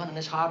comes to running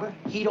this harbor,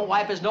 he don't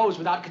wipe his nose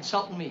without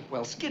consulting me.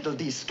 Well,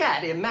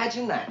 skittle-dee-scat,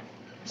 imagine that.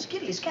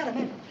 Skiddly scatter,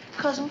 man.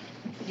 Cousin,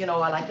 you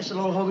know I like this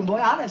little Hogan boy,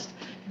 honest.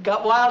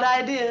 Got wild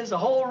ideas, a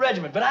whole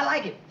regiment, but I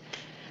like it.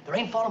 The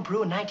rainfall in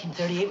Peru in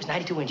 1938 was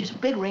 92 inches. A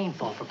big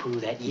rainfall for Peru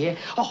that year.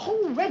 A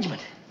whole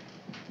regiment.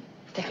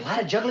 Take a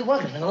lot of juggly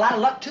wuggly and a lot of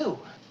luck, too.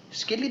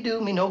 Skiddly do,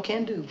 me no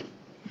can do.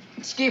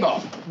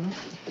 Ski-Ball,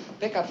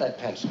 pick up that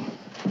pencil.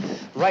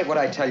 Write what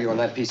I tell you on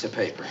that piece of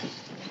paper.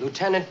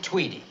 Lieutenant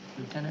Tweedy.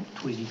 Lieutenant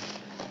Tweedy.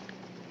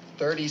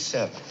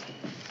 37.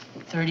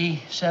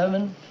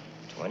 37.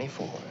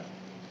 24.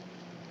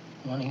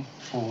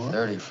 24.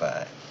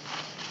 35.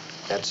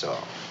 That's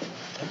all.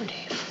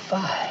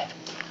 35.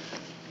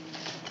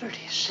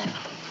 37.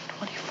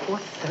 24.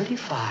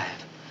 35.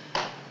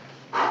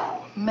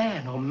 Whew,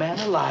 man, oh man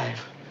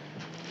alive.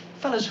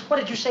 Fellas, what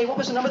did you say? What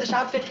was the number of this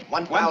outfit?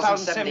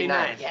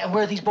 1,079. Yeah, and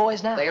where are these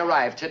boys now? They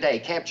arrived today,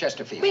 Camp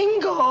Chesterfield.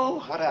 Bingo!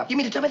 What up? You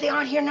mean to tell me they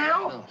aren't here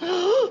now?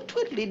 No.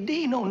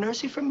 Twiddly-dee, no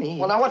mercy for me.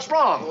 Well, now what's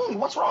wrong?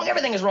 What's wrong?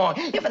 Everything is wrong.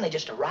 If they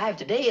just arrived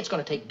today, it's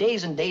going to take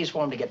days and days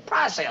for them to get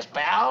processed,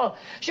 pal.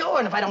 Sure,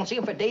 and if I don't see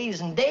them for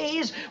days and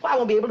days, well, I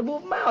won't be able to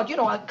move them out. You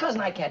know, cousin,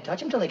 I can't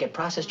touch them until they get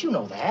processed. You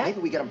know that. Maybe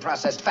we get them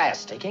processed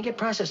fast. They can't get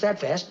processed that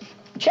fast.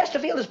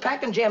 Chesterfield is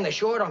packed and jammed. They're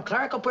short on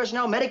clerical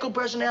personnel, medical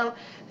personnel.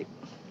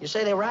 You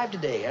say they arrived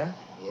today, huh?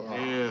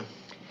 Yeah.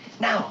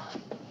 Now,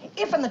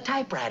 if the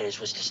typewriters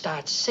was to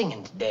start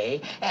singing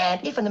today,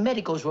 and if the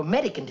medicos were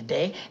medicing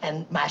today,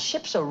 and my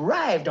ships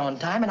arrived on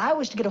time, and I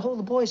was to get a hold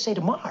of the boys, say,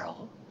 tomorrow,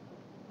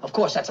 of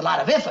course, that's a lot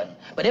of if'n,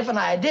 but if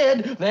I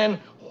did, then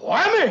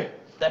whammy,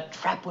 the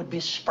trap would be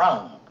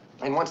sprung.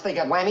 And once they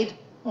got whammied?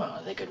 Well,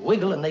 they could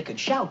wiggle and they could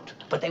shout,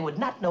 but they would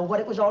not know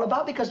what it was all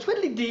about because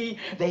twiddly-dee,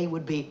 they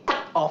would be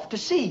off to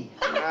sea.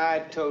 I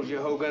told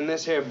you, Hogan,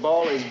 this here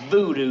ball is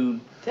voodoo.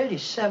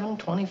 37,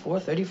 24,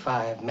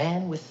 35.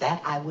 Man, with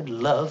that, I would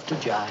love to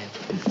jive.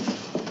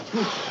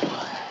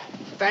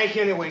 Thank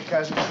you anyway,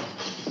 cousin.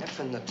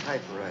 Effing the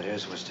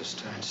typewriters was to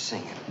start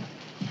singing.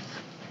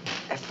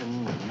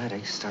 Effing the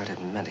medics started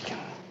medicing.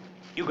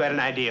 You got an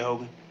idea,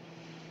 Hogan?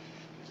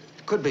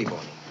 Could be,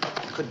 Bonnie.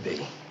 Could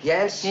be.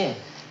 Yes? Yeah.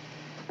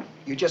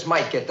 You just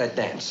might get that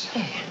dance.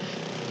 Yeah.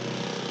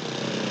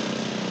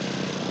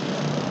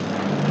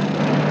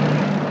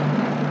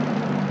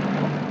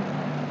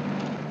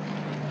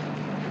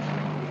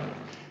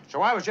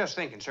 So I was just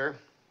thinking, sir,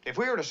 if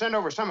we were to send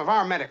over some of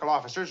our medical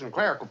officers and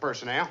clerical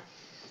personnel.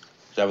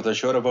 Is that what they're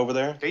short of over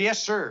there?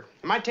 Yes, sir.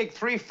 It might take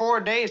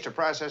 3-4 days to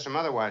process them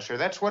otherwise, sir.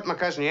 That's what my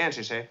cousin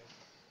Yancey said.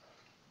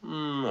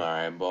 All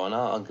right, Bon.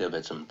 I'll give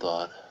it some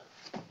thought.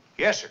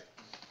 Yes, sir.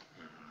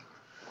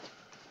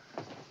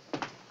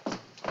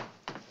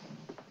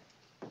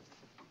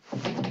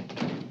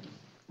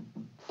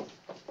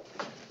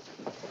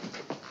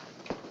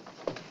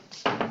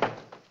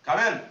 Come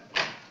in.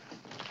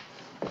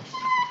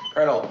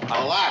 Colonel.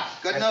 Hola.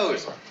 Good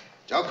news.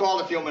 Joe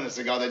called a few minutes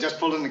ago. They just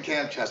pulled into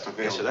Camp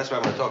Chesterfield. Yes, sir. That's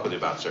what I want to talk with you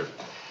about, sir.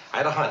 I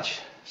had a hunch,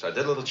 so I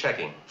did a little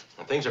checking.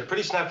 And things are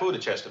pretty snafu to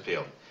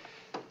Chesterfield.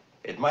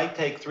 It might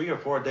take 3 or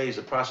 4 days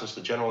to process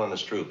the general and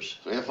his troops.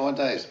 3 or 4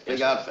 days. Big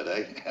Yes, outfit,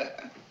 eh?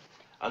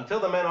 Until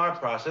the men are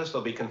processed,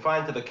 they'll be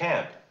confined to the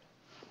camp.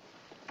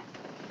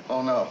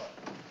 Oh, no.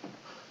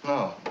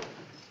 No.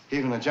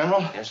 Even the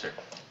general? Yes, sir.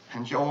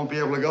 And Joe won't be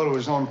able to go to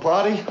his own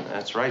party?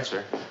 That's right,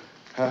 sir.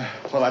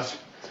 Well,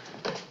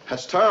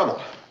 that's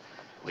terrible.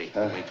 Wait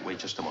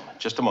just a moment.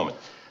 Just a moment.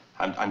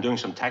 I'm doing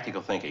some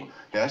tactical thinking.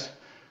 Yes?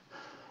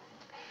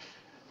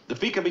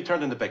 Defeat can be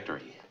turned into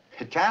victory.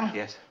 It can?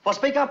 Yes. Well,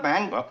 speak up,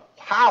 man. Well,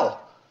 how?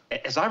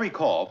 As I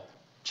recall,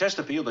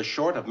 Chesterfield is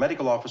short of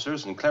medical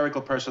officers and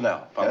clerical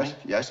personnel. Follow me?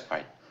 Yes. All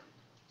right.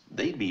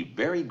 They'd be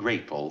very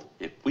grateful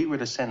if we were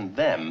to send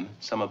them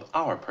some of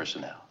our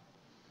personnel.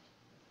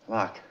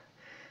 Look,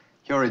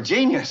 you're a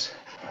genius.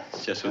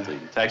 It's just what the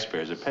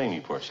taxpayers are paying me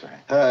for, sir.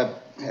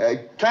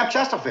 Camp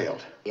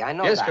Chesterfield. Yeah, I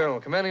know Yes, that. Colonel.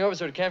 Commanding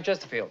officer to Camp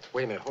Chesterfield.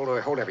 Wait a minute.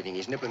 Hold everything.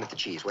 He's nibbling at the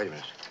cheese. Wait a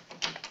minute.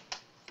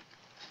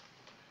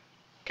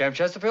 Camp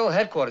Chesterfield,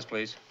 headquarters,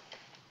 please.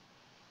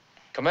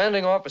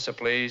 Commanding officer,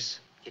 please.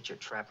 Get your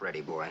trap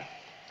ready, boy.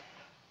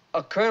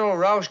 Colonel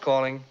Roush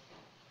calling.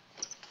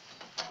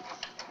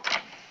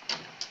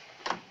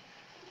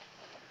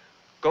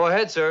 Go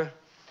ahead, sir.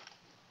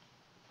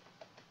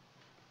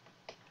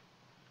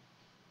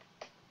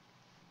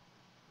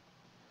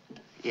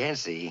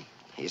 Yancey,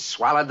 he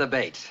swallowed the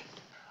bait.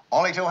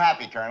 Only too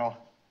happy, Colonel.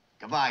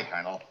 Goodbye,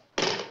 Colonel.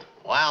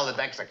 Well, the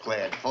decks are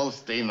cleared. Full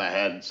steam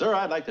ahead. Sir,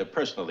 I'd like to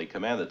personally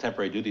command the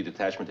temporary duty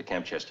detachment to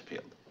Camp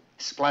Chesterfield.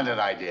 Splendid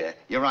idea.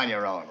 You're on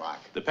your own, Rock.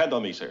 Depend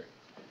on me, sir.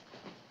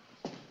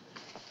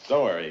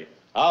 Don't worry.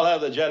 I'll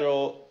have the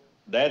general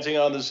dancing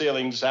on the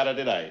ceiling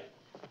Saturday night.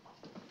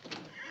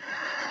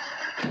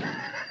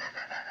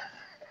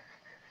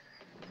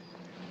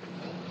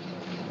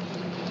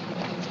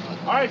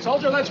 All right,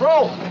 soldier, let's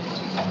roll.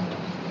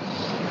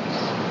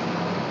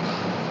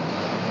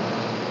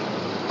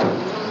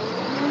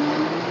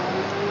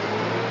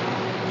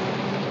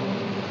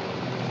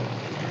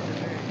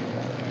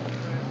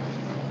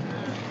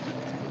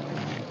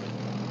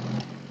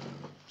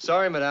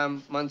 Sorry,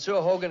 madame.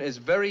 Monsieur Hogan is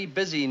very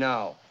busy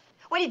now.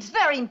 Well, it's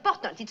very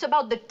important. It's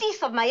about the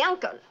teeth of my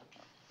uncle.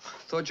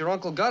 Thought your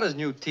uncle got his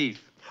new teeth.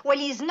 Well,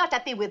 he's not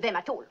happy with them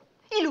at all.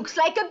 He looks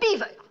like a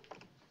beaver.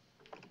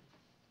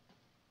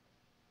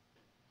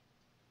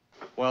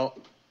 Well,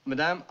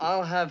 madame,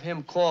 I'll have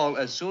him call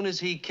as soon as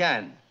he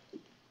can.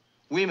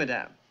 Oui,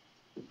 madame.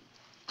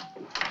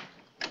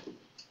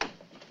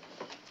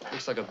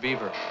 Looks like a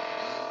beaver.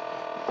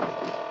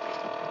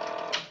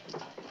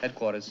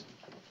 Headquarters.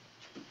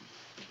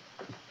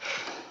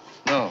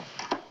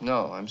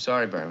 No, I'm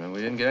sorry, Berman.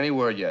 We didn't get any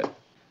word yet.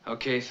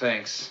 Okay,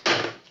 thanks.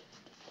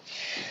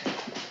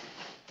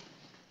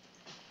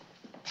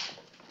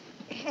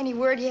 Any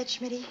word yet,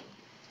 Schmitty?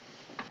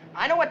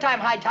 I know what time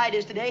high tide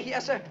is today.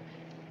 Yes, sir.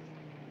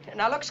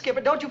 Now, look,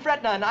 Skipper, don't you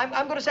fret none.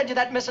 I'm going to send you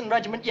that missing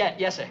regiment yet.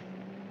 Yes, sir.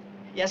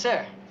 Yes,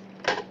 sir.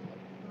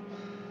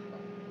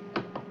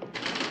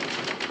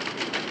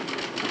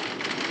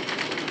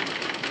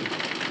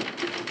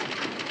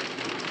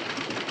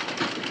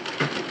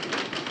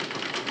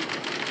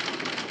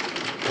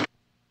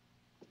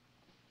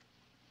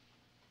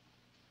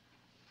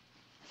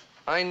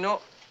 I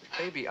know,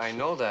 baby, I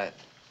know that.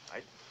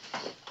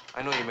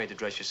 I know you made the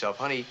dress yourself.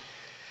 Honey,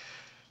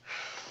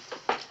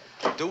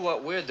 do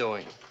what we're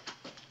doing.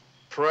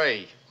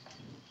 Pray.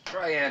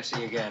 Try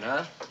Yancey again,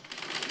 huh?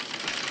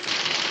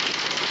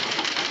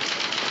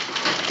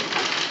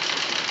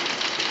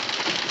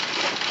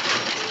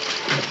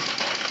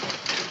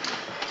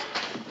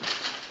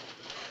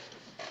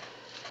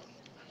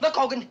 Look,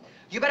 Hogan,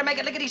 you better make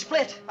it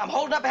lickety-split. I'm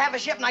holding up half a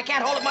ship, and I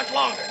can't hold it much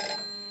longer.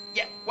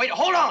 Yeah, wait,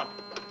 hold on.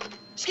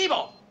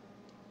 Ski-Ball.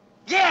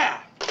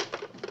 Yeah!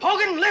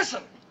 Hogan,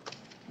 listen.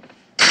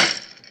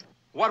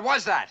 What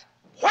was that?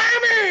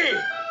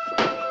 Whammy!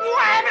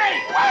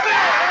 Whammy! Whammy!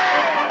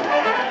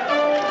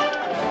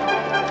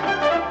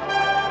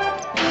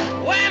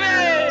 Whammy!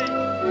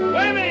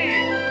 Whammy!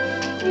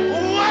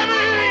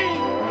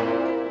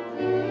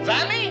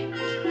 Whammy?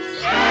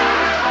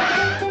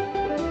 Yeah!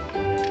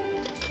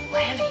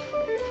 Whammy.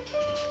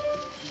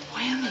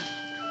 Whammy.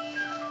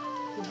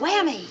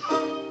 Whammy.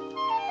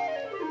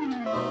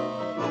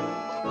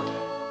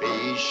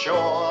 Be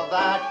sure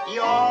that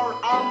your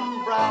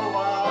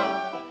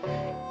umbrella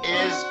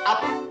is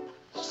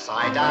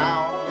upside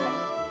down.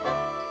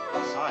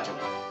 Sergeant,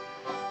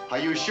 are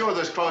you sure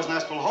this crow's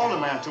nest will hold a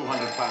man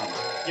 200 pounds?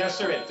 Yes,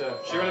 sir. It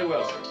surely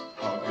will, sir.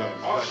 Oh, good.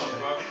 Awesome,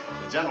 Buck.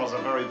 The general's a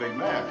very big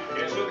man.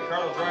 Yes, sir. The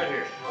colonel's right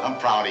here. I'm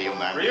proud of you,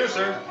 man. For you,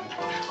 sir.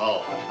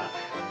 Oh,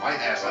 right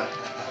there, son.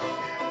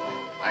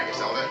 Thank you,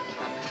 soldier.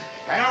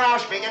 Colonel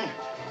Ralph speaking.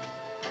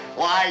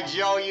 Why,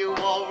 Joe, you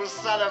old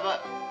son of a...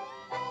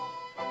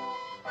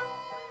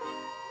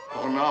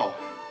 Oh, no.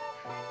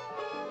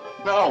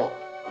 No.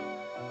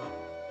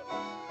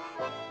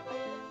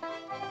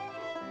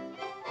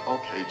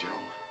 Okay, Joe.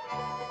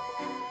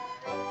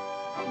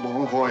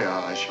 Bon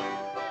voyage.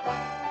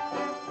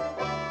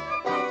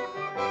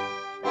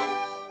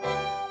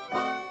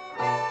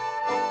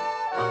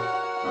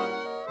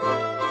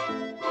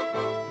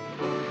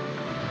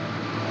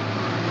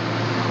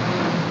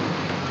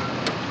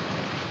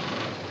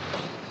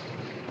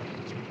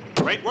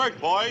 Great work,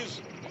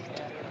 boys.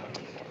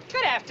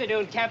 Good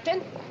afternoon,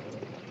 Captain.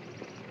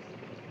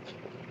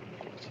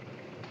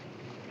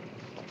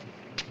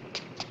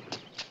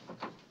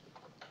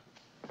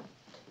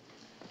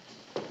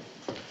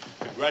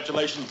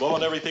 Congratulations, Bo,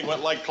 and everything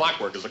went like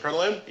clockwork. Is the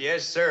colonel in?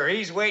 Yes, sir.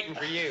 He's waiting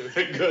for you.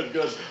 Good,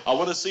 good. I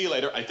want to see you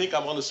later. I think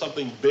I'm onto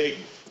something big.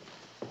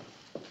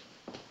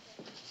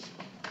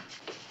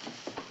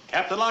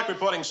 Captain Locke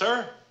reporting,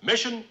 sir.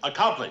 Mission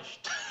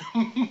accomplished.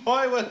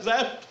 Boy, was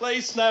that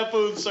place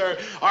snafu, sir.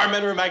 Our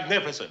men were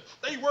magnificent.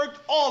 They worked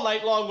all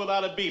night long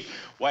without a beat.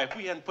 Why, if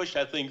we hadn't pushed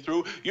that thing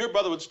through, your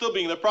brother would still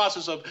be in the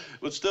process of,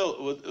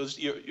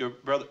 your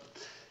brother.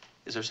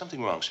 Is there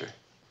something wrong, sir?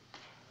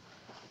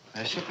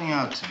 They're shipping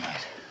out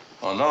tonight.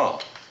 Oh, no.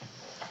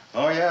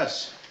 Oh,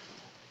 yes.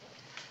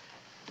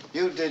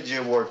 You did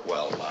your work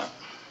well, Locke.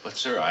 But,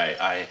 sir,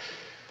 I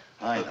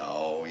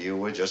know. You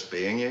were just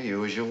being your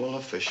usual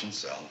efficient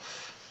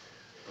self.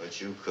 But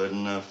you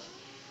couldn't have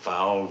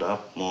fouled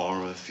up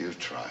more if you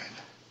tried.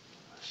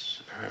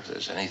 Sir, if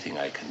there's anything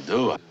I can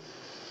do...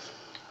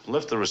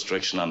 Lift the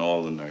restriction on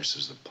all the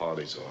nurses. The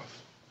party's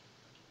off.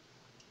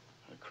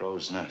 A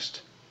crow's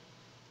nest.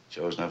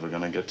 Joe's never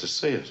gonna get to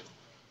see it.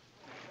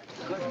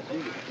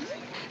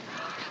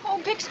 Oh,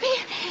 Bixby,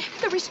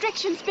 the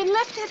restriction's been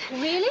lifted.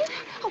 Really?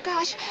 Oh,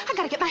 gosh, I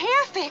gotta get my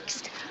hair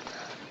fixed.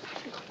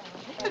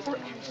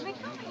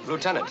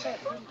 Lieutenant.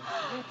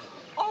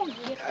 Oh,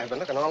 I've been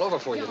looking all over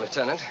for you,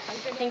 Lieutenant.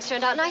 Things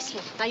turned out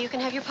nicely. Now you can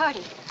have your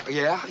party.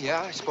 Yeah,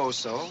 I suppose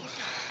so.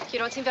 You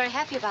don't seem very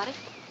happy about it.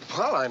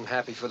 Well, I'm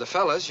happy for the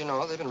fellas. You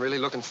know, they've been really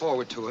looking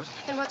forward to it.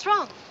 Then what's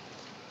wrong?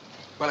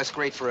 Well, it's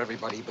great for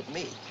everybody but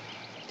me.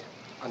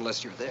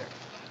 Unless you're there.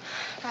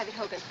 Private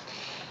Hogan,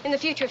 in the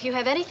future, if you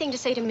have anything to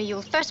say to me,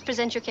 you'll first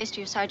present your case to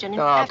your sergeant.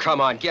 And Oh,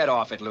 come on, get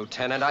off it,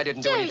 Lieutenant. I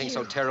didn't do Dare anything you?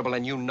 so terrible,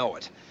 and you know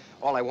it.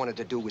 All I wanted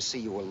to do was see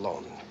you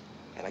alone.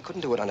 And I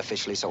couldn't do it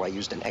unofficially, so I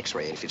used an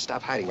X-ray. And if you'd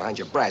stop hiding behind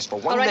your brass for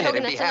one All right, minute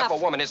Hogan, and be that's half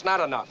enough. a woman, it's not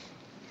enough.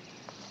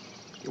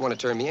 You want to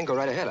turn me in? Go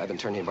right ahead. I've been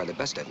turned in by the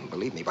best of them,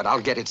 believe me. But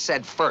I'll get it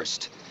said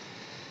first.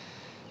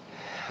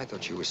 I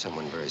thought you were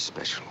someone very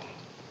special.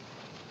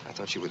 I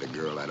thought you were the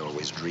girl I'd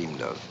always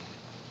dreamed of.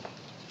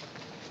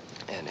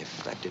 And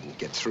if that didn't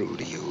get through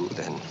to you,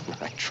 then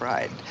I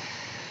tried.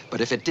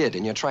 But if it did,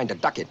 and you're trying to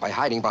duck it by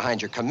hiding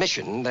behind your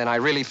commission, then I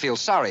really feel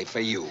sorry for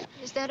you.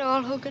 Is that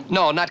all, Hogan?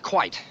 No, not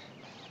quite.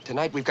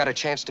 Tonight, we've got a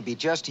chance to be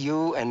just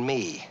you and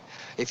me.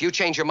 If you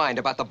change your mind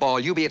about the ball,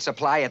 you be at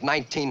Supply at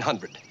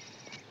 1900.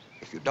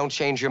 If you don't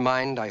change your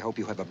mind, I hope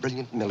you have a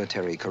brilliant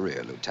military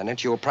career,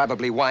 Lieutenant. You'll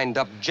probably wind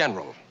up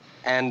general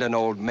and an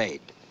old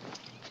maid.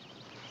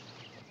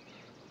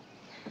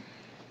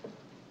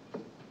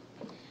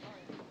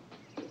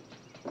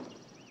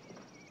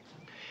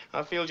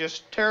 I feel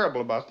just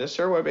terrible about this,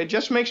 sir. It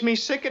just makes me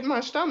sick at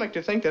my stomach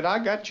to think that I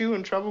got you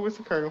in trouble with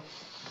the colonel.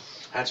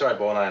 That's all right,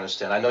 Bowen, I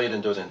understand. I know you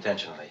didn't do it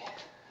intentionally.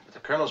 But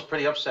the colonel's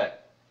pretty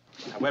upset.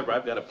 However,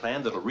 I've got a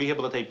plan that'll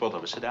rehabilitate both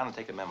of us. Sit down and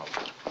take a memo.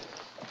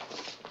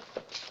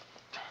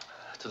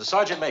 To the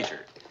Sergeant Major,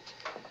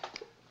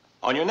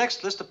 on your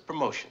next list of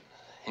promotion,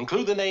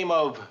 include the name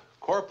of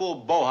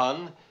Corporal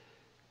Bohan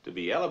to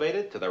be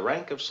elevated to the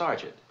rank of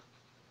Sergeant.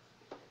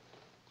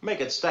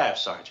 Make it Staff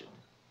Sergeant.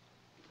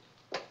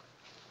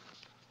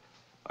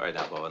 All right,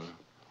 now, Bowen,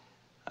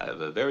 I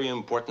have a very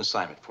important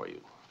assignment for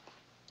you.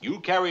 You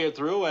carry it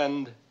through,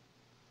 and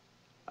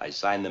I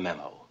sign the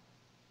memo.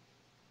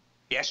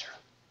 Yes, sir.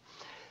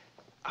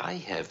 I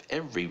have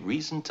every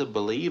reason to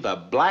believe a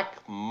black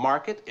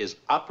market is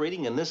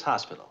operating in this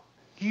hospital.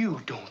 You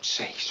don't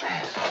say so.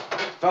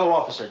 Fellow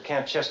officer at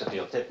Camp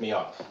Chesterfield tipped me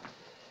off.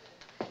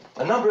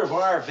 A number of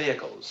our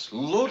vehicles,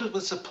 loaded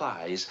with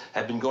supplies,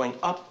 have been going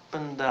up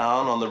and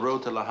down on the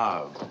road to Le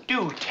Havre.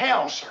 Do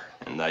tell, sir.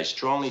 And I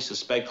strongly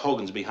suspect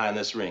Hogan's behind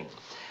this ring.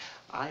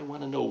 I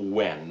want to know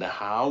when,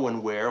 how,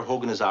 and where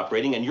Hogan is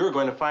operating, and you're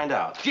going to find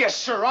out. Yes,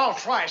 sir. I'll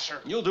try, sir.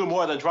 You'll do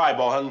more than try,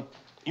 Bohan.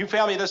 You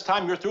fail me this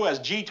time, you're through as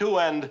G2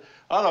 and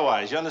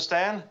otherwise. You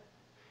understand?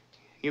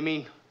 You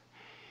mean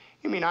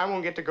I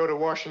won't get to go to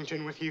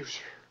Washington with you,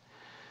 sir?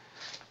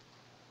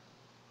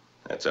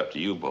 That's up to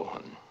you,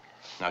 Bohan.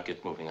 Now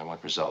get moving. I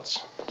want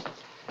results.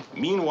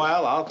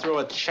 Meanwhile, I'll throw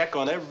a check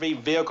on every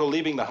vehicle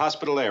leaving the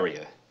hospital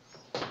area.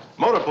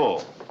 Motor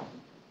pool.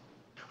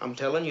 I'm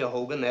telling you,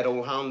 Hogan, that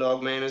old hound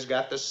dog man has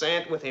got the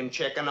scent with him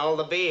checking all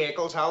the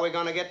vehicles. How are we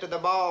going to get to the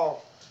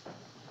ball?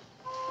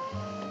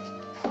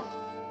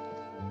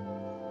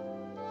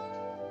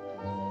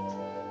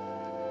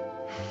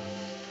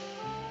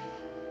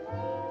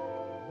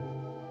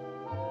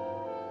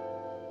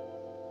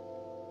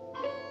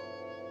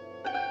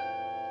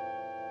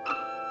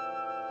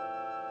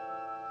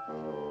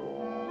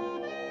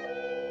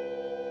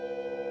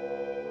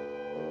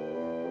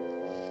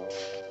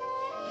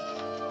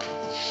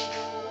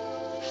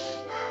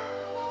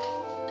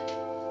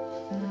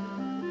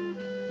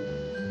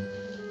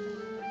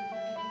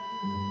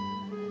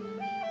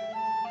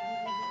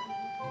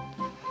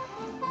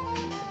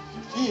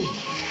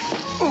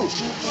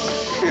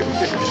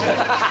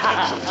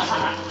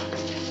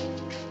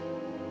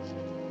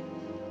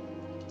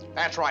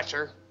 That's right,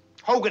 sir.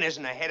 Hogan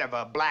isn't ahead of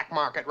a black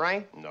market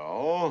ring.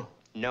 No?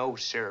 No,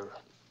 sir.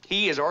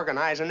 He is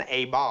organizing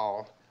a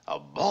ball. A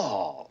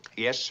ball?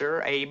 Yes,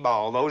 sir, a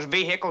ball. Those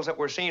vehicles that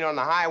we're seeing on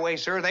the highway,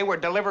 sir, they were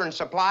delivering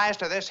supplies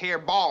to this here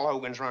ball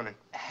Hogan's running.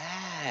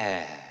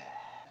 Ah.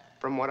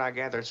 From what I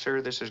gather,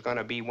 sir, this is going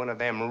to be one of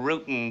them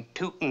rootin',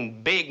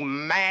 tootin', big,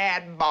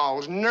 mad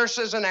balls.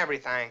 Nurses and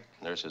everything.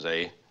 Nurses,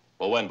 eh?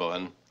 Well, when,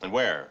 Bowen? And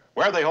where?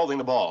 Where are they holding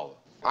the ball?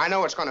 I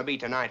know it's going to be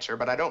tonight, sir,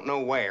 but I don't know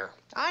where.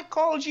 I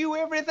called you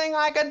everything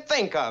I could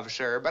think of,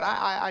 sir, but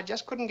I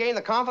just couldn't gain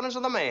the confidence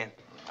of the man.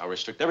 I'll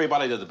restrict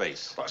everybody to the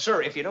base. Well,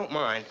 sir, if you don't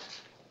mind,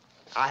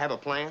 I have a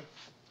plan.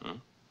 Hmm?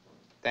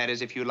 That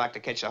is, if you'd like to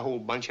catch a whole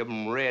bunch of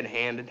them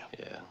red-handed.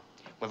 Yeah.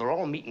 Well, they're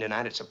all meeting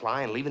tonight at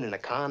Supply and leaving in a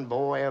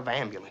convoy of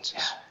ambulances.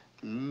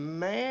 Yeah.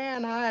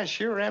 Man, I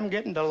sure am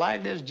getting to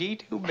like this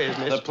G2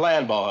 business. The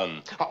plan,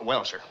 Bowen. Oh,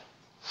 well, sir,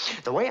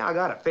 the way I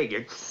got it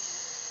figured,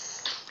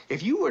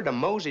 if you were to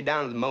mosey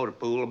down to the motor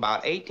pool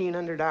about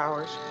 1,800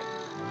 hours...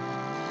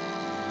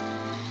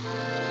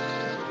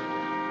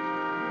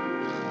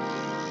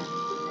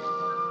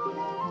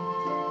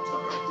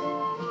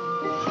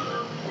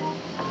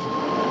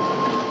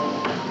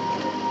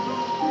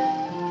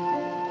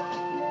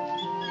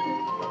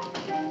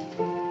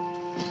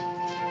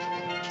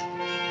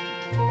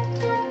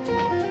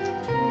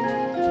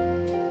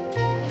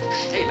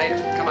 Hey, later.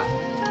 Come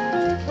on.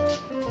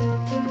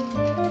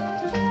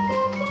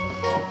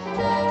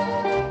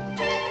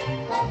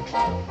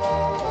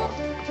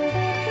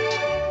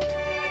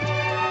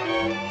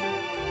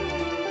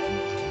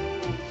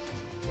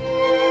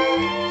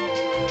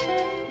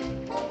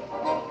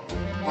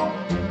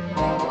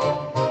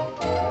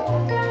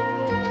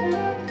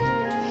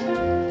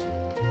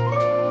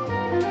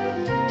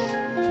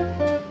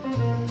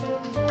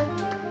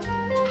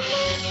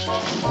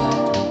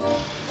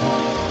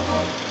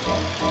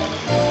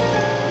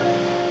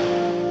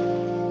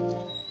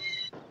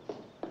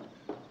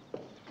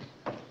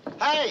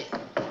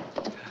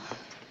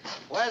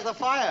 the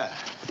fire?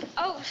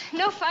 Oh,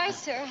 no fire,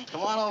 sir.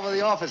 Come on over to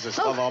the offices,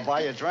 Stub. I'll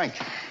buy you a drink.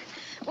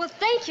 Well,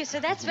 thank you, sir.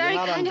 That's very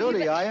You're not kind on of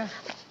duty, you. are you?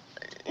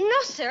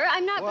 No, sir,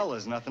 I'm not. Well,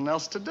 there's nothing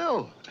else to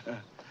do.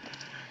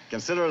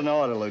 Consider it an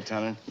order,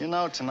 Lieutenant. You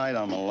know, tonight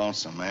I'm a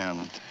lonesome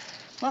man.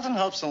 Nothing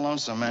helps a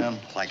lonesome man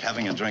like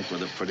having a drink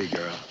with a pretty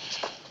girl.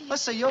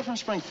 Let's say you're from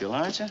Springfield,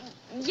 aren't you?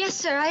 Yes,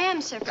 sir, I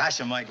am, sir. Gosh,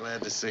 am I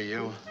glad to see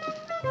you.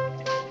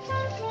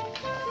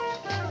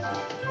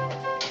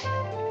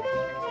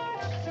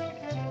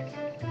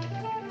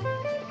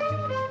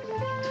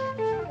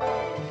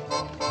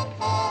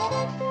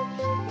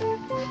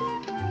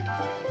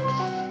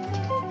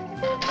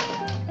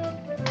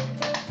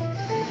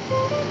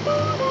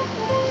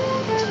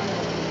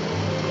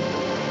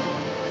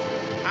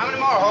 How many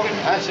more, Hogan?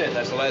 That's it.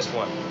 That's the last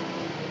one.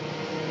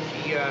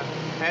 She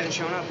hasn't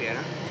shown up yet,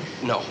 huh?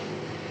 No.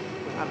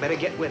 I better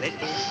get with it.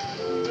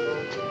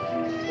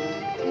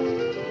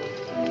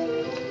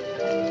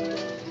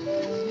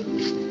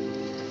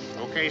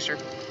 Okay, sir.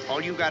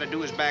 All you gotta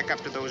do is back up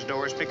to those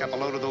doors, pick up a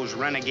load of those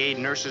renegade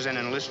nurses and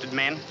enlisted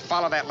men,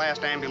 follow that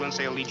last ambulance,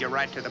 they'll lead you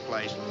right to the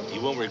place. You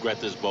won't regret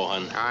this,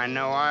 Bohan. I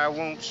know I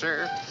won't,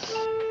 sir.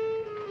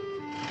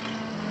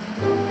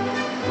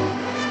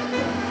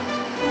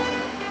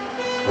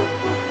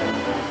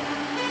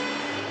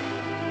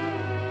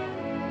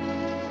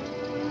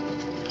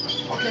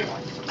 Okay, boy,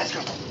 let's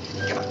go.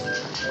 Come on.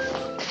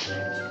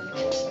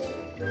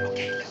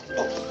 Okay,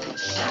 oh,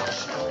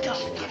 slow down.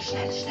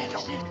 Stand,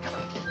 come on.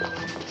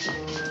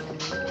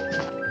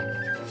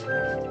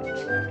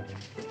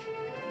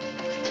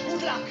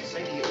 Move it up.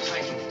 Same to you,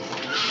 thank you.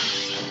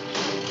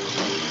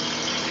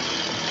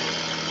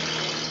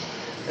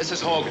 This is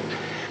Hogan.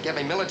 Give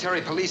me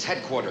military police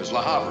headquarters,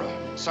 La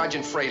Havre.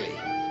 Sergeant Fraley.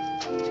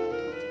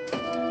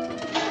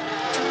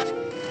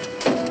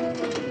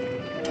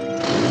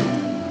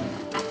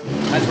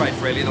 That's right,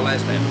 Fraley, the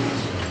last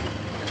ambulance.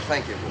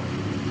 Thank you, boy.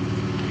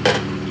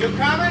 You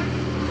coming?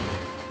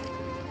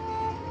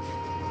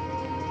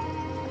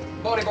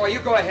 Bodie boy, you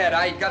go ahead.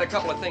 I got a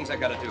couple of things I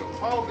gotta do.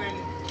 Hogan,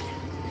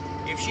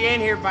 if she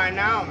ain't here by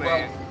now,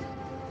 man.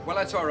 Well,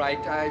 that's all right.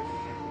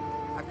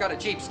 I've got a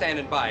Jeep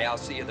standing by. I'll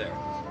see you there.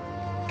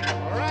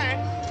 All right.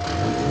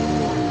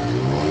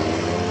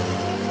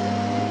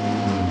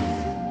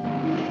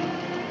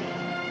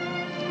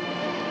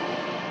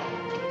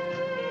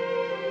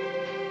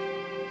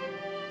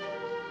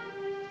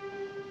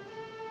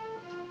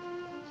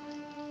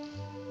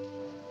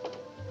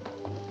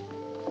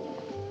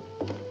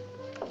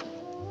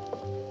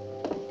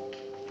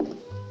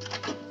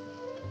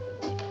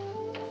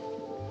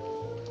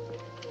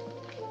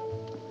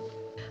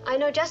 I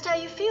know just how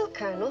you feel,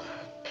 Colonel.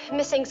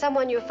 Missing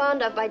someone you're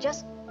fond of by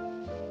just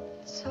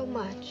so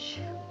much.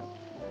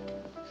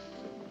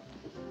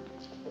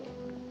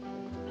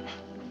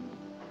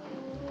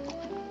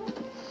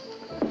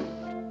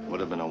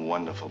 Would have been a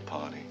wonderful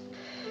party.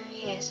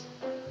 Yes.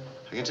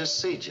 I can just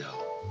see Joe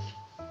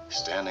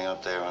standing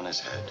up there on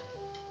his head.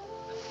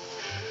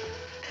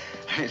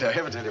 Hey, did I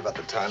ever tell you about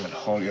the time in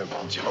Holyoke,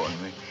 Joe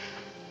and me?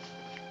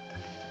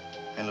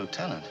 Hey,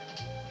 Lieutenant,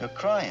 you're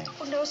crying.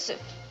 Oh, no, sir.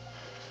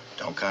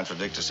 Don't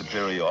contradict a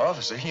superior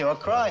officer. You're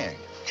crying.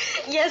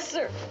 Yes,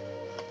 sir.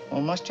 Well,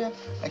 must you?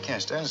 I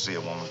can't stand to see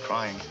a woman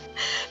crying.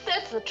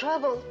 That's the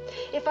trouble.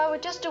 If I were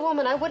just a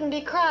woman, I wouldn't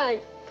be crying.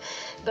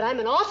 But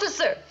I'm an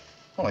officer.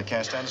 Well, I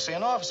can't stand to see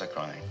an officer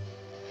crying.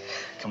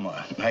 Come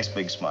on, nice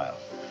big smile.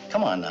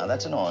 Come on now,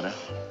 that's an order.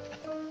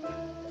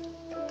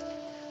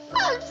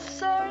 I'm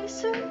sorry,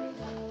 sir.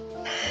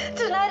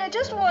 Tonight I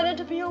just wanted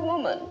to be a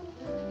woman.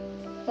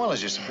 Well,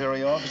 as your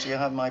superior officer, you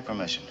have my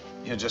permission.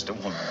 You're just a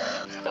woman.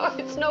 Oh,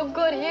 it's no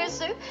good here,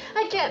 sir.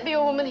 I can't be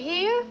a woman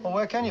here. Well,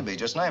 where can you be?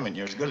 Just name it.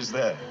 You're as good as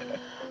that.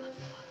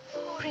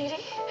 Oh,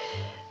 really?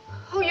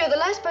 Oh, you're the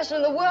last person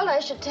in the world I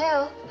should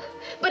tell.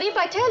 But if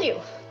I tell you...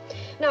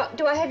 Now,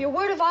 do I have your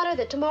word of honor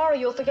that tomorrow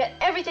you'll forget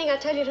everything I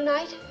tell you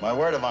tonight? My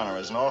word of honor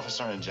as an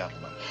officer and a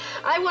gentleman.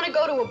 I want to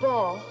go to a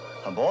ball.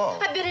 A ball?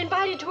 I've been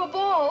invited to a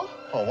ball.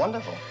 Oh,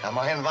 wonderful. Am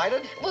I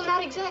invited? Well,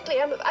 not exactly.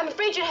 I'm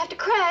afraid you'd have to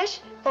crash.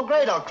 Oh,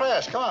 great. I'll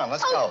crash. Come on,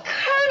 let's go.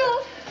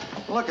 Colonel!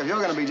 Look, if you're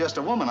going to be just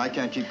a woman, I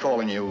can't keep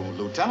calling you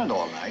Lieutenant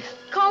all night.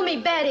 Call me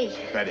Betty.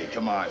 Betty,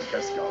 come on.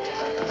 Let's go.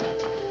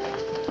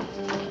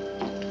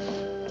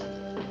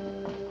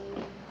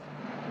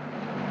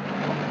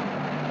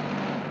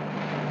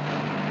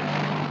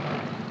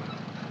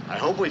 I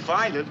hope we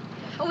find it.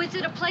 Oh, it's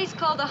at a place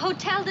called the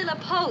Hotel de la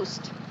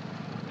Poste.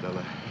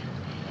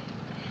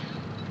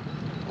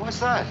 What's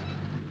that?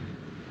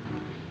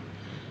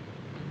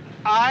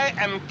 I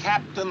am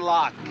Captain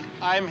Locke.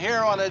 I'm here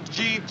on a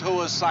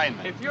G2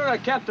 assignment. If you're a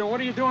captain, what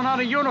are you doing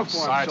out of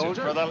uniform, Sergeant,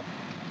 soldier? for the...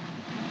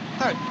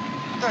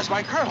 There's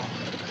my colonel.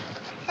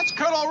 That's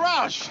Colonel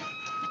Roush.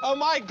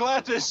 Am I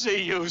glad to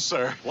see you,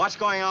 sir? What's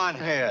going on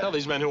here? Tell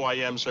these men who I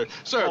am, sir.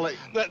 Sir,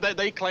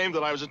 they claimed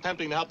that I was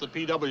attempting to help the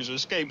PWs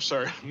escape,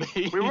 sir.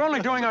 Me? We were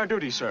only doing our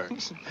duty, sir.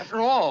 After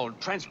all,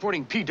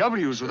 transporting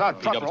PWs without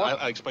proper...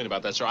 I'll explain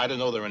about that, sir. I didn't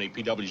know there were any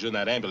PWs in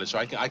that ambulance, sir.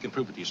 I can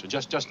prove it to you, sir.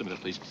 Just a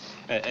minute, please.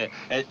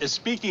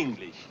 Speak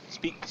English.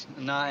 Speak.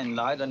 Nein,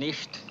 leider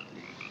nicht.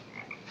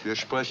 Wir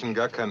sprechen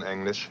gar kein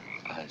Englisch.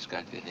 It's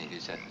got to be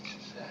English.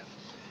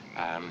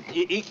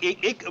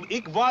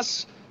 Ik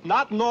was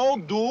not know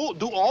do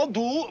all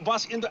do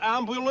was in the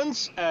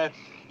ambulance.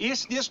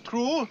 Is this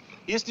true?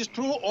 Is this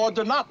true or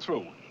not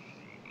true?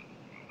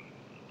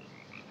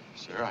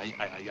 Sir,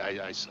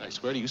 I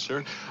swear to you,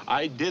 sir,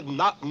 I did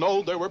not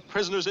know there were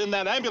prisoners in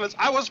that ambulance.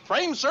 I was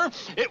framed, sir.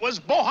 It was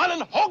Bohan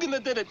and Hogan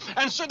that did it.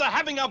 And, sir, they're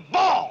having a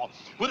ball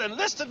with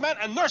enlisted men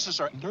and nurses,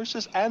 sir.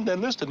 Nurses and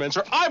enlisted men,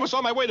 sir. I was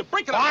on my way to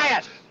break it up.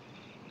 Quiet!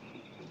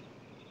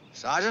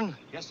 Sergeant?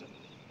 Yes, sir.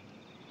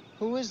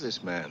 Who is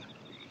this man?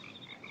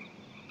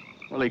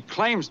 Well, he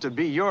claims to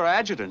be your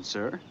adjutant,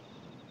 sir.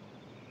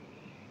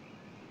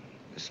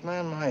 This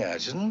man my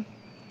adjutant?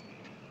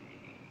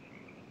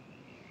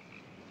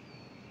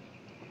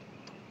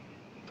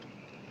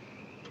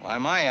 Why,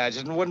 my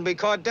adjutant wouldn't be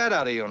caught dead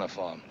out of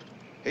uniform.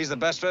 He's the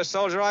best-dressed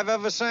soldier I've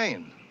ever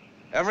seen.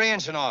 Every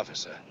inch an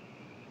officer.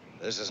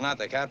 This is not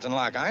the Captain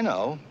Locke I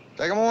know.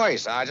 Take him away,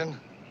 Sergeant.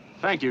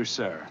 Thank you,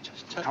 sir.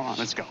 Come on,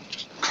 let's go.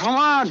 Come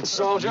on,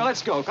 soldier,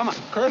 let's go. Come on.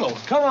 Colonel.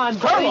 Come on,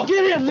 Colonel.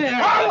 Get in there.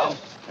 Colonel.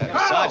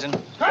 Sergeant.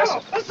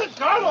 Colonel. Listen,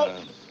 Colonel.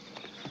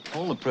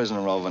 Hold the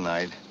prisoner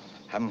overnight.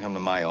 Have him come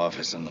to my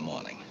office in the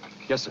morning.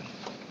 Yes, sir.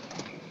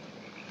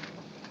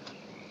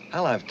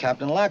 I'll have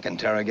Captain Locke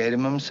interrogate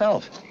him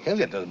himself. He'll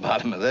get to the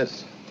bottom of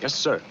this. Yes,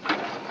 sir.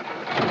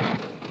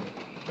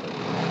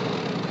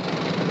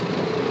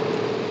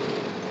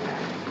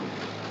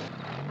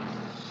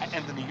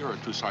 And in a year or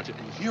two, Sergeant,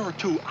 in a year or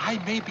two,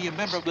 I may be a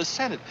member of the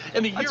Senate.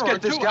 In a year or two... Let's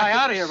get this guy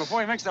out of here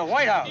before he makes the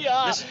White House.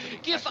 Yeah,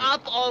 give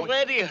up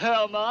already,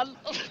 Herman.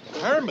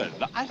 Herman?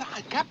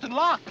 Captain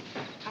Locke.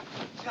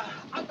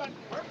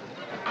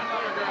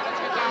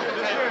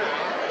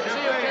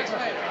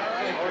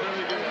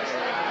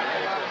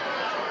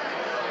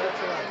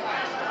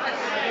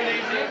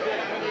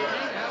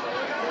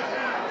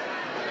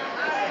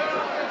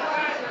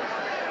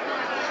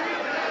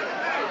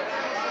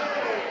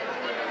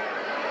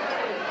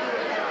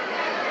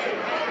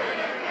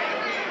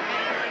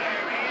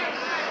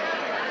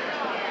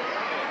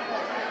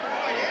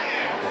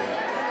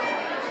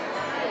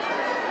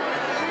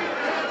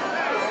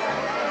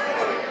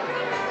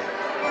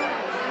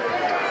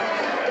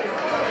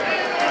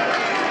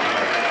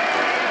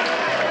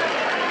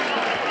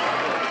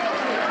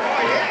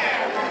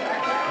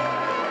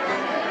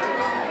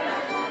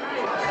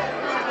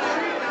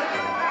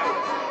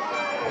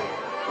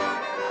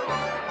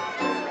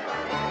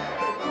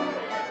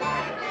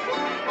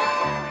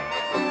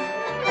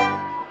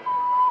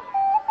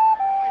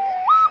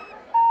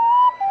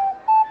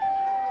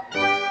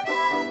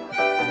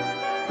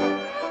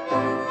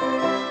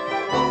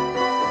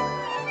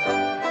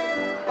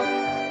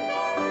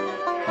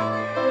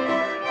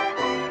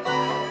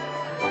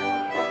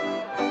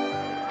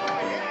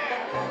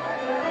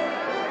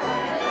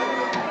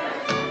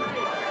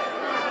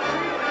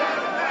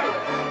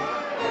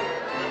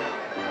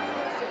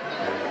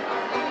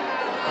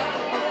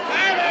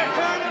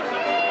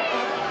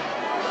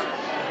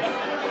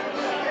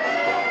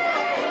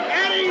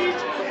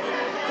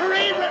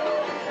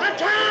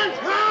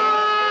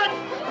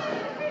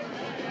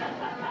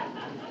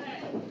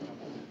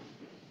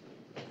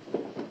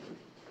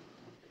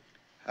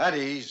 At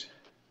ease.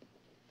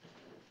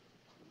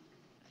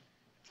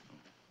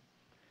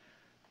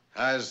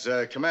 As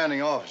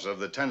commanding officer of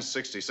the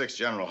 1066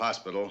 General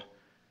Hospital,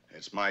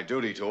 it's my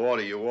duty to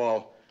order you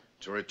all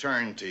to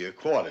return to your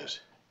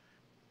quarters.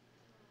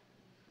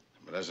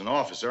 But as an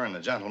officer and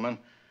a gentleman,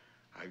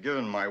 I've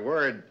given my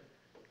word.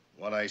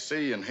 What I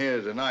see and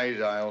hear tonight,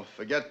 I'll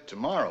forget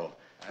tomorrow.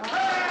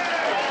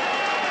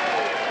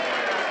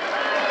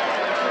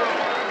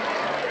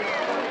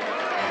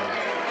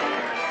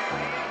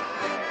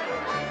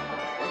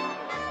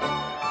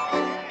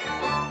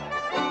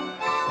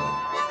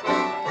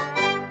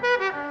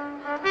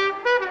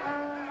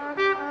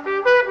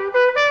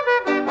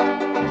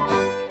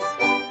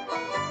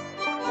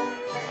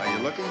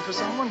 For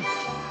someone?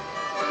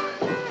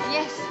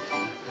 Yes.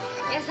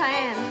 Yes, I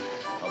am.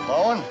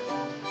 Bowen?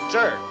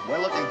 Sir, we're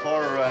looking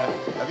for,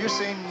 have you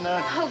seen,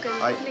 Hogan,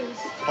 please.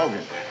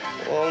 Hogan.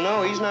 Well,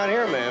 no, he's not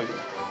here, ma'am.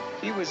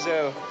 He was,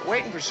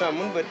 waiting for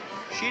someone, but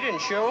she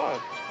didn't show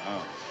up.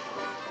 Oh.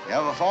 You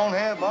have a phone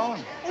here,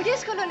 Bowen? Oh,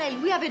 yes,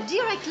 Colonel. We have a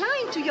direct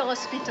line to your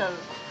hospital.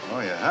 Oh,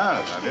 you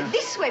have you?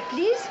 This way,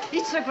 please.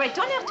 It's a great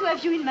honor to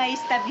have you in my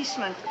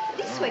establishment.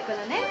 This way,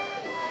 Colonel.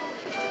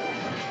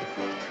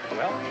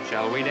 Well,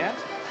 shall we dance?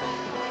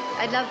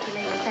 I'd love to,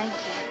 Layla. Thank you.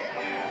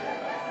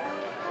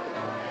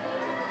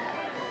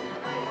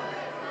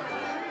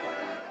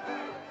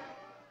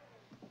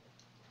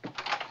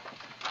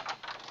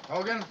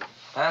 Hogan?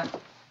 Huh?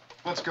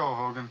 Let's go,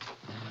 Hogan.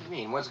 What do you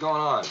mean? What's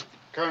going on?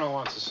 Colonel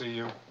wants to see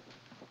you.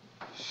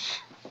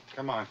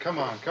 Come on, come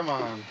on, come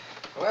on.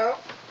 Well,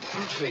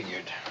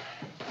 figured.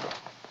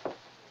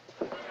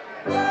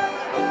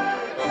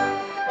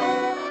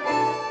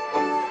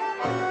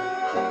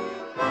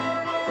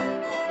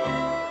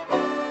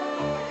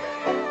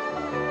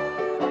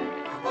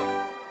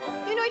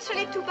 You know, it's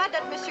really too bad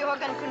that Monsieur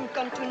Hogan couldn't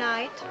come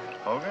tonight.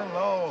 Hogan?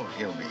 No,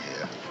 he'll be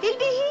here. He'll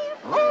be here?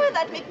 Oh,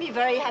 that makes me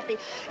very happy.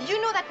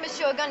 You know that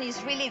Monsieur Hogan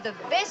is really the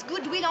best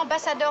goodwill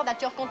ambassador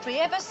that your country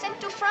ever sent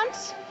to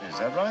France? Is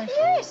that right?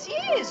 Yes, he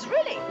is,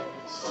 really.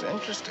 It's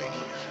interesting.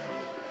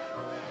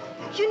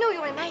 You know,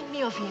 you remind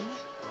me of him.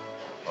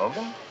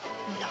 Hogan?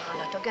 No,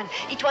 not Hogan.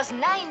 It was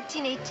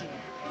 1918.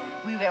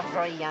 We were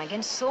very young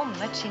and so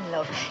much in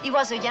love. He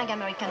was a young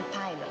American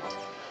pilot.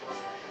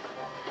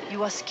 He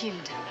was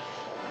killed.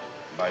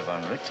 By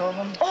Von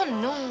Richthofen? Oh,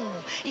 no.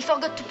 He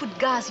forgot to put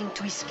gas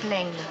into his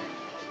plane.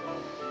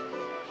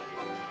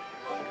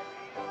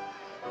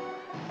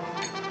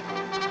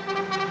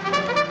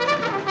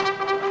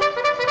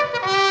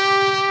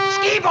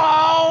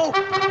 Ski-ball!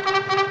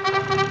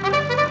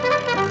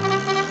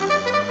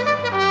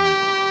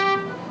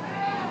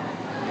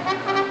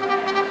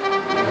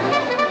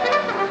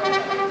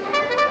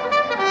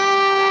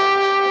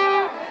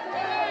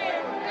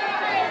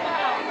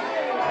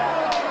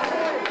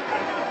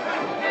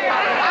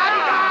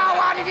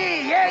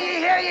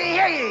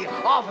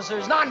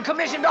 Officers,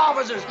 non-commissioned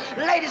officers,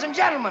 ladies and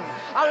gentlemen,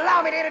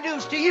 allow me to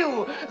introduce to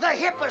you the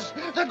hippest,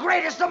 the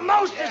greatest, the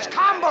mostest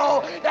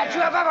combo that you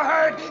have ever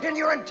heard in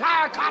your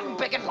entire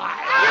cotton-picking life.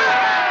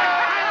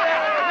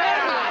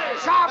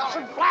 Sharps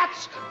and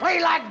flats,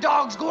 play like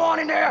dogs, go on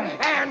in there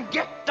and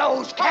get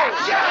those cats.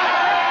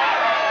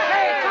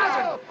 Hey,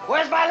 cousin,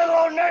 where's my little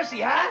old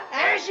nursey, huh?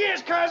 There she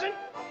is, cousin,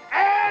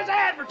 as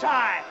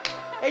advertised.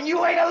 And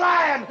you ain't a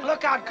lion.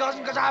 Look out,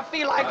 cousin, because I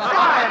feel like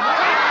flying.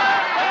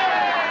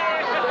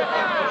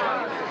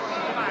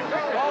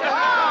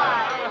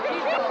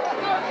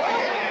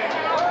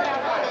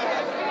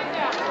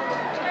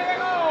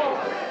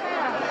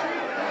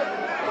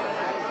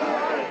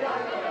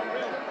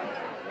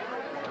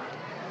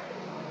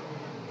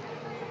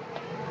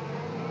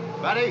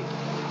 Betty?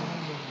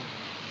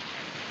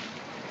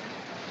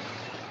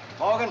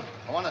 Morgan,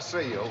 I want to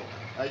see you.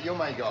 You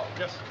may go.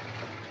 Yes.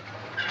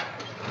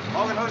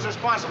 Morgan, who's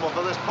responsible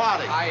for this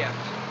party? I am.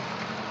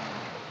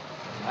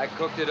 I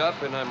cooked it up,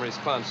 and I'm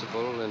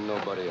responsible, and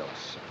nobody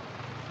else.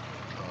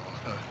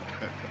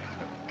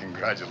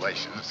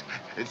 Congratulations.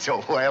 It's a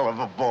whale of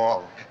a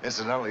ball.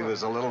 Incidentally,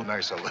 there's a little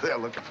nurse over there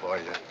looking for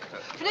you.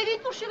 Venez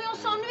vite, mon chéri, on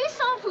s'ennuie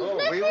sans vous. Oh,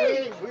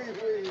 Venez vite.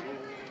 oui.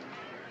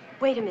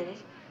 Wait a minute.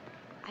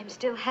 I'm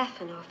still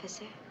half an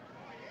officer.